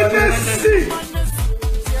 And you must see.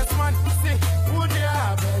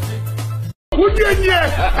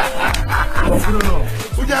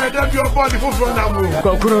 Uja that your body for front now.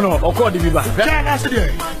 Kokuno no, okodi biba. Yeah, that's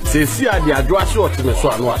it. Se si ade adwa short me so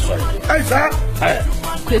anu asori. Hey sir.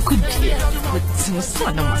 Kweku die. But so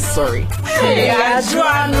I'm sorry. Hey,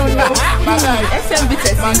 adwa no. SM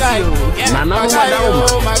bitters inti o. Nana no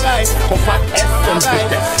madaroma. Kofa SM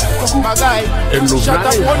bitters. My guy, eno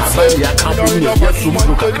brane haban ya kabom ye dia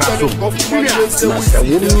sumdu kakra som. Minia na se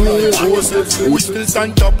wonu we still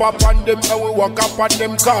stand up on them and we walk up on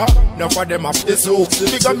them car. Now for them up this hook.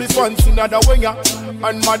 Because me fans in other way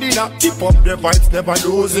and Madina keep up the vibes, never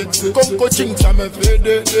lose it. Come coaching some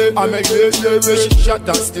fade. I'm a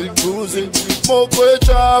shatta still cruising. More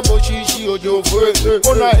job, she ojo free.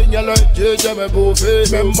 On a yellow JJ me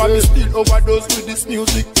buffet. Remember me still overdose with this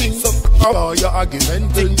music thing. So how you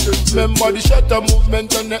argumenting? Remember the shatta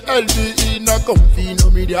movement and the LBE. Na comfy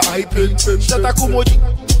no media hyping. Shatta kumoji.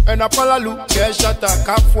 And a palalu, ke shatta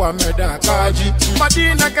kafwa meda kaji.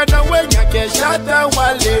 Madina kada wenya ke shatta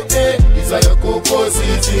wale. Isa yo koko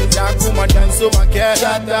sisi. Yakuma danso ma ke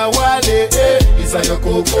shatta wale. Isa yo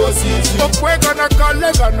koko sisi. Okwe gana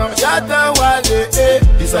kale gana shatta wale.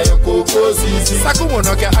 Isa yo koko sisi. Sakumo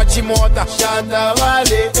no ke achimota shatta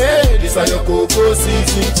wale. Isa yo koko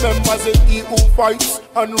sisi. Members of he who fights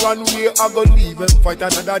and run away, I go leave and fight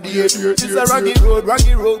another day. It's a rocky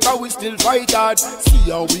road, but we still fight hard. See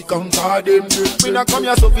how we conquer them. We not come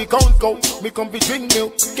here so we count go. We come be drink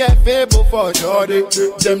milk, get favor for Jordan.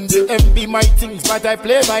 Them the MP my things, but I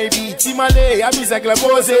play my beat. Timale, I'm like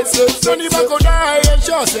Moses. Don't even go die and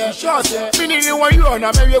short. Meaning you want you on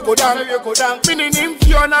a maybe go down. Meaning him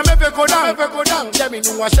you on a maybe go down. Let me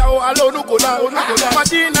know what show alone go down.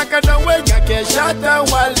 Madina kada wenya ke shatta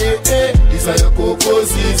wale. Isa yo koko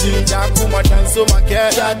sisi. Yakuma danso ma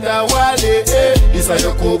ke shatta wale. Isa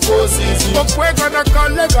yo koko sisi. Okwe gana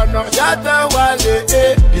kale gana shatta wale.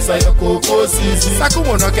 Isa yo koko sisi.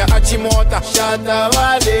 Sakumo no ke achimota shatta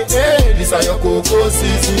wale. Isa yo koko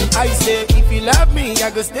sisi. I say if you love me, I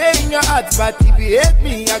go stay in your heart. But if you hate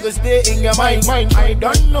me, I go stay in your mind. I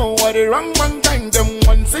don't know what the wrong man kind them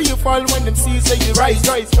one say you fall when them see say you rise.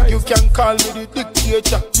 You can call me the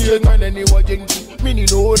dictator. You man any watching me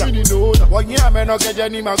know that. One year me no get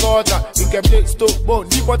any magota. You can play stop bone.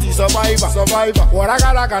 The body survivor. What I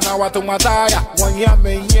got now what to mataya. 1 year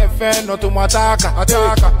me here fan not to mataka.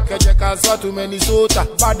 Keje kaza to Minnesota.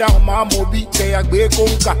 Bada ma mobi ke agbe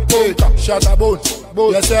konka. Shatta bone.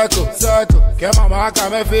 Yes, circle. Kema maka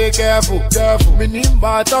me fake careful. Me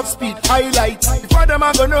nimba top speed highlight. Before them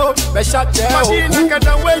I go know, me shot there. Madina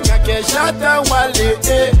kada wenya ke shatta wale.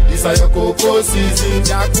 Isa yo koko sisi.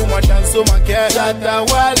 Yakuma danso ma ke shatta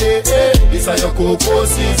wale. Isa yo koko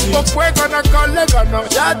sisi. Okwe gana kale gana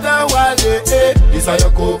shatta wale. Isa yo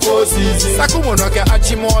koko sisi. Sakumo no ke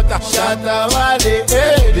achimota shatta wale.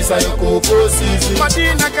 Isa yo koko sisi.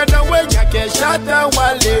 Madina kada wenya ke shatta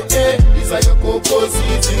wale. Isa yo koko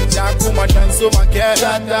sisi. Yakuma danso ma ke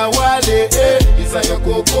shatta wale. Isa yo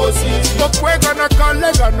koko sisi. Okwe gana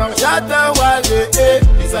kale gana shatta wale.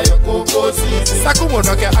 Isa yo koko sisi. Sakumo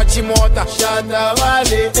no ke achimota shatta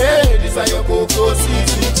wale. Isa yo koko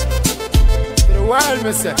sisi. For the world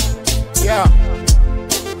me say, yeah.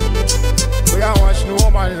 We don't watch no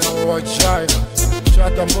woman in our China.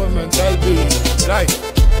 Shatta movement LB life.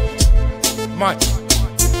 Match.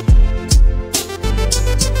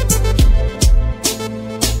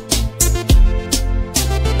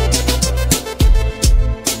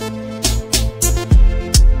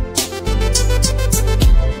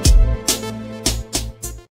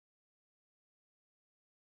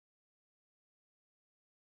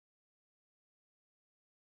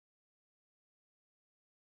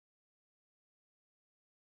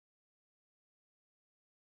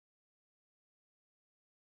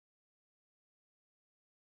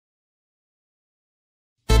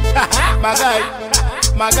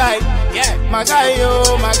 yeah, my guy,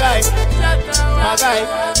 oh, my guy,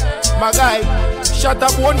 shut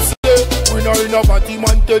up once. We know in a party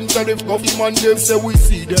man 10 sheriff government them say we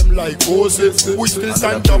see them like horses. We still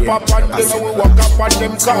stand up on them and we walk up on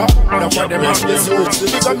them car. Enough of them have this hope.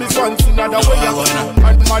 Because me fancy another way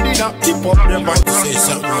and Madina keep up them back. Say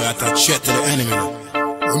something that a threat to the enemy.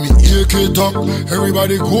 When me AK talk,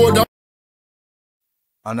 everybody go down.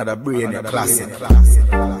 Another brain classic.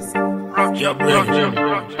 Rock your brain.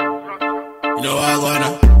 You know what I'm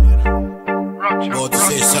gonna about to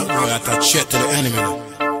say something that a threat to the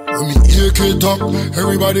enemy. When me AK talk,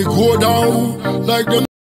 everybody go down like them.